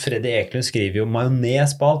 Freddy Eklund skriver jo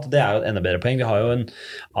majones på alt, det jo et enda bedre poeng. Vi har jo en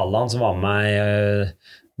Allan som var med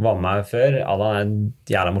var med meg før. Allan en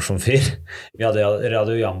jævla morsom fyr. Vi hadde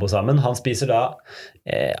Radio Jambo sammen. Han spiser da,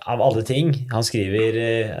 av alle ting, han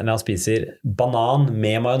spiser banan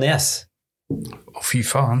med majones. Fy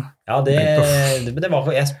faen. Ja, det var,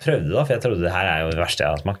 jeg prøvde da, for jeg trodde det her jo det verste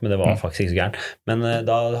jeg har smakt, men det var faktisk ikke så gærent. Men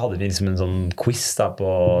da hadde vi liksom en sånn quiz da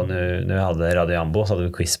når vi hadde Radio Jambo, så hadde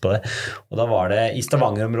vi quiz på det. Og da var det, i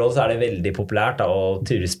Stavanger-området så det veldig populært da, å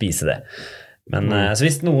tydeligvis spise det. Men så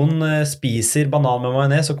hvis noen spiser banan med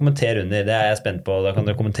majones, så kommenter under. Det jeg spent på, da kan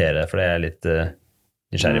dere kommentere, for det jeg litt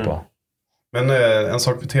nysgjerrig på. Men en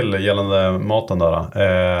sak till gällande maten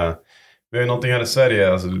där. Vi har ju någonting här i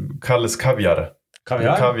Sverige, alltså Kalles kaviar.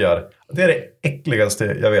 Kaviar. Det är det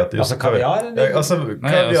äckligaste jag vet. Alltså kaviar? Alltså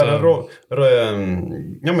kaviar,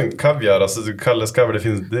 ja men kaviar, alltså Kalles kaviar,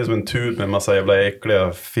 det är som en tub med en massa jävla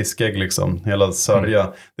äckliga fiskägg liksom, hela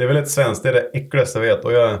sörja. Det är väldigt svenskt, det är det äckligaste jag vet.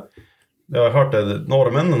 Och jag har hört att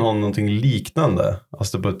norrmännen har någonting liknande.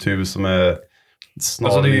 Alltså på ett tub som är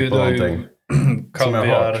snarlikt på någonting.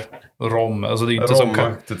 Kaviar, rom, alltså det är inte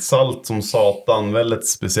romaktigt, salt som satan, väldigt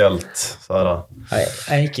speciellt så här.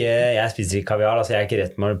 Jeg spiser ikke kaviar, altså jeg ikke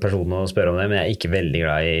rett med personen å spørre om det, men jeg ikke veldig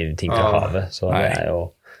glad i ting fra havet, så det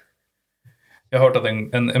jo... Jag har hört att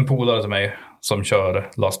en polare till mig som kör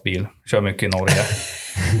lastbil, kör mycket i Norge.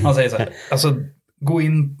 Han säger så här, alltså gå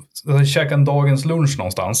in och käka en dagens lunch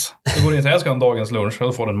någonstans. Så går in och säger jag ska ha en dagens lunch och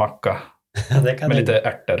då får du en macka med lite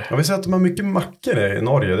ärtor. Jag vill säga att de har mycket mackor i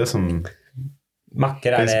Norge, det är som...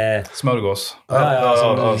 Mackor det... Smörgås.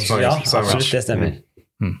 Ja, absolut, det stämmer.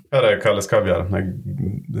 Ja, det Kalles kaviar.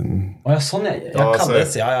 Sånn jag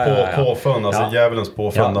kalles, påfunn, alltså djävulens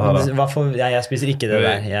påfunn det här. Varför, jag spiser inte det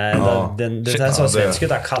där. Det är så svenskt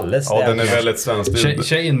där Kalles. Ja, den är väldigt svensk.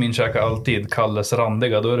 Tjejen min käkar alltid Kalles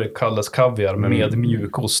randiga, då är det Kalles kaviar med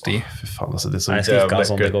mjukost i. Fy fan, alltså det är så jävla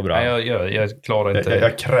sånt, det går bra. Jag klarar inte.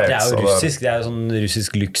 Jag kräks. Det är ju russisk, det är en sån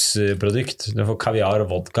ryssisk lyxprodukt. Du får kaviar och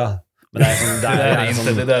vodka. Men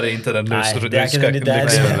det där är inte den ryska.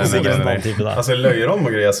 Alltså löjer om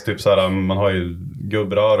och grejer, typ så här, man har ju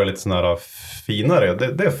gubbrör och lite sån här finare.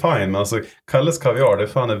 Det är fine, men alltså Kalles kaviar, det är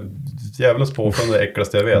fan det jävlas påfunn, det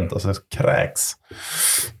äckligaste jag vet. Alltså kräks.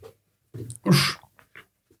 Usch.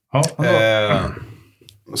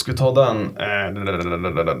 Ska vi ta den?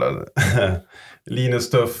 Linus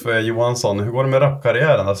Tuff Johansson, hur går det med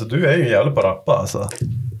rappkarriären? Alltså du är ju jävla på rappa alltså.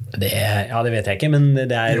 Det vet jeg ikke, men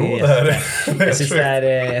det er jeg synes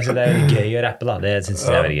det er gøy å rappe da. Det synes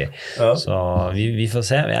jeg er veldig gøy. Så vi får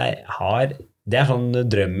se. Det er sånn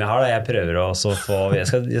drøm jeg har da. Jeg prøver også jeg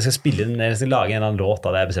skal spille den, jeg skal lage en annen låt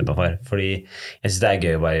da, det jeg bestemmer for. Fordi jeg synes det er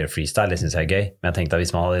gøy å bare gjøre freestyle, det synes jeg er gøy. Men jeg tenkte at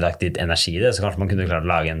hvis man hadde lagt litt energi i det, så kanskje man kunne klart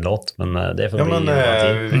å lage en låt. Men det får bli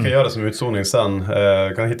vi kan gjøre det som utsoning sen.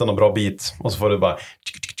 Kan hitta någon bra beat, och så får du bara...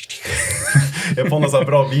 Jag får någon sån här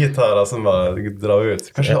bra bit här och sen bara dra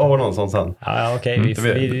ut. Kanske jag har någon sån sen. Ja, okej.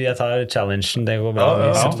 Jag tar challengen, det går bra.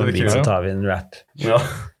 Vi sätter på bit så tar vi en rap. Ja.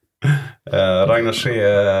 Ragnar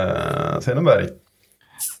Seneberg.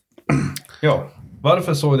 Ja,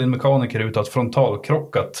 varför såg din mekaniker ut att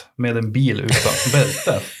frontalkrockat med en bil utan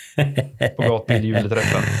bälte på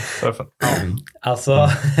gatbilhjulträffen? Varför? Alltså,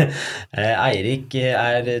 Eirik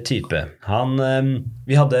är type.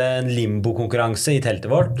 Vi hade en limbo-konkurranse i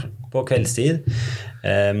teltet vårt på kvällstid.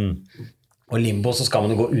 Och limbo så ska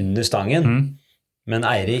man gå under stangen. Men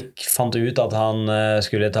Eirik fant ut att han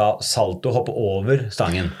skulle ta salto och hoppa över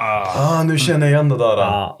stangen. Nu känner jag igen det där.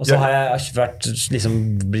 Ja, och så har jag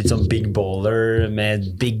blivit som big baller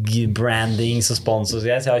med big brandings och sponsors. Så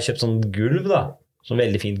jag har köpt sån gulv då. Sån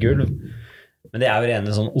väldigt fint gulv. Men det är ju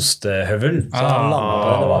en sån ostehövel. Så han landade på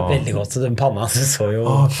det. Det var väldigt gott. Så den pannan så ju...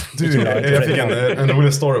 jag fick en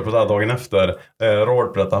rolig story på det här dagen efter.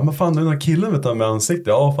 Robert berättade, men fan den här killen vet du, med ansiktet.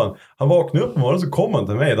 Ja fan, han vaknade upp på morgonen så kom han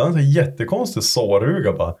till mig. Det var en sån jättekonstig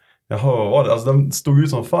sårhuga bara. Jaha, vad var det? Alltså den stod ut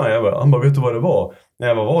som fan. Han bara, vet du vad det var?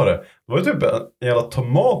 Nej, vad var det? Det var ju typ en jävla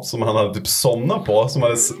tomat som han hade typ somnat på. Som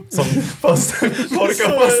hade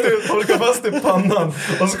torkat fast i pannan.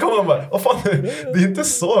 Och så kom han bara, vad fan, det är inte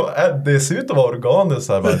så. Det ser ut att vara organiskt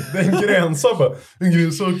så här. Bara. Det är en grönsak bara. En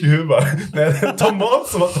grönsak i huvudet. Nej, det är en tomat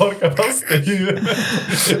som har torkat fast i huvudet.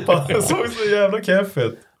 Det såg så jävla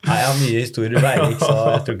keffigt. Nej, jag har mycket historier i Eirik, så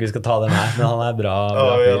jag tror inte vi ska ta den här. Men han är bra.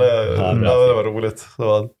 Det var roligt.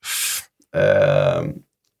 Så,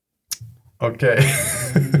 okej.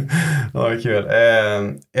 Ja, kul.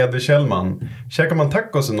 Eddie Kjellman. Käkar man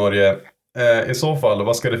tacos i Norge? I så fall,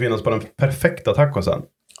 vad ska det finnas på den perfekta tacosen?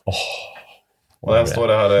 Och där står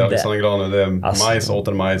det här, Alexander Gran, det är majs,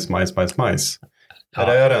 åter majs.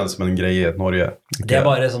 Ja. Är det ens som en grej i Norge? Det är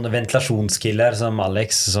bara sådana ventilationskillar som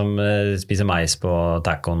Alex som spiser majs på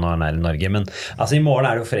tacon när han är i Norge. Men alltså imorgon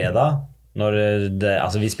är det ju fredag.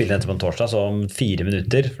 Vi spiller etter på en torsdag, så om 4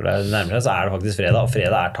 minutter, for det nærmere, så det faktisk fredag, og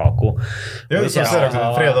fredag taco. Ja, så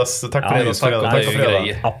fredagstaco,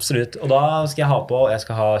 fredag. Absolutt, og da skal jeg ha på, jeg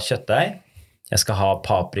skal ha kjøttdeig, jeg skal ha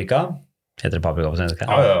paprika, heter det paprika på svensk?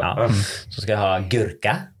 Ja. Så skal jeg ha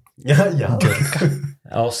gurka. Ja. Gurka.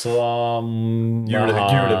 Og så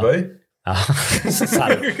julebøy. Ja,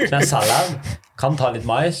 salad. Kan ta litt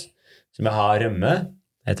mais, som jeg har rømme.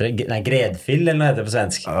 Heter det? Nej, gräddfil eller vad heter det på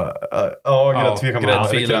svensk? Gräddfil kan man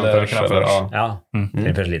ha. Ja,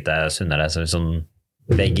 det är lite sunnare, så sån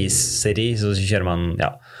veggies-serie, så kör man,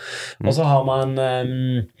 Och så har man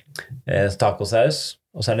tacosaus,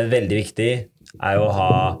 och så är det väldigt viktigt är ju att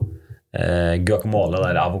ha guacamole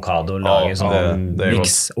eller avokado, lager som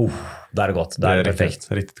mix. Det är gott, det är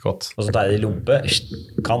perfekt. Riktigt gott. Och så tar jag i lumpe,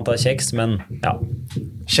 kan ta kex, men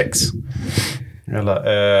kex.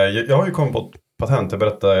 Jag har ju kommit på patent, jag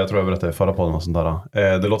tror jag berättade i förra podden och sånt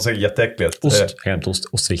där. Det låter säkert jätteäckligt.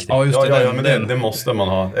 Ostviktigt. Ja, men det måste man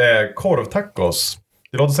ha. Korvtacos.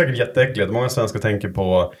 Det låter säkert jätteäckligt. Många svenskar tänker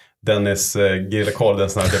på Dennis grillkorv, den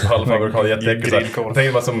sån här typ halvfabrikad jätteäckligt. Jag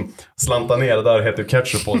tänker bara som slanta ner, det där heter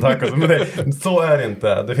ketchup på tacos. Men så är det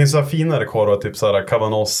inte. Det finns så här finare korvar, typ så här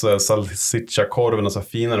Cavanos salsiccia-korven och så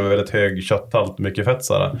finare med väldigt hög kötthalt, mycket fett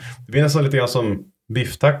så här. Det finns så lite grann som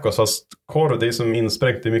biff-tacos, fast korv, det är som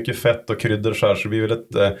insprängt, det är mycket fett och kryddor så här, så det blir väldigt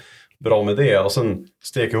bra med det. Och sen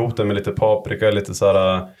steker ihop det med lite paprika, lite så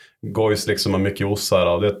här gojs liksom, och mycket ost så här.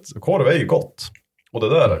 Och korv är ju gott. Och det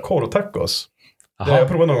där, korv-tacos, det jag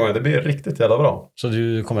provade någon gång, det blir riktigt jävla bra. Så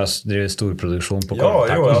du kommer att driva stor produktion på korv-tacos?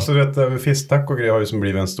 Ja, alltså du vet, fisk-taco-grej har ju som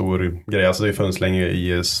blivit en stor grej. Alltså det har ju funnits länge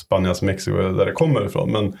i Spaniens Mexiko där det kommer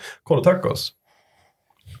ifrån. Men korv-tacos,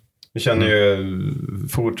 vi känner ju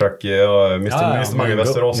foodtruck, Mr. Mange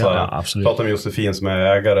Västerås här. Pratar med Josefin som är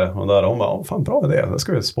ägare och där, hon bara, fan bra idé, det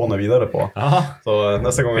ska vi spåna vidare på. Så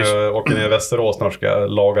nästa gång jag åker ner i Västerås snart ska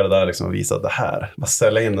jag laga det där liksom och visa att det här, bara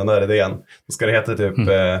sälja in den där idén. Då ska det heta typ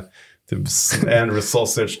Andrew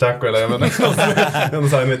Sausage Taco eller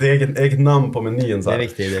med ett eget namn på menyn. Så det är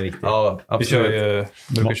viktigt. Ja, absolut.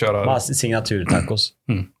 Vi brukar köra signaturtacos.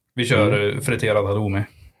 Vi kör friterad halloumi.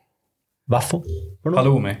 Varför?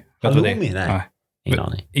 Halloumi. Nej.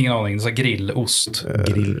 Ingen aning. Det är grillost.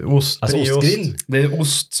 Ost. Alltså ostgrill? Det är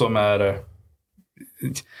ost som är...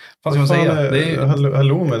 Vad ska man säga? Det är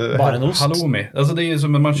halloumi. Bara en ost? Halloumi. Alltså det är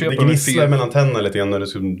som man köper... Det gnisslar mellan tänderna lite grann när du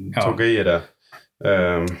ska tugga i det.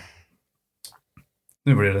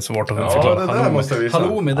 Nu blir det svårt att förklara. Det där måste vi visa.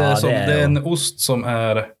 Halloumi, det är en ost som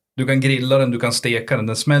är... Du kan grilla den, du kan steka den.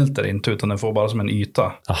 Den smälter inte utan den får bara som en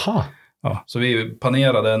yta. Aha. Ja, så vi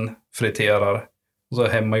panerar den, friterar. Och så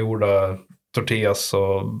hemmagjorda tortillas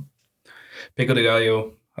och pico de gallo,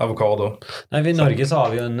 avokado. Nej, i Norge så har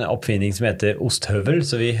vi ju en uppfinning som heter osthövel,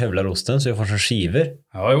 så vi hövlar osten så vi får så skivor.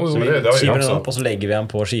 Ja, jo, så vi skivar den upp och så lägger vi den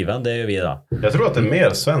på skivan, det gör vi då. Jag tror att det är mer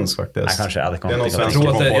svensk faktiskt. Nej, kanske. Ja,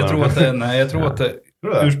 Jag tror att det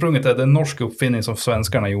ursprunget är en norsk uppfinning som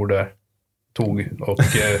svenskarna tog och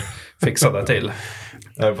fixade till.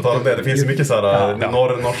 På tal om det finns ju mycket sådär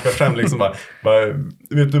norska skämt liksom bara,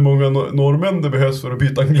 vet du hur många norrmän det behövs för att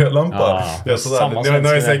byta en glödlampa? Det är sådär, det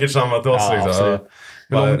är säkert samma till oss liksom.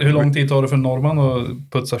 Hur lång tid tar det för norrman att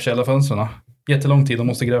putsa källarfönsterna? Jättelång tid, de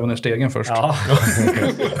måste gräva ner stegen först. Ja.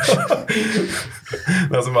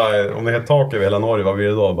 Alltså bara, om det är ett tak över hela Norge, vad blir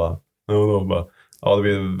det då? Ja, det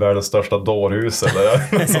blir världens största dårhus eller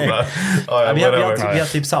sånt där. Vi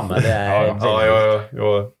har typ samma. Det är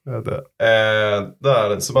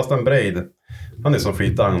där, Sebastian Breid, han är som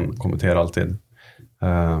flitig, han kommenterar alltid.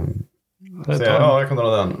 Jag kan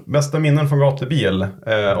dra den. Bästa minnen från gatubil,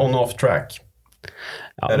 on off track.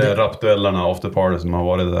 Är det rapduellerna after party som har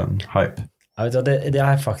varit en hype? Jag vet, det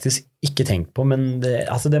har jag faktiskt inte tänkt på, men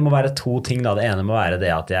det må vara två ting då. Det ena må vara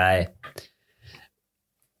det att jag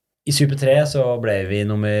i Super 3 så blev vi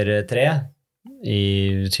nummer 3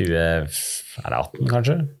 i 2018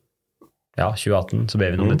 kanske. Ja, 2018 så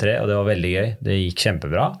blev vi nummer 3 och det var väldigt gøy. Det gick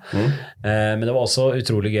kämpebra. Men det var också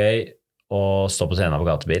otroligt gøy att stå på scenen på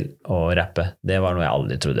gatubil och rappa. Det var något jag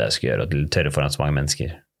aldrig trodde jag skulle göra, till törre foran så många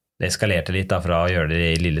människor. Det eskalerade lite för att göra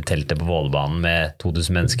det i lilla tältet på Vålbanen med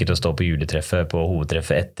 2000 människor till att stå på juleträffet på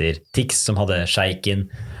huvudträffet efter Tix som hade Sheiken.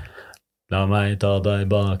 La mig ta dig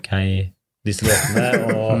bak, hej. Disse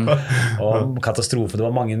låtene og katastrofe. Det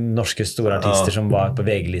var mange norske store artister som var på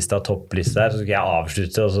VG-lista og topplista der, så skulle jeg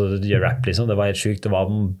avslutte og så gjøre rap liksom. Det var helt sykt, det var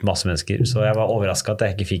masse mennesker, så jeg var overrasket at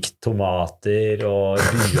jeg ikke fikk tomater og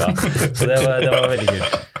bua, så det var veldig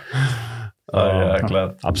kult.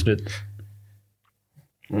 Absolut.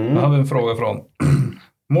 Jag har en fråga från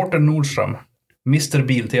Mårten Nordström. Mr.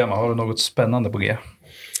 Biltema, har du något spännande på G?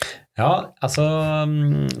 Ja, altså,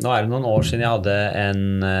 nå det noen år siden jeg hadde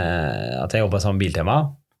at jeg jobbet sammen med Biltema,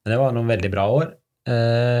 men det var noen veldig bra år.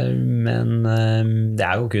 Men det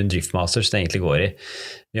jo kun Driftmasters det egentlig går i.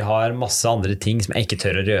 Vi har masse andre ting som jeg ikke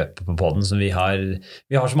tør å røpe på podden, som vi har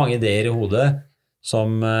så mange ideer i hodet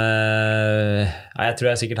som jeg tror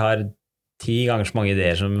jeg sikkert har 10 ganger så mange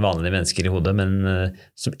ideer som vanlige mennesker i hodet, men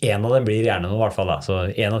som en av dem blir gjerne noe I hvert fall da, så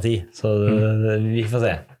 1 av 10, så vi får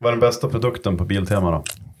se. Hva den bästa produkten på Biltema då?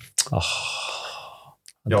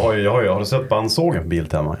 Jag har du sett bandsågen på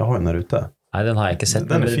Biltema? Jag har den här ute. Nej, den har jag inte sett.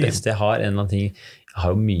 Den men det bästa jag har en någonting. Jag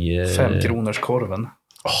har ju mycket 5 kronors korven.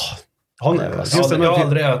 Jag har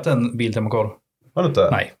aldrig ätit en Biltema-korv. Har du inte?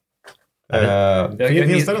 Nej.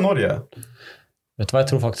 Finns det I Norge? Vet du vad jag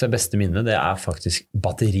tror faktiskt bästa minne det faktiskt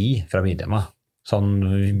batteri från Biltema. Sån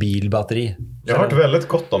bilbatteri. Jag har hört väldigt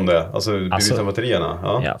gott om det, alltså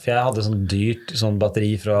batterierna. Ja, för jag hade sån dyrt sån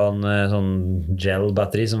batteri från sån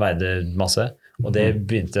gel-batteri som vägde masse och det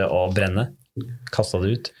började att bränna. Kastade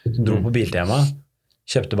ut, drog på Biltema,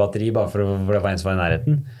 köpte batteri bara för det var en som var I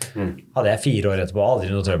närheten. Hade jag 4 år etterpå,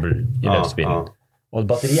 aldrig något trøbbel I løpsbilen. Og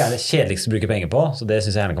batteri det kjedeligste å bruke penger på, så det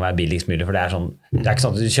synes jeg gjerne kan være billigst mulig, for det sånn, det ikke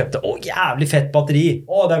sånn at du kjøpte, jævlig fett batteri,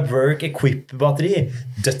 det work equip batteri,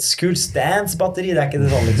 dødskul stance batteri, det ikke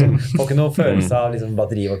det sånn liksom, får ikke noe følelse av liksom,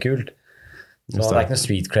 batteri var kult. Så det ikke noe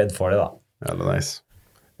street cred for det da. Ja, det nice.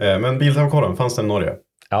 Men Biltema-korven, fanns det I Norge?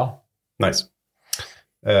 Ja. Nice.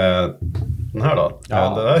 Den här då?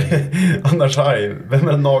 Ja. Det där Anders Haj, vem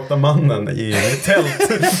den nakna mannen I tält?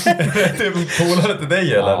 Det polare till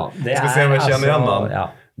dig eller? Ja, det ska se om jag känner igen han.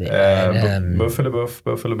 Ja, buff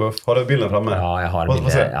eller buff. Har du bilden framme? Ja, jag har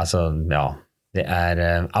bilden. Alltså, ja. Det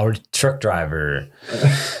our truck driver.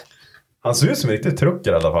 Han ser ut som en riktig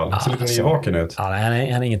trucker I alla fall. Ser lite nyvaken ut. Ja, han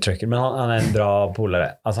är ingen trucker, men han en bra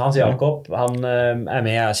polare. Alltså Hans Jakob, han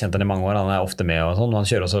med, jag har känt han I många år, han ofta med och sånt. Han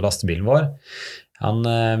kör också lastbilen vår. Han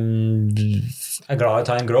glad I å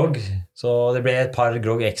ta en grogg, så det ble et par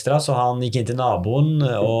grogg ekstra, så han gikk inn til naboen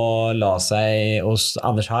og la seg hos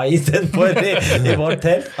Anders Hai I stedet for I vårt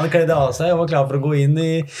telt. Han kledde av seg og var klar for å gå inn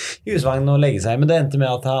I husvagnen og legge seg, men det endte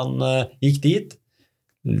med at han gikk dit,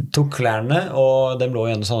 tok klærne, og dem lå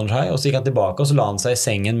igjen hos Anders Hai, og så gikk han tilbake, og så la han seg I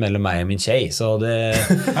sengen mellom meg og min tjej, så det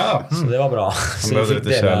var bra. Så jeg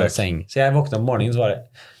fikk dele seng. Så jeg våknet om morgenen, så var det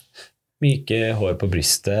mycket hår på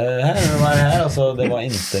brystet här och var här alltså det var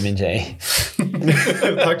inte min tjej.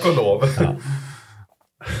 Tack och lov.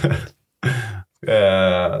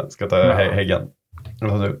 Ska ta Häggen.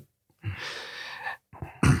 Vad har du?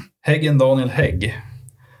 Häggen Daniel Hägg.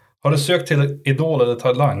 Har du sökt till Idol eller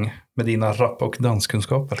Talang med dina rap- och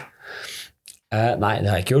danskunskaper? Nej, det har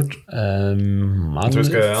jag inte gjort. Jag tror jag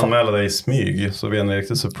ska anmäla dig I smyg så blir det en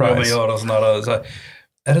riktig surprise. Ja, men göra sån här,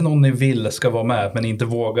 är det någon ni vill ska vara med men inte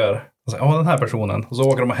vågar? Alltså, den här personen. Och så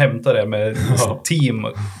åker de och hämtar det med team,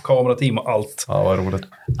 kamerateam och allt. Ja, vad roligt.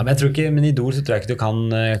 Ja, men jag tror inte, men Idol så tror jag inte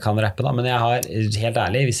du kan rappa da. Men jag har, helt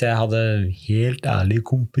ärligt, hvis jag hade helt ärlig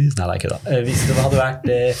kompis, nej, det ikke da. Hvis det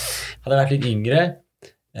hade varit lite yngre,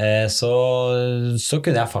 så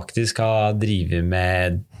kunde jag faktiskt ha drivet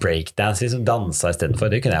med breakdance, liksom dansa istället för.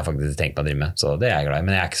 Det kunde jag faktiskt tänkt på att driva med. Så det är jag glad I,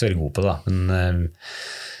 men jag är inte så veldig god på det da. Men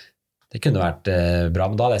det kunde varit bra,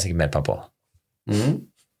 men då hade jag säkert mer på.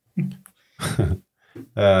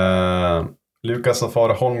 Lukas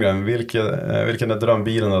Safari Holmgren, vilken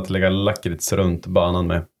drömbilen att lägga lakrits runt banan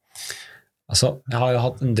med? Alltså, jag har ju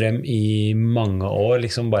haft en dröm I många år,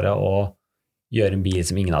 liksom bara att göra en bil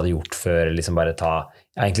som ingen hade gjort för, liksom bara ta,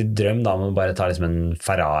 jag har egentligen drömt om att bara ta liksom en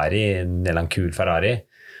Ferrari, en kul Ferrari,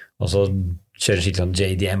 och så köra skikkelig sånn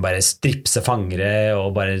JDM, bare stripse fangere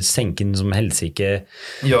og bare senke den som helsike.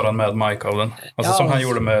 Gjør han med Mike av den? Altså som han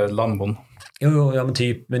gjorde med Lambon. Jo, ja,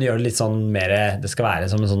 men gjør det litt sånn mer, det skal være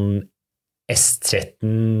som en sånn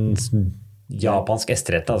S13, japansk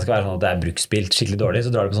S13, det skal være sånn at det bruksspilt skikkelig dårlig,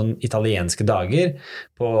 så drar du på sånn italienske dager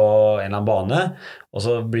på en eller annen bane, og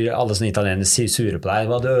så blir alle sånne italienere sure på deg,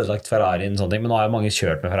 du hadde ødelagt Ferrari og sånne ting, men nå har jo mange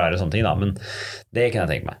kjørt med Ferrari og sånne ting da, men det kan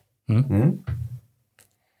jeg tenke meg.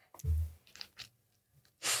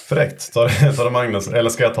 Fräckt, tar det Magnus, eller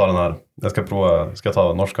ska jag ta den här? Jag ska prova, ska jag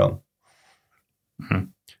ta norskan?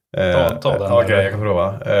 Ta den. Okej, jag kan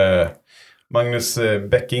prova. Magnus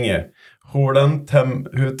Bäckinge.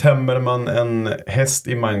 Hur tämmer man en häst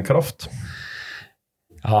I Minecraft?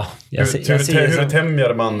 Ja, hur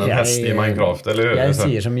tämjer man en häst I Minecraft? Eller hur? Jag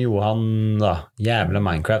säger som Johan då, jävla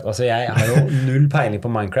Minecraft. Alltså jag har ju null peiling på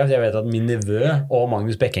Minecraft. Jag vet att min nevö och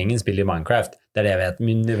Magnus Bäckängen spelar I Minecraft. Det är det jag vet.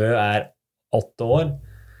 Min nevö är 8 år.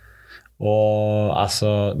 Och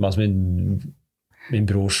alltså min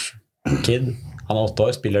brors kid, han är 8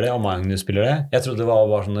 år, spelar det och Magnus spelar det. Jag trodde det var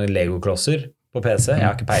bara såna Lego-klosser. på PC. Jeg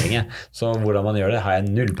har ikke peiling, så hvordan man gjør det har jeg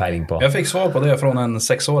null peiling på. Jag fick svar på det från en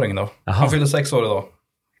 6-åring då. Han fyllde 6 år idag.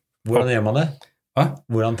 Hvordan gjør man det? Va?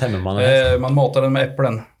 Hvordan temmer man det? Man matar den med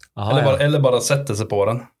äpplen. Eller bara sätter sig på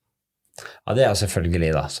den. Ja, det er jo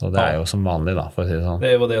selvfølgelig da, så det er jo som vanlig da, for å si det sånn.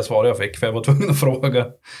 Det var det svaret jag fick, för jag var tvungen att fråga.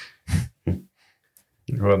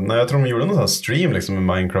 Nej, jag tror de gjorde någon sån här stream liksom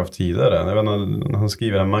med Minecraft tidigare. Jag vet inte, han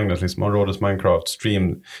skriver här Magnus liksom, Onroaders Minecraft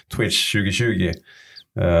stream Twitch 2020.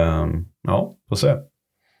 Ja, får se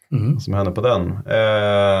vad som händer på den.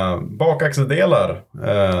 Bakaxeldelar.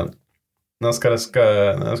 När ska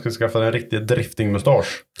du skaffa en riktig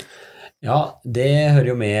driftingmustasch? Ja, det hører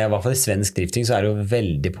jo med, i hvert fall i svensk drifting, så er det jo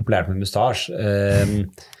veldig populært med mustasj. Det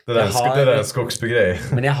der er en skogsby-grej.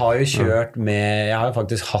 Men jeg har jo kjørt med, jeg har jo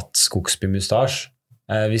faktisk hatt skogsby-mustasj.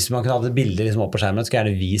 Hvis man kunne hatt et bilde liksom opp på skjermen, så skulle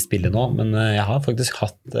jeg gjerne vist bildet nå, men jeg har faktisk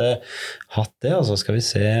hatt det, og så skal vi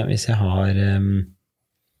se hvis jeg har,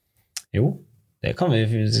 jo, det kan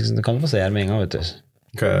du få se her med en gang, vet du.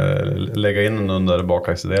 Kan jeg legge inn under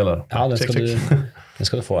bakaxeldelar? Ja, det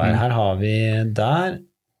skal du få her. Her har vi der,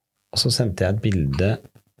 og så sendte jeg et bilde.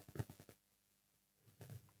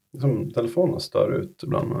 Som telefonen stør ut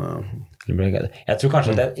ibland. Jeg tror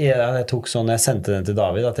kanskje at jeg tok sånn, jeg sendte den til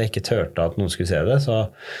David, at jeg ikke tørte at noen skulle se det, så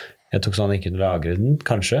jeg tok sånn, jeg kunne lagre den,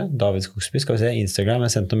 kanskje. David Skogsby, skal vi se, Instagram,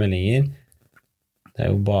 jeg sendte noen meldinger. Det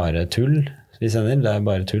er jo bare tull vi sender, det er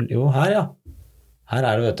bare tull. Jo, her ja. Her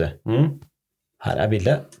er det, vet du. Her er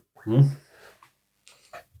bildet.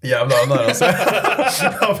 Jävlar, där alltså.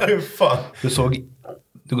 Ja, fy fan. Du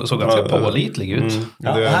såg ganska pålitlig ut.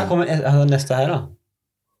 Ja, här kommer nästa här då.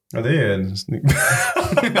 Ja, det är snyggt.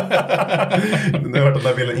 Det har varit den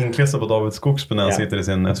där bilden inkläst på David Skogsby när han sitter i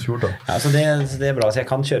sin S14. Ja, så det är bra, så jag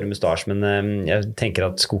kan köra mustasch, men jag tänker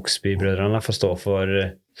att Skogsby-bröderna får stå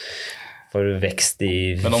för växt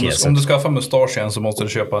i men fjeset. om du skaffar mustasch igen så måste du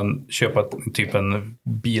köpa typ en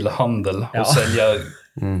bilhandel och sälja.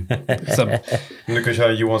 Du kan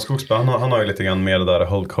köra Johan Skogsby, han har ju lite grann mer det där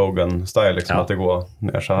Hulk Hogan-style liksom, att det går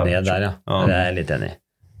ner så här. Det är där, ja. Det är jag lite enig.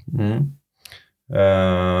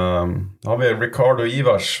 Har vi Ricardo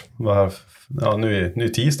Ivars var här, ja, nu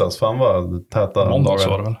tisdags, fan vad täta måndags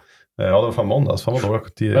dagar. Var det väl? Ja, det var fan måndags, fan vad dåliga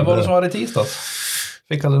tider. Men var det som var i tisdags?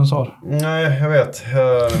 Fick aldrig en svar? Nej, jag vet.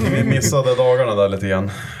 Vi missade dagarna där lite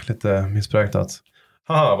grann. Lite missbräktat.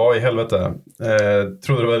 Haha, vad i helvete.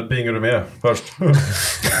 Trodde du väl Bingo du med först?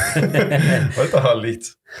 Var lite halvligt.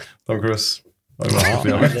 Tom Cruise. Ja,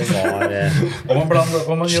 det var... Om man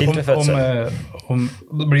blandar... Om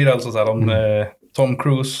då blir det alltså så här om Tom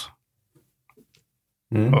Cruise...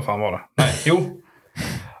 Vad fan var det? Nej, jo.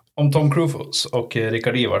 Om Tom Cruise och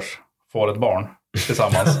Richard Ivars får ett barn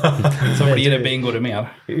tillsammans så blir det Bingo det mer.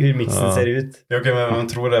 Hur mixen ser ut. Okej, men vem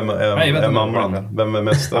tror det är mamman? Vem är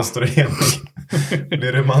mest östrogen?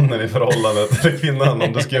 Blir det mannen i förhållandet eller kvinnan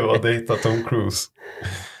om du ska vara dejta Tom Cruise?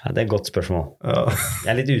 Ja, det är ett gott spörsmål. Ja.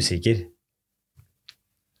 Jag är lite usikker.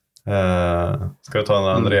 Ska du ta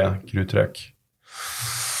en André Krutrök?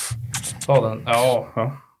 Ta den,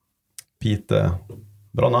 ja. Pite.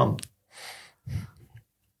 Bra namn.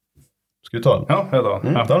 Ska du ta den? Ja, jag tar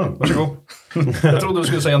den. Ta den, varsågod. Jag trodde du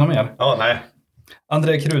skulle säga något mer. Ja, nej.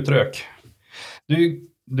 André Krutrök.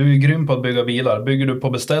 Du är grym på att bygga bilar. Bygger du på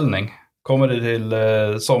beställning? Kommer du till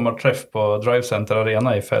sommarträff på Drive Center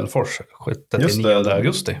Arena i Fällfors 6-9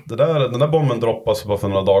 augusti? Den där bomben droppas bara för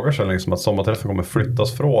några dagar sedan liksom, att sommarträffen kommer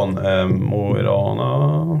flyttas från Mo i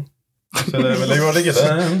Rana. Så det är väl ligger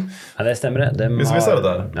där. Ja, det stämmer. Visst är det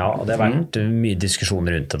där? Ja, det har varit mye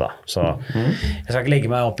diskusjoner rundt det da. Så jeg skal ikke legge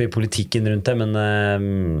meg opp i politikken rundt det, men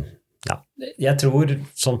ja, jeg tror,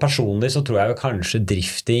 sånn personlig så tror jeg jo kanskje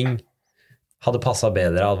drifting hadde passet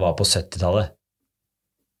bedre at det var på 70-tallet.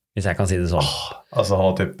 Hvis jeg kan si det sånn. Alltså ha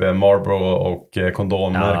typ Marlboro och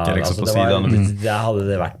kondommärken liksom på sidan. Det hade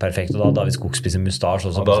det vært perfekt, og da hadde vi Skogsby sin mustasch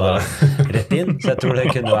og så rett inn, så jeg tror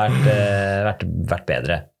det kunne vært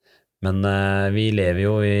bedre. Men vi lever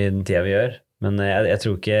jo i den tida vi gjør, men jeg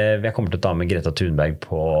tror ikke jeg kommer til å ta med Greta Thunberg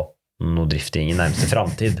på noe drifting i nærmeste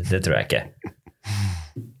fremtid, det tror jeg ikke.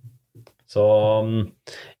 Så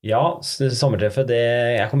ja, sommertreffet,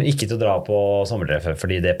 jeg kommer ikke til å dra på sommertreffet,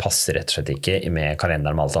 fordi det passer rett og slett ikke med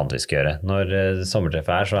kalenderen med alt annet vi skal gjøre. Når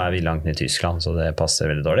sommertreffet så vi langt ned i Tyskland, så det passer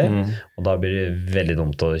veldig dårlig, og da blir det veldig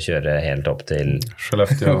dumt å kjøre helt opp til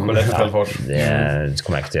Skellefteå. Det kommer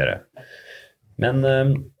jeg ikke til å gjøre. Men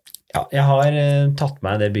ja, jeg har tatt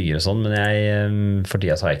meg det bygger og sånn, men for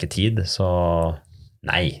tida så har jeg ikke tid, så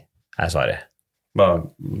nei, jeg svarer. Ja,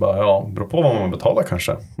 beror på vad man betalar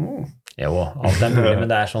kanskje. Jo, alt mulig, men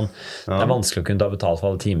det sånn, det vanskelig å kunne ta betalt for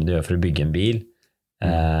alle timene du gjør for å bygge en bil.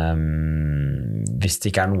 hvis det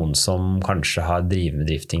ikke noen som kanskje har drivet med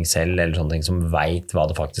drifting selv, eller sånne ting, som vet hva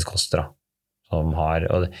det faktisk koster. Da. Som har,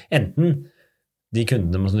 og enten de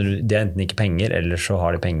kundene, de har enten ikke penger, eller så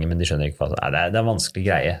har de penger, men de skjønner ikke hva det er. Det er en vanskelig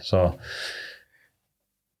greie, så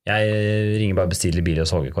jeg ringer bare bestiller bil og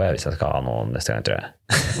HGK hvis jeg skal ha noe neste gang, tror jeg.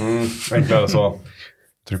 Enklere så.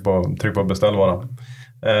 Trykk på beställvara.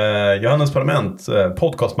 Johannes Parlament,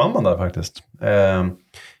 podcastmamman där faktiskt.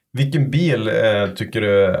 Vilken bil tycker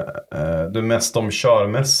du mest om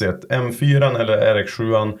körmässigt? M4 eller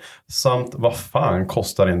RX7? Samt vad fan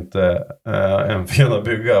kostar inte M4 att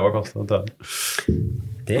bygga? Vad kostar det?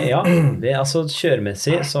 Det alltså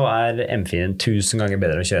körmässigt så M4 1000 gånger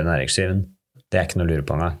bättre att köra än RX7. Det är inte något att lura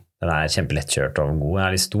på engang. Den kjempelettkjørt og god.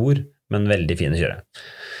 Den litt stor, men veldig fin å kjøre.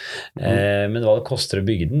 Men hva det koster å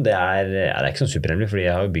bygge den, det er ikke sånn superhemmelig, fordi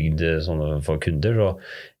jeg har jo bygd sånne for kunder, så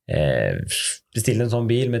bestille en sånn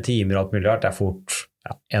bil med timer og alt mulig rart, det fort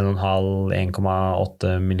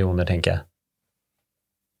 1,5-1,8 millioner, tenker jeg.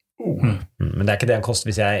 Men det er ikke det den koster,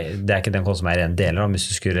 det er ikke den koster meg i en deler, hvis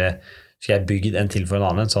du skulle jeg bygd en til for en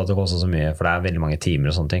annen, så hadde det kostet så mye, for det er veldig mange timer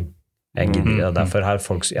og sånne ting. Og derfor har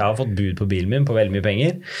jeg har fått bud på bilen min på veldig mye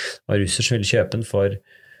penger, og russer som ville kjøpe den for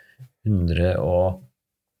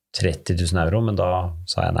 130 000 euro, men da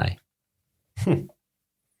sa jeg nei.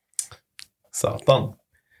 Satan.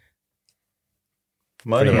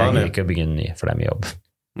 Fordi jeg gir ikke å bygge en ny, for det mye jobb.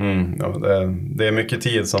 Det är mycket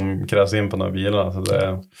tid som krävs in på några bilar, så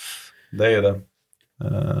det är ju det.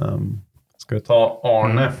 Ska vi ta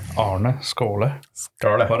Arne? Arne, Skåle.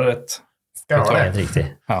 Var det rätt? Det er helt riktig.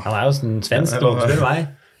 Ja. Han jo svensk, spør meg.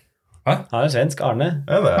 Han jo svensk, Arne.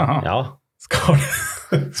 Er det? Ja.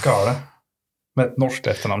 Skåle. Med et norsk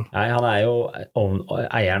etternavn. Nei, han jo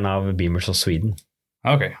eieren av Beamers of Sweden.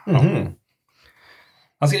 Ok.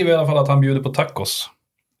 Han skriver i alla fall att han bjuder på tacos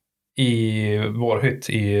i vår hytt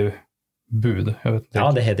i bud. Jag vet inte.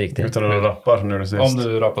 Ja, det är helt riktigt. Utan att rappa som gjorde sist. Om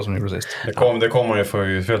du rappar som gjorde sist. Det kommer ju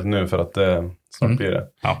för fel nu för att snart blir det.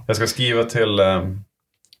 Ja. Jag ska skriva till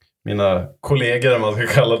mina kollegor, man ska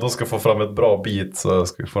kalla det, de ska få fram ett bra bit, så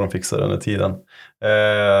får de fixa den i tiden.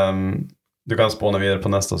 Du kan spåna vidare på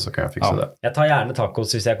nästa, så kan jag fixa det. Jag tar gärna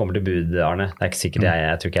tacos hvis jeg kommer til bud, Arne. Det ikke sikkert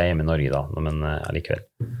jeg tror ikke jeg hjemme i Norge da, men allikevel.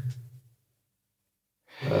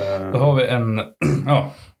 Då har vi en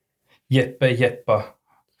Jeppa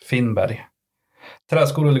Finnberg.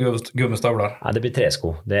 Träskor eller gummistövlar? Ja, det blir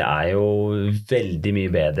tresko. Det jo veldig mye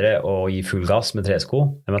bedre å gi full gass med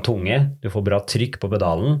tresko. De tunge, du får bra trykk på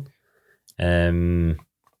pedalen,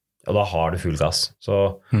 og da har du full gass.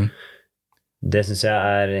 Så det synes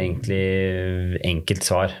jeg egentlig enkelt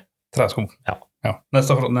svar. Träsko? Ja.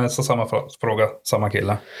 Nästa samma fråga, samma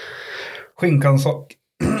kille.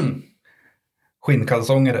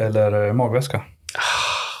 Skinnkalsonger eller magväska?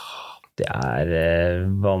 Det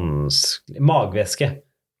vanskelig. Magvæske.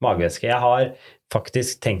 Jeg har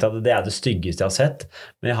faktisk tenkt at det det styggeste jeg har sett,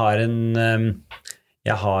 men jeg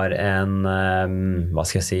har en hva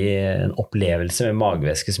skal jeg si, en opplevelse med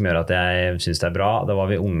magvæske som gjør at jeg synes det bra. Da var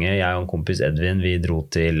vi unge, jeg og en kompis Edvin, vi dro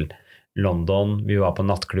til London, vi var på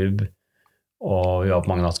nattklubb, og vi var på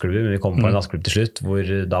mange nattklubber, men vi kom på en nattklubb til slutt, hvor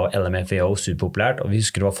da var LMFAO superpopulært, og vi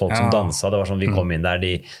husker det var folk som danset, det var sånn, vi kom inn der,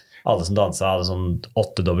 alle som danset hadde sånn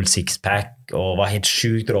 8 double six-pack og var helt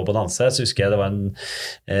sjukt rå på å danse. Så husker jeg det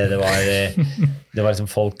var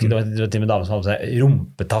liksom folk, det var til og med damer som hadde på seg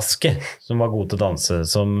rumpetaske som var gode til å danse,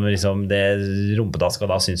 som liksom det rumpetaske,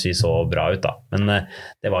 og da synes vi så bra ut da. Men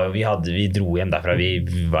det var jo, vi dro hjem derfra, vi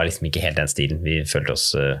var liksom ikke helt den stilen, vi følte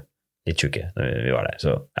oss litt tjukke når vi var der,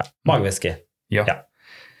 så ja, magvæske. Ja.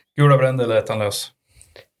 Gula Blend eller ettan lös?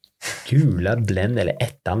 Gula Blend eller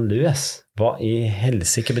ettan lös? Hva i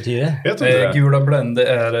helsike betyr det? Gula Blend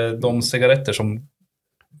de cigaretter som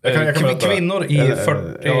kvinnor i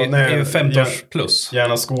 50 plus.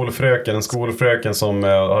 Gärna en skolfröken som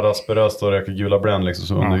har rasperöst och röker Gula Blend liksom,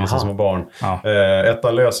 som undervisar små barn.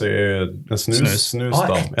 Ettan lös ju en snus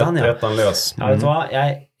då. Ettan lös. Ja, vet du hva?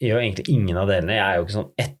 Jeg gjør egentlig ingen av delene. Jeg jo ikke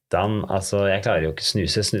sånn ettan, altså jeg klarer jo ikke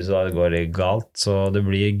snuse da går det galt, så det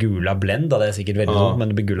blir Gula Blend, da det sikkert veldig dumt, men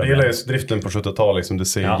det blir Gula Blend. Det gillar ju driften på 70-tal, liksom, det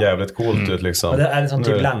ser jävligt coolt ut liksom. Och det litt sånn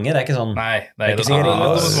typ lange, det ikke sånn. Nej, det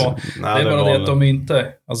är bara det att de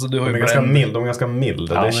inte, alltså du har ju ganska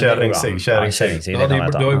milda, det är kärringsig.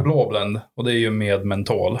 Du har ju blå Blend, och det är ju med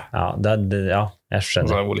mentol. Ja, jag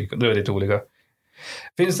skjønner. Det är lite olika.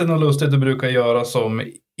 Finns det något lustigt du brukar göra som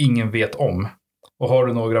ingen vet om? Och har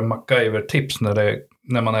du några MacGyver-tips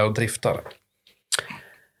när man och driftar?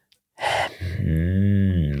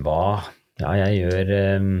 Hva? Ja, jeg gjør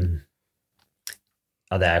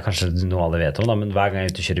ja, det kanskje noe alle vet om da, men hver gang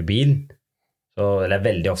jeg er ute og kjører bil, Så, eller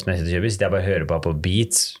veldig ofte når jeg sitter og kjører bil, sitter jeg bare og hører på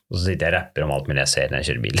Beats, og så sitter jeg og rapper om alt mulig jeg ser når jeg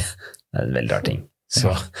kjører bil. Det er en veldig rar ting.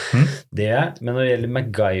 Så det men når det gjelder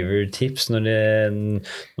MacGyver-tips, når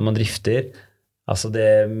man drifter, altså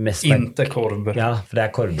det mest... Inte korver. Ja, for det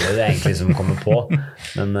korver det egentlig som kommer på.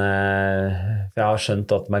 Men jeg har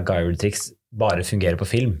skjønt at MacGyver-triks bare fungerer på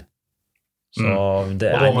film. Så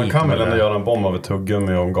det och då man kan väl ändå göra en bomb av ett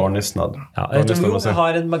tuggummi och en garnnysnad. Ja, jeg tror vi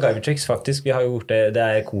har en MacGyver-triks faktisk. Vi har gjort det. Det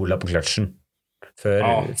er cola på kløtsjen.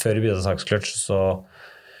 Før vi begynte sakskløtsj, så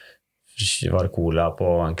var det cola på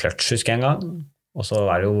en kløtsj, husker jeg en gang. Og så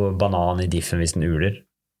det jo banan I diffen hvis den uler.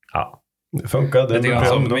 Ja. Det funkar.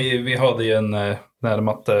 Vi hade ju en, när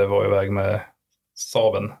Matte var iväg med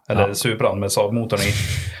Saaben, eller Supran med Saab-motorn I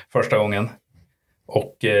första gången.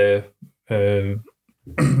 Och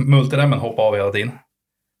multiremmen hoppade av hela tiden.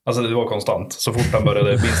 Alltså det var konstant. Så fort han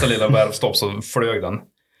började minsta lilla värvstopp så flög den.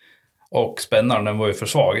 Och spännaren den var ju för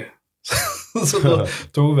svag. Så då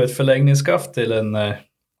tog vi ett förlängningsskaft till en, vad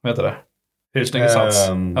heter det? Hylsningssats.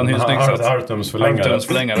 En hylsningssats.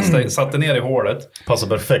 Hartumsförlängare. Satte ner I hålet. Passar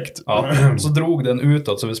perfekt. Ja. Så drog den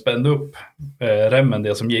utåt så vi spände upp remmen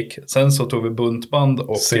det som gick. Sen så tog vi buntband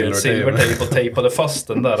och silvertejp och tejpade fast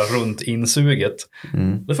den där runt insuget.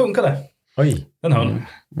 Det funkade. Oj. Den höll.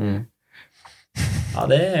 Ja,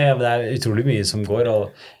 det är utroligt mycket som går och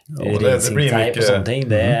racingtejp och sånt ting.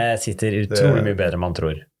 Det sitter utroligt mycket bättre än man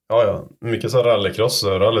tror. Ja, mycket så rallycross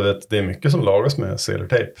och rally, det är mycket som lagas med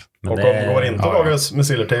silvertejp. Och om det går inte att lagas med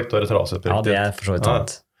silvertejp då är det trasigt. Ja, det är förstås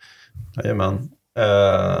sant. Jajamän.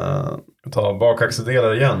 Ta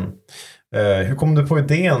bakaxeldelar igen. Hur kom du på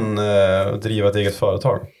idén att driva ett eget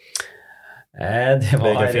företag? Det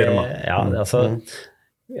var firma. Ja, alltså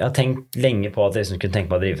jag har tänkt länge på att jag skulle tänka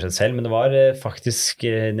på att driva för sig själv, men det var faktiskt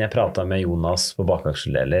när jag pratade med Jonas på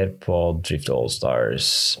bakaxeldelar på Drift All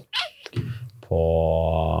Stars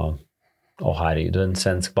på herregud, en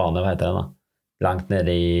svensk bane, vad heter den då? Långt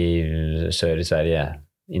nere I sør I Sverige.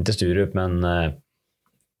 Inte Sturup, men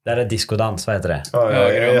där diskodans, vad heter det?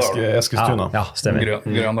 Eskilstuna. Ja, stämmer.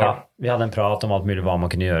 Ja, vi hade en prat om allt möjligt vad man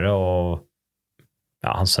kunde göra och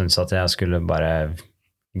han syntes att jag skulle bara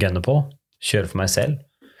gunna på, köra för mig själv.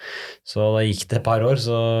 Så då gick det ett par år,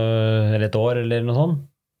 eller ett år eller något sånt.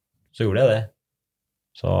 Så gjorde jag det.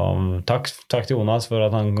 Så tack till Jonas för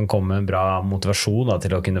att han kom med en bra motivation då,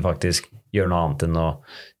 till att kunna faktiskt göra något annat än att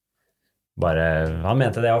bara, han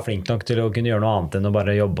mente att jag var flink nog till att kunna göra något annat än att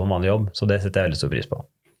bara jobba på vanlig jobb, så det sätter jag väldigt stor pris på.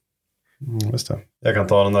 Just det. Jag kan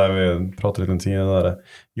ta den där vi pratade lite tidigare där.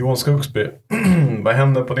 Johan Skogsby, vad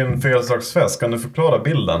hände på din födelsedagsfest? Kan du förklara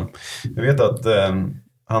bilden? Jag vet att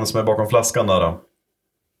han som är bakom flaskan där då,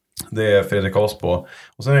 det är Fredrik Asbo.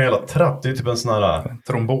 Och sen är det hela trapp, det är typ en sån här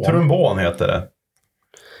trombon heter det.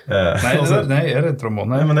 Nej, är det en trombon?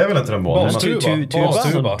 Nej, men det är väl en trombon.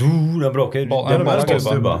 Bastuba. Den bråker.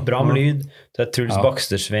 Bastuba. Bra med lyd. Det är Truls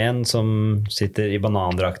Baxtersven som sitter I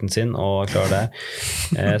banandrakten sin och klarar det.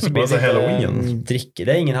 Så blir det Halloween. Dricka.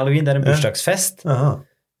 Det är ingen Halloween, det är en bursdagsfest.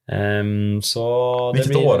 Så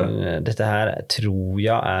vilket år? Detta här tror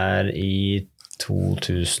jag är I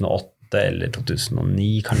 2008 eller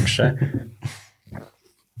 2009 kanske.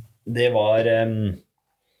 Det var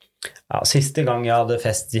ja, sista gången jag hade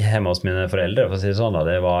fest hemma hos mina föräldrar för att säga så då,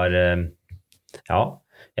 det var ja,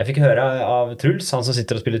 jag fick höra av Truls, han som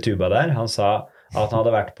sitter och spelar tuba där. Han sa att han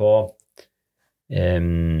hade varit på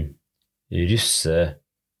russebuss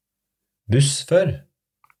för.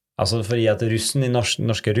 Alltså för att russen I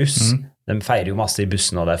norska russ, de feirar ju massor I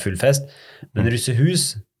bussen och det är full fest. Men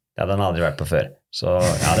russehus, det hade han aldrig varit på för. Så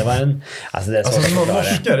ja, det var en alltså det är så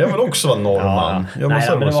norskar, jag vill också vara norrman. Ja. Nej,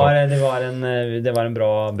 men det var en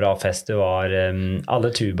bra fest. Det var alla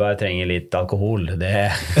tuba tränger lite alkohol.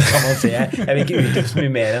 Det kan man se. Jag vill inte utdypa så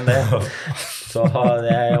mycket mer än det. Så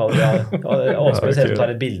det och speciellt tar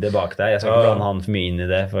ett bild bak där. Jag ska inte blanda han för mycket in I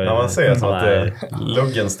det för man ser så att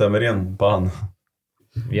luggen stämmer in på han.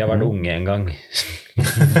 Vi har varit unga en gång.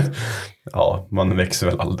 Ja, man växer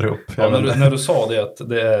väl aldrig upp. Ja, när du sa det att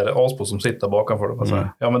det är Asbo som sitter bakom för det.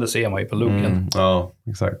 Ja, men det ser man ju på luggen. Ja,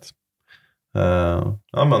 exakt.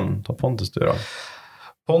 Ja, men ta Pontus du då.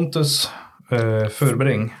 Pontus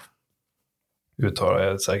Furbring uttalar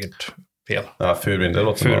jag säkert fel. Ja, Furbring, det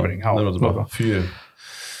låter Furbring, bra. Det låter bra.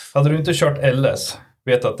 Hade du inte kört LS,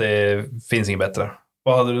 vet att det finns inget bättre.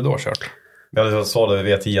 Vad hade du då kört? Jag sa det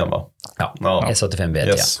V10 va? Ja. S85 V10.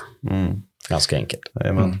 Yes. Ganska enkelt.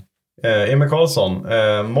 Emil Karlsson,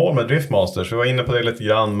 mål med Driftmasters. Vi var inne på det lite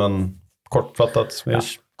grann, men kortfattat. Ja,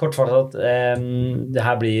 kortfattat. Det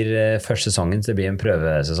här blir första säsongen, så det blir en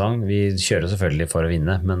prøvesäsong. Vi kör selvfølgelig för att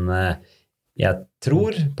vinna, men jag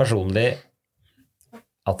tror personligen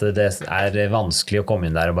at det vanskelig å komme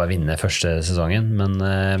inn der og bare vinne første sesongen, men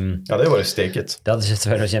ja, det var steket. Det hadde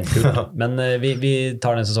selvfølgelig vært kjempekult, men vi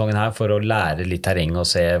tar den sesongen her for å lære litt terreng og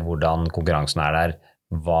se hvordan konkurransen der,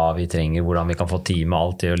 hva vi trenger, hvordan vi kan få teamet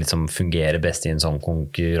alt til å liksom fungere best i en sånn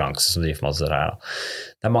konkurranse som Driftmaster her.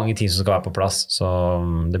 Det mange ting som skal være på plass, så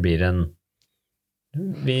det blir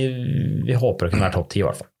vi håper å kunne være topp 10 i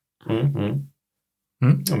hvert fall.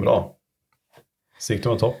 Bra.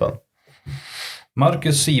 Sikter med toppen.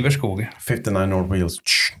 Marcus Siverskog. 59 North Wheels.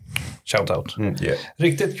 Shoutout. Yeah.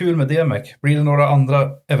 Riktigt kul med DMEC. Blir det några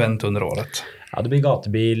andra event under året? Ja, det blir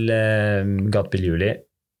gatebil juli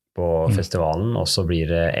på festivalen, og så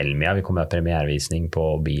blir det Elmia. Vi kommer med premiärvisning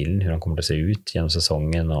på bilen, hur den kommer til å se ut gjennom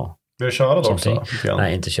sesongen. Og vil du kjøre det også? Nei,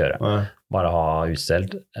 ikke kjøre. Nei. Bare ha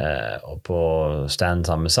utstelt. Og på stand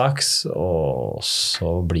sammen med Saks, og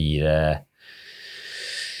så blir det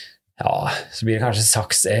så blir det kanskje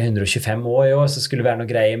Saks 125 år i år, så skulle det være noe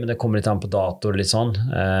greier, men det kommer litt an på dato og litt sånn.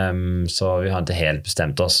 Så vi har ikke helt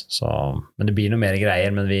bestemt oss. Men det blir noe mer greier,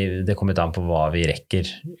 men det kommer litt an på hva vi rekker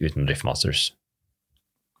uten Driftmasters.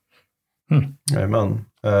 Amen.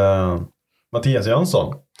 Mattias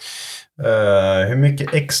Jönsson. Hur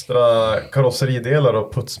mycket extra karosseridelar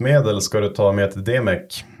och putsmedel ska du ta med till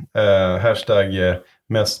DMEC? Hashtag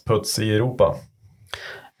mest puts i Europa.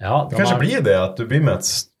 Ja, det kanske blir det att du blir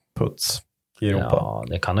mest puts i Europa. Ja,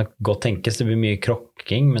 det kan nok godt tenkes. Det blir mye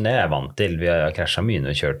krokking, men det jeg vant til. Vi har krasjet mye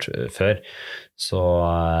og kjørt før. Så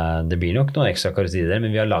det blir nok noen ekstra karosserier,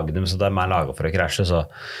 men vi har laget dem så de laget for å krasje, så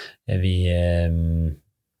vi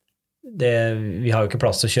har jo ikke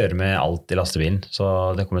plass til å kjøre med alt i lastebilen,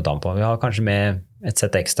 så det kommer litt an på. Vi har kanskje med et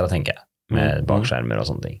sett ekstra, tenker jeg, med bakskjermer og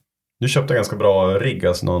sånne ting. Du köpte en ganska bra rigg,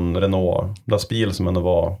 alltså någon Renault lastbil som ändå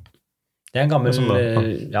var... Det är en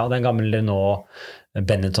gammel Renault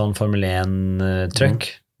Benetton Formel 1 truck.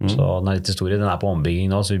 Så den er litt historie. Den er på ombygging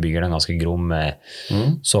nå, så vi bygger den ganske grom med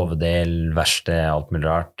sovedel, verksted, alt mulig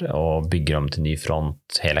rart, og bygger om til ny front,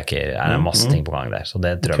 hele det en masse ting på gang der. Så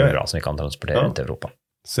det tror jeg blir bra som vi kan transportere til Europa.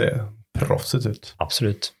 Ser proffsigt ut.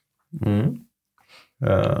 Absolutt.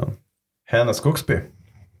 Hanna Skogsby.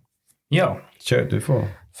 Ja. Kör, du får.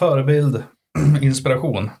 Förebild,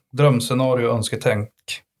 inspiration, drömscenario, önsketänk.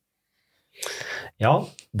 Ja,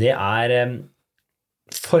 det er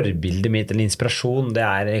forbildet mitt, eller inspirasjon, det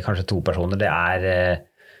er kanskje 2 personer. Det er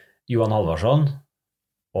Johan Halvarsson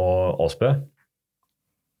og Åsbø.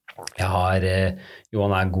 Johan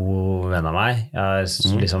er en god venn av meg.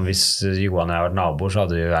 Liksom, hvis Johan og jeg har vært naboer, så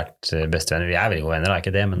hadde vi vært bestevenner. Vi er veldig gode venner, er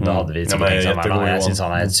ikke det, men da hadde vi tenkt sammen. Jeg synes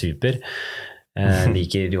han er helt super.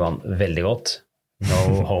 Liker Johan veldig godt.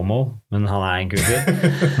 No homo, men han er en kul fyr.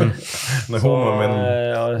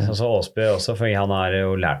 Og så Åsbø også, for han har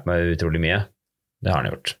jo lært meg utrolig mye. Det har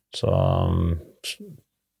han gjort. Så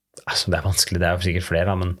altså, det er vanskelig, det er jo sikkert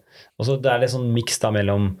flere, men også, det er litt sånn miks da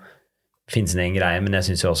mellom finnes en greie, men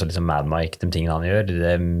jeg synes jo også liksom Mad Mike, de tingene han gjør,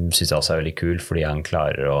 det synes jeg også er veldig kul, fordi han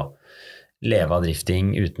klarer å leve av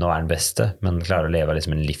drifting uten å være den beste, men klarer å leve av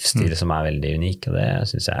liksom en livsstil som er veldig unik, og det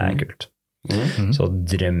synes jeg er kult. Så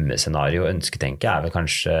drømmescenario, ønsketenke er vel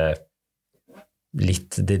kanskje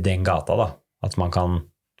litt den gata da, at man kan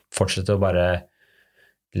fortsette å bare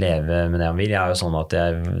leve med det han vil. Jeg er jo sånn at jeg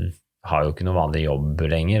har jo ikke noe vanlig jobb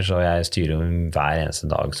lenger, så jeg styrer hver eneste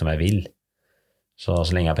dag som jeg vil. Så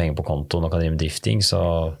lenge jeg har penger på kontoen og kan drive med drifting, så...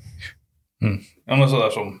 Ja, men så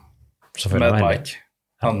der som Mad Mike.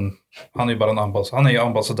 Han er jo bare han er jo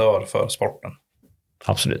ambassadør for sporten.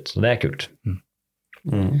 Absolutt, så det er kult.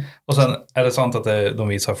 Och sen är det sant att de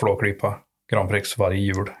visar Flåklypa Grand Prix varje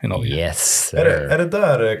jul i Norge. Yes. Är det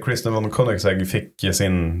där Christian von Koenigsegg fick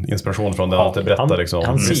sin inspiration från det han alltid berättar liksom?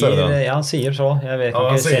 Han säger så. Jag vet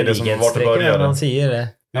han säger det som vart det börjar. Han säger det.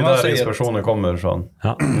 Det är där inspirationen kommer från.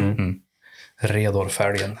 Ja.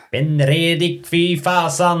 Redorfälgen. Benredik fy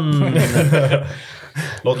fasan.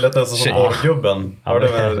 Låter lite som borrgubben. Har du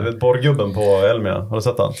med borrgubben på Elmia? Har du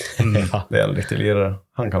sett han? Det är en riktig lirare.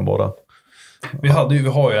 Han kan borra. Vi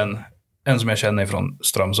har ju en som jag känner från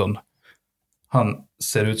Strömsund. Han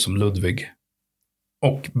ser ut som Ludvig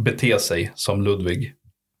och beter sig som Ludvig.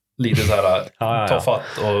 Lite så här ta fatt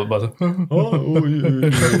och bara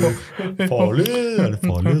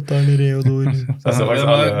farligt där Reodor.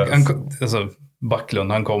 Alltså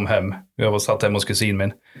Backlund, han kom hem. Jag var satt hemma hos kusin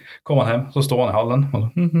min. Kom han hem, så står han i hallen.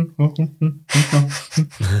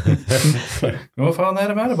 Vad fan är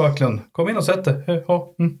det med dig, Backlund? Kom in och sätt dig.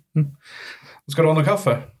 Ska du ha någon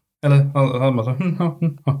kaffe? Eller han bara,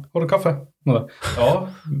 har du kaffe? Ja,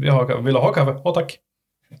 vill du ha kaffe? Ja, tack.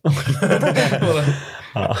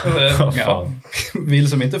 Ja, vill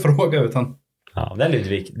som inte fråga utan. Ja, det är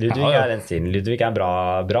Ludvig. Ludvig är en stil. Ludvig är en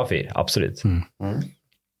bra fyr, absolut.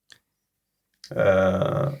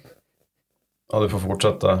 Ja, du får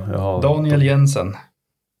fortsätta. Daniel Jensen.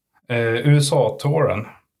 USA-touren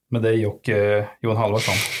med dig och Johan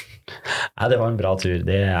Halvarsson. Ja, det var en bra tur.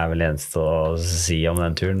 Det er vel eneste å si om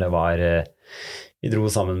den turen. Det var vi dro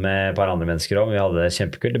sammen med et par andre mennesker også. Vi hadde det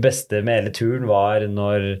kjempekult. Det beste med hele turen var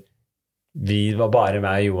når vi var bare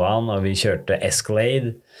med Johan, og vi kjørte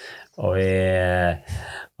Escalade, og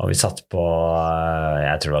vi satt på,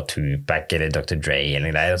 jeg tror det var Tupac eller Dr. Dre eller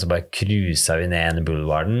noe greier, og så bare cruiset vi ned en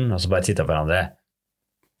boulevarden, og så bare tittet på hverandre.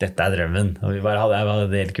 Dette er drømmen. Og vi bare hadde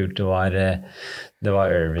det helt kult. Det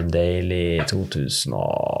var Irvindale i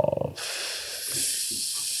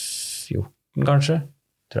 2014 kanskje,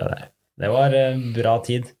 tror jeg det er. Det var en bra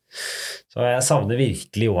tid. Så jeg savner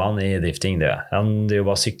virkelig Johan i drifting. Han jo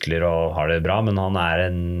bare sykler og har det bra, men han er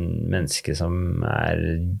en menneske som er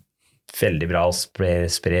veldig bra og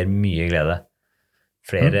sprer mye glede.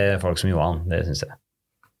 Flere folk som Johan, det synes jeg.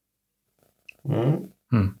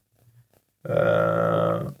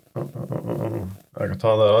 Jag kan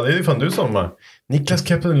ta det. Det är fan du som Niklas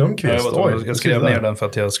Keppen Lundqvist. Jag skrev ner den för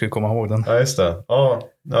att jag skulle komma ihåg den. Ja, just det. Ja,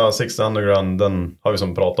 Six Underground, den har vi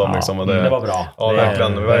som pratat om. Liksom, och det var bra. Ja,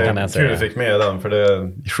 verkligen. Det var kul att vi fick med den, för det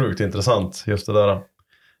är sjukt intressant, just det där.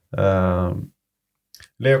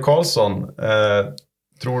 Leo Karlsson,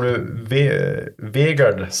 tror du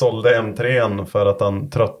Vegard sålde M3 för att han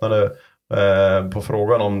tröttnade på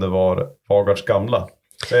frågan om det var Vagards gamla?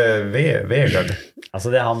 Vegard. Altså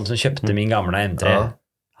det han som kjøpte min gamle M3.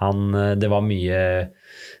 Det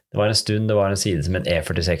var en stund, det var en side som het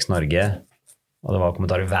E46 Norge, og det var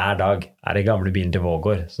kommentarer hver dag. Er det gamle bilen til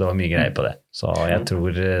Vågård? Så det var mye greier på det. Så jeg tror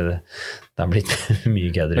det har blitt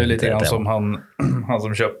mye gøyere. Det lite grann som han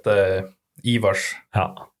som kjøpte Ivars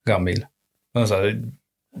gambil.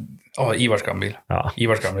 Ivars gambil.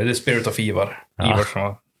 Ivars gambil. Det er Spirit of Ivar. Ivars som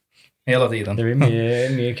var hela tiden. Det blir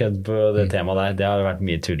mye kødd på det temaet der. Det har vært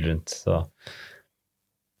mye tull rundt. Så.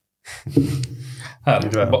 Här,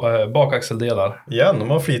 bakaxeldelar. Igen, de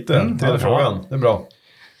har fliten till frågan. Det är bra.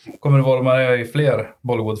 Kommer du vara med i fler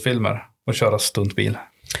Bollywood-filmer och köra stuntbil?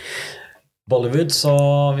 Bollywood,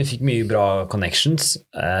 så vi fikk mye bra connections.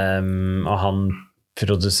 Og han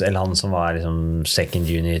som var liksom second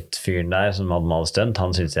unit-fyren der, som hadde med stunt,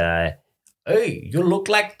 han synes jeg Hey, you look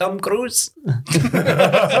like Tom Cruise.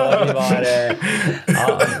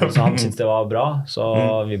 Så han syntes det var bra,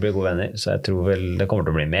 så vi ble gode venner. Så jeg tror vel det kommer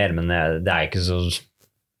til å bli mer, men det er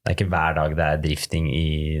ikke hver dag det er drifting i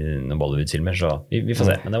Bollywood-filmer, så vi får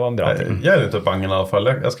se. Men det var en bra ting. Jag är lite bangen i alla fall.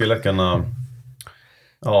 Jag skulle kunna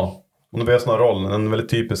om det blir en sån roll, en väldigt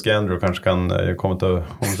typisk Andrew kanske kan komma till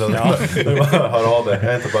höra av det.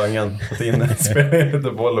 Jag är inte bangen att spela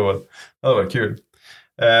lite Bollywood. Det var kul.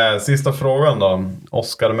 Sista frågan då.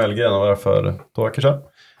 Oskar Mellgren var för 2 veckor sedan.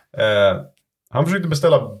 Han försökte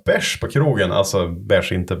beställa bärs på krogen. Alltså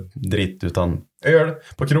bärs, inte dritt utan öl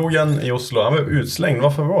på krogen i Oslo. Han var utslängd.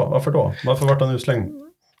 Varför då? Varför var han utslängd?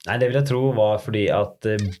 Nej, det vill jag tro var fordi at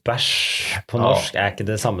bärs på norsk är inte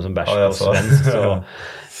det samme som bärs på svensk. Så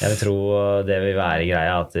jag vill tro det vill vara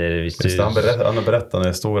greia at hvis du... Han har berättat den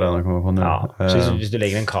historien han kommer på nu. Ja, så hvis du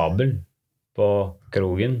lägger en kabel på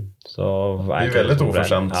krogen, så det är väldigt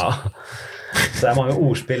oförskämt. Ja. Så det är många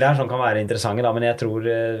ordspill här som kan vara intressanta då, men jag tror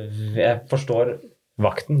jag förstår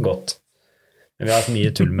vakten gott. Men vi har haft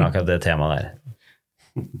mycket tull med akkurat det temat där.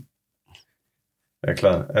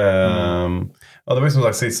 Verkligen. Ja, det var som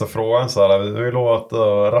sagt sista frågan så här. Vi har lovat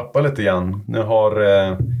att rappa lite igen. Nu har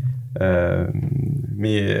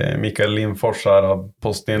Mikael Lindfors här har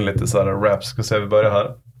postat in lite så här raps. Ska se, vi börjar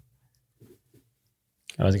här.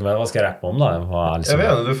 Jag vet inte vad ska jag rappa om då? Jag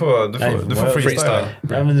vet inte, du får freestyle.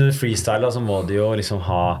 Ja, men du freestyle så må du ju liksom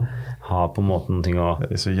ha på en måte någonting att...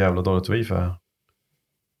 Det är så jävla dåligt wifi här.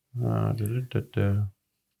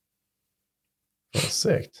 Vad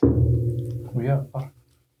segt.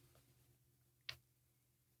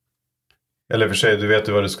 Eller för sig, du vet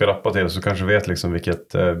ju vad du ska rappa till, så kanske vet liksom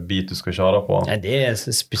vilket beat du ska köra på. Ja, det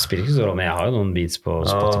spelar inte så roll, men jag har ju någon beats på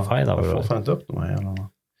Spotify. Jag får fan inte upp de här jävlarna.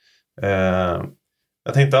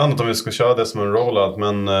 Jag tänkte annat om vi ska köra det som en rollout,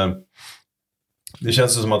 men det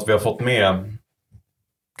känns som att vi har fått med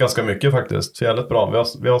ganska mycket faktiskt. Jävligt bra.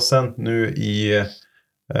 Vi har sänt nu i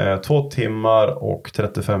 2 timmar och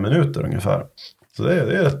 35 minuter ungefär. Så det är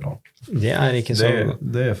rätt bra. Det är inte så...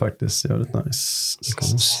 Det är faktiskt jävligt nice.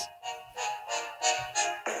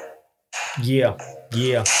 Yeah.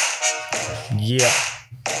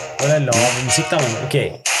 Var det lav musik då?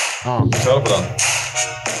 Okej. Kör på den.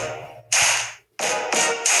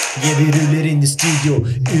 Yeah, vi rullar in i studio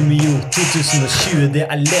Umeå 2020. Det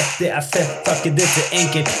är lätt, det är fett. Tack, det är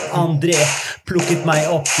enkelt. André plockat mig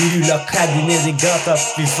upp. Vi rullar caddy ner i gatan.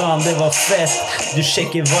 Fy fan, det var fett. Du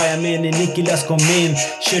checkar vad jag menar. Niklas kom in.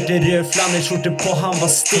 Körte röd flannerskjorte på, han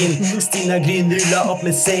var stinn. Stina Gryn rullar upp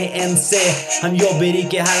med CNC. Han jobbar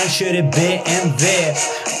inte här, han kör BMW.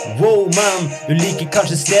 Wow man, du liker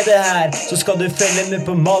kanske städer här. Så ska du följa med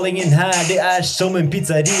på malingen här. Det är som en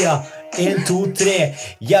pizzeria. 1, 2, 3.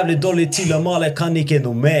 Jävligt dåligt till att mala, kan inte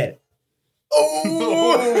nog mer.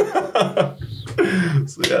 Oh!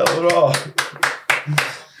 Så jävla bra.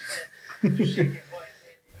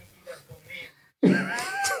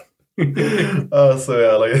 Alltså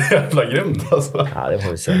jävla grymt alltså. Ja, det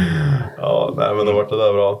får vi se. Ja, nej men det var det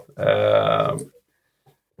där bra.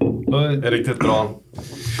 Riktigt bra.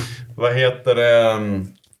 Vad heter det?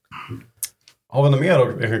 Har vi något mer att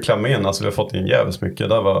vi kan klämma in? Alltså vi har fått in jävligt mycket.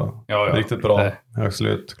 Det var riktigt bra.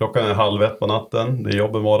 Absolut. Klockan är 12:30 på natten. Det är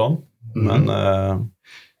jobb imorgon. Men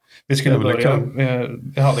vi skulle börja.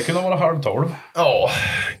 Vi hade kunnat vara 11:30. Ja,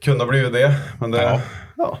 kunde blivit det. Men det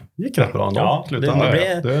gick rätt bra ändå. Ja,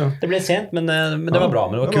 det blev sent men det var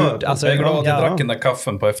bra. Men det var kul. Alltså, jag är glad att jag drack den där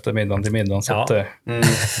kaffen på eftermiddagen till middagen. Så att, det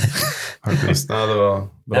var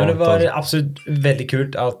bra. Det var absolut väldigt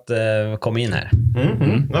kul att komma in här.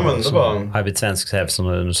 Nej, men det var... Har blivit svensk chef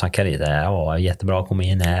som du snackar lite. Ja, jättebra att komma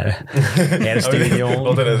in här. Här i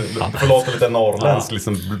studion. Det låter lite norrländsk,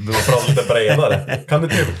 liksom, du får prata lite bredare.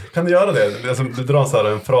 Kan du göra det? Du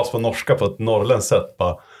drar en fras på norska på ett norrländskt sätt.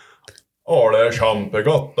 Bara, det är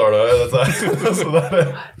kämpegott.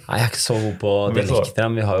 Sådär. Jag är inte så god på dialekter.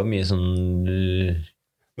 Vi har ju mycket som...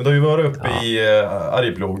 Men då har vi varit uppe i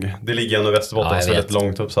Arjeplog. Det ligger ändå i Västerbotten så väldigt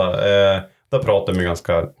långt upp. Där pratar vi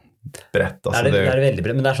ganska brett. Alltså, det är väldigt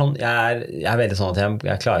brett. Men det är sån, jag är väldigt sån att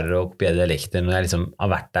jag klarar att be dialekter. När jag liksom har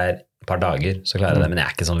varit där ett par dagar så klarar jag det. Men jag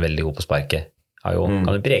är inte sån väldigt god på sparket. Kan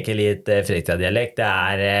du breka lite Fredrikstad-dialekt? Det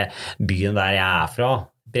är byen där jag är från.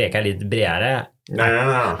 Breka lite bredare. Jag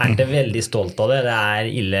är inte väldigt stolt av det. Det är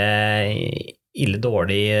ille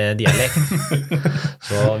dålig dialekt.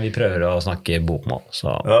 Så vi prövar att snacka bokmål.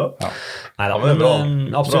 Så. Men det är bra.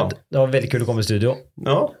 Absolut. Bra. Det var väldigt kul att komma i studio.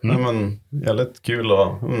 Ja, men jävligt kul.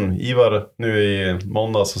 Och, Ivar nu i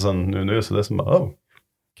måndags och sen nu så det är som bara,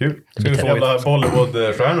 kul. Ska vi få jävla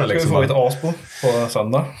Bollywood-stjärnor liksom. Ska vi få ett aspo på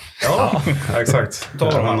söndag? Ja, exakt.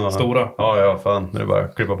 Ta de här stora. Ja, fan. Nu är det bara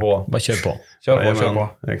att klippa på. Bara kör på. Kör på.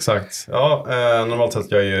 Exakt. Ja, normalt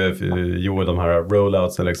sett jag ju Joel de här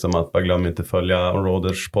rollouts liksom att bara glöm inte följa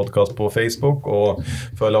Onroaders podcast på Facebook och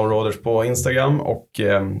följa Onroaders på Instagram och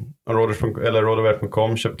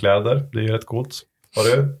roaderware.com, köp kläder. Det är ju rätt coolt.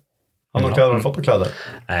 Har du fått på kläder?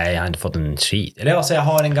 Nej, jag har inte fått en skit. Eller alltså, jag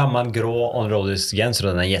har en gammal grå Onroaders genser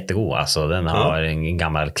och den är jättegod. Alltså, den har en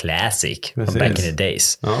gammal classic från back in the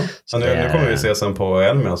days. Ja. Så nu kommer vi se sen på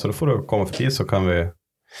Elmia, så då får du komma förbi så kan vi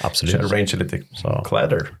arrange lite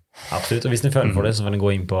kläder. Absolut, och visst ni följer på det så får ni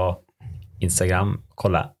gå in på Instagram,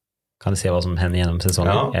 kolla. Kan du se vad som händer genom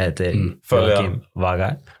säsongen. Jag heter Joakim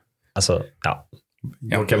Vagar. Alltså,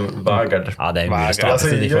 Joakim Vagard. Ja, det är alltså,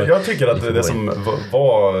 jag tycker att det som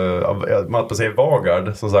var man säger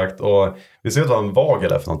Vagard som sagt, och vi ser att det var en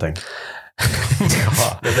vagel efter någonting.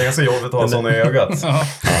 Det är ganska jobbigt att ha sådana i ögat.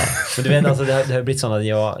 Men du vet, alltså, det har blivit så att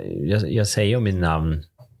jag säger ju min namn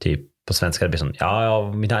typ på svenska. Det blir sån,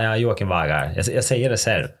 jag är Joakim Vagar. Jag säger det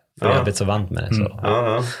själv, för jag har blivit så vant med det. Så.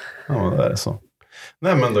 Ja, det är så.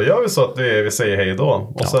 Nej, men då gör vi så att vi säger hej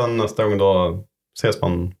då. Och sen nästa gång då ses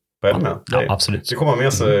man på Elmia. Absolut. Det kommer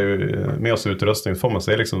med oss utrustning. Så får man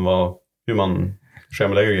se liksom hur man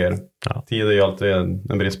schemalägger grejer. Tid är ju alltid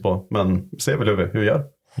en brist på. Men se väl hur vi gör.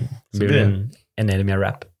 Blir det en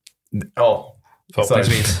Elmia-rap? Ja,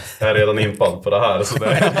 förhoppningsvis. Jag är redan impad på det här. Så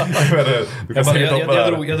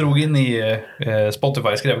jag drog in i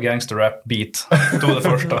Spotify, skrev gangster rap beat. Det var det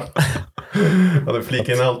första. Jag hade flikat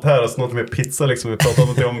in allt här och så något med pizza liksom. Vi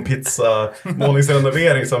pratade om pizza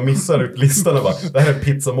målningsrenovering, så jag missar ut listan och bara, det här är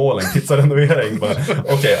pizzamåling, pizzarenovering.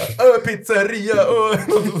 Okej, pizzeria.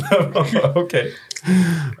 Okej.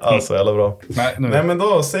 Alltså, jävla bra. Nej, men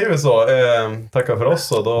då säger vi så. Tackar för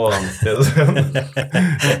oss och då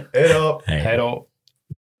hej då. Hej då.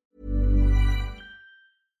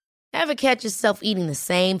 Ever catch yourself eating the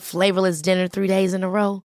same flavorless dinner 3 days in a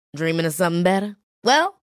row? Dreaming of something better?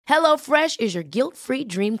 Well, HelloFresh is your guilt-free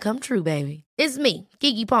dream come true, baby. It's me,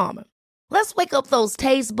 Keke Palmer. Let's wake up those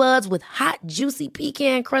taste buds with hot, juicy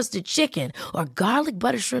pecan-crusted chicken or garlic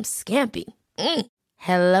butter shrimp scampi.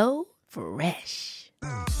 Hello Fresh.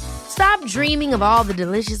 Stop dreaming of all the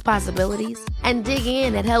delicious possibilities and dig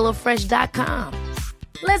in at HelloFresh.com.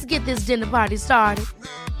 Let's get this dinner party started.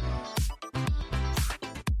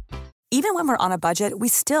 Even when we're on a budget, we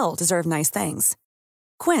still deserve nice things.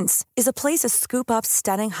 Quince is a place to scoop up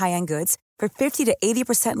stunning high-end goods for 50 to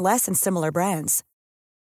 80% less than similar brands.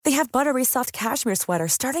 They have buttery soft cashmere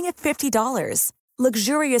sweaters starting at $50,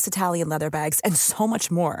 luxurious Italian leather bags, and so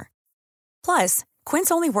much more. Plus,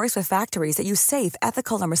 Quince only works with factories that use safe,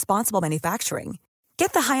 ethical, and responsible manufacturing.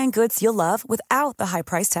 Get the high-end goods you'll love without the high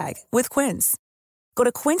price tag with Quince. Go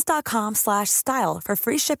to quince.com/style for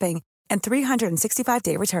free shipping and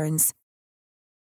 365-day returns.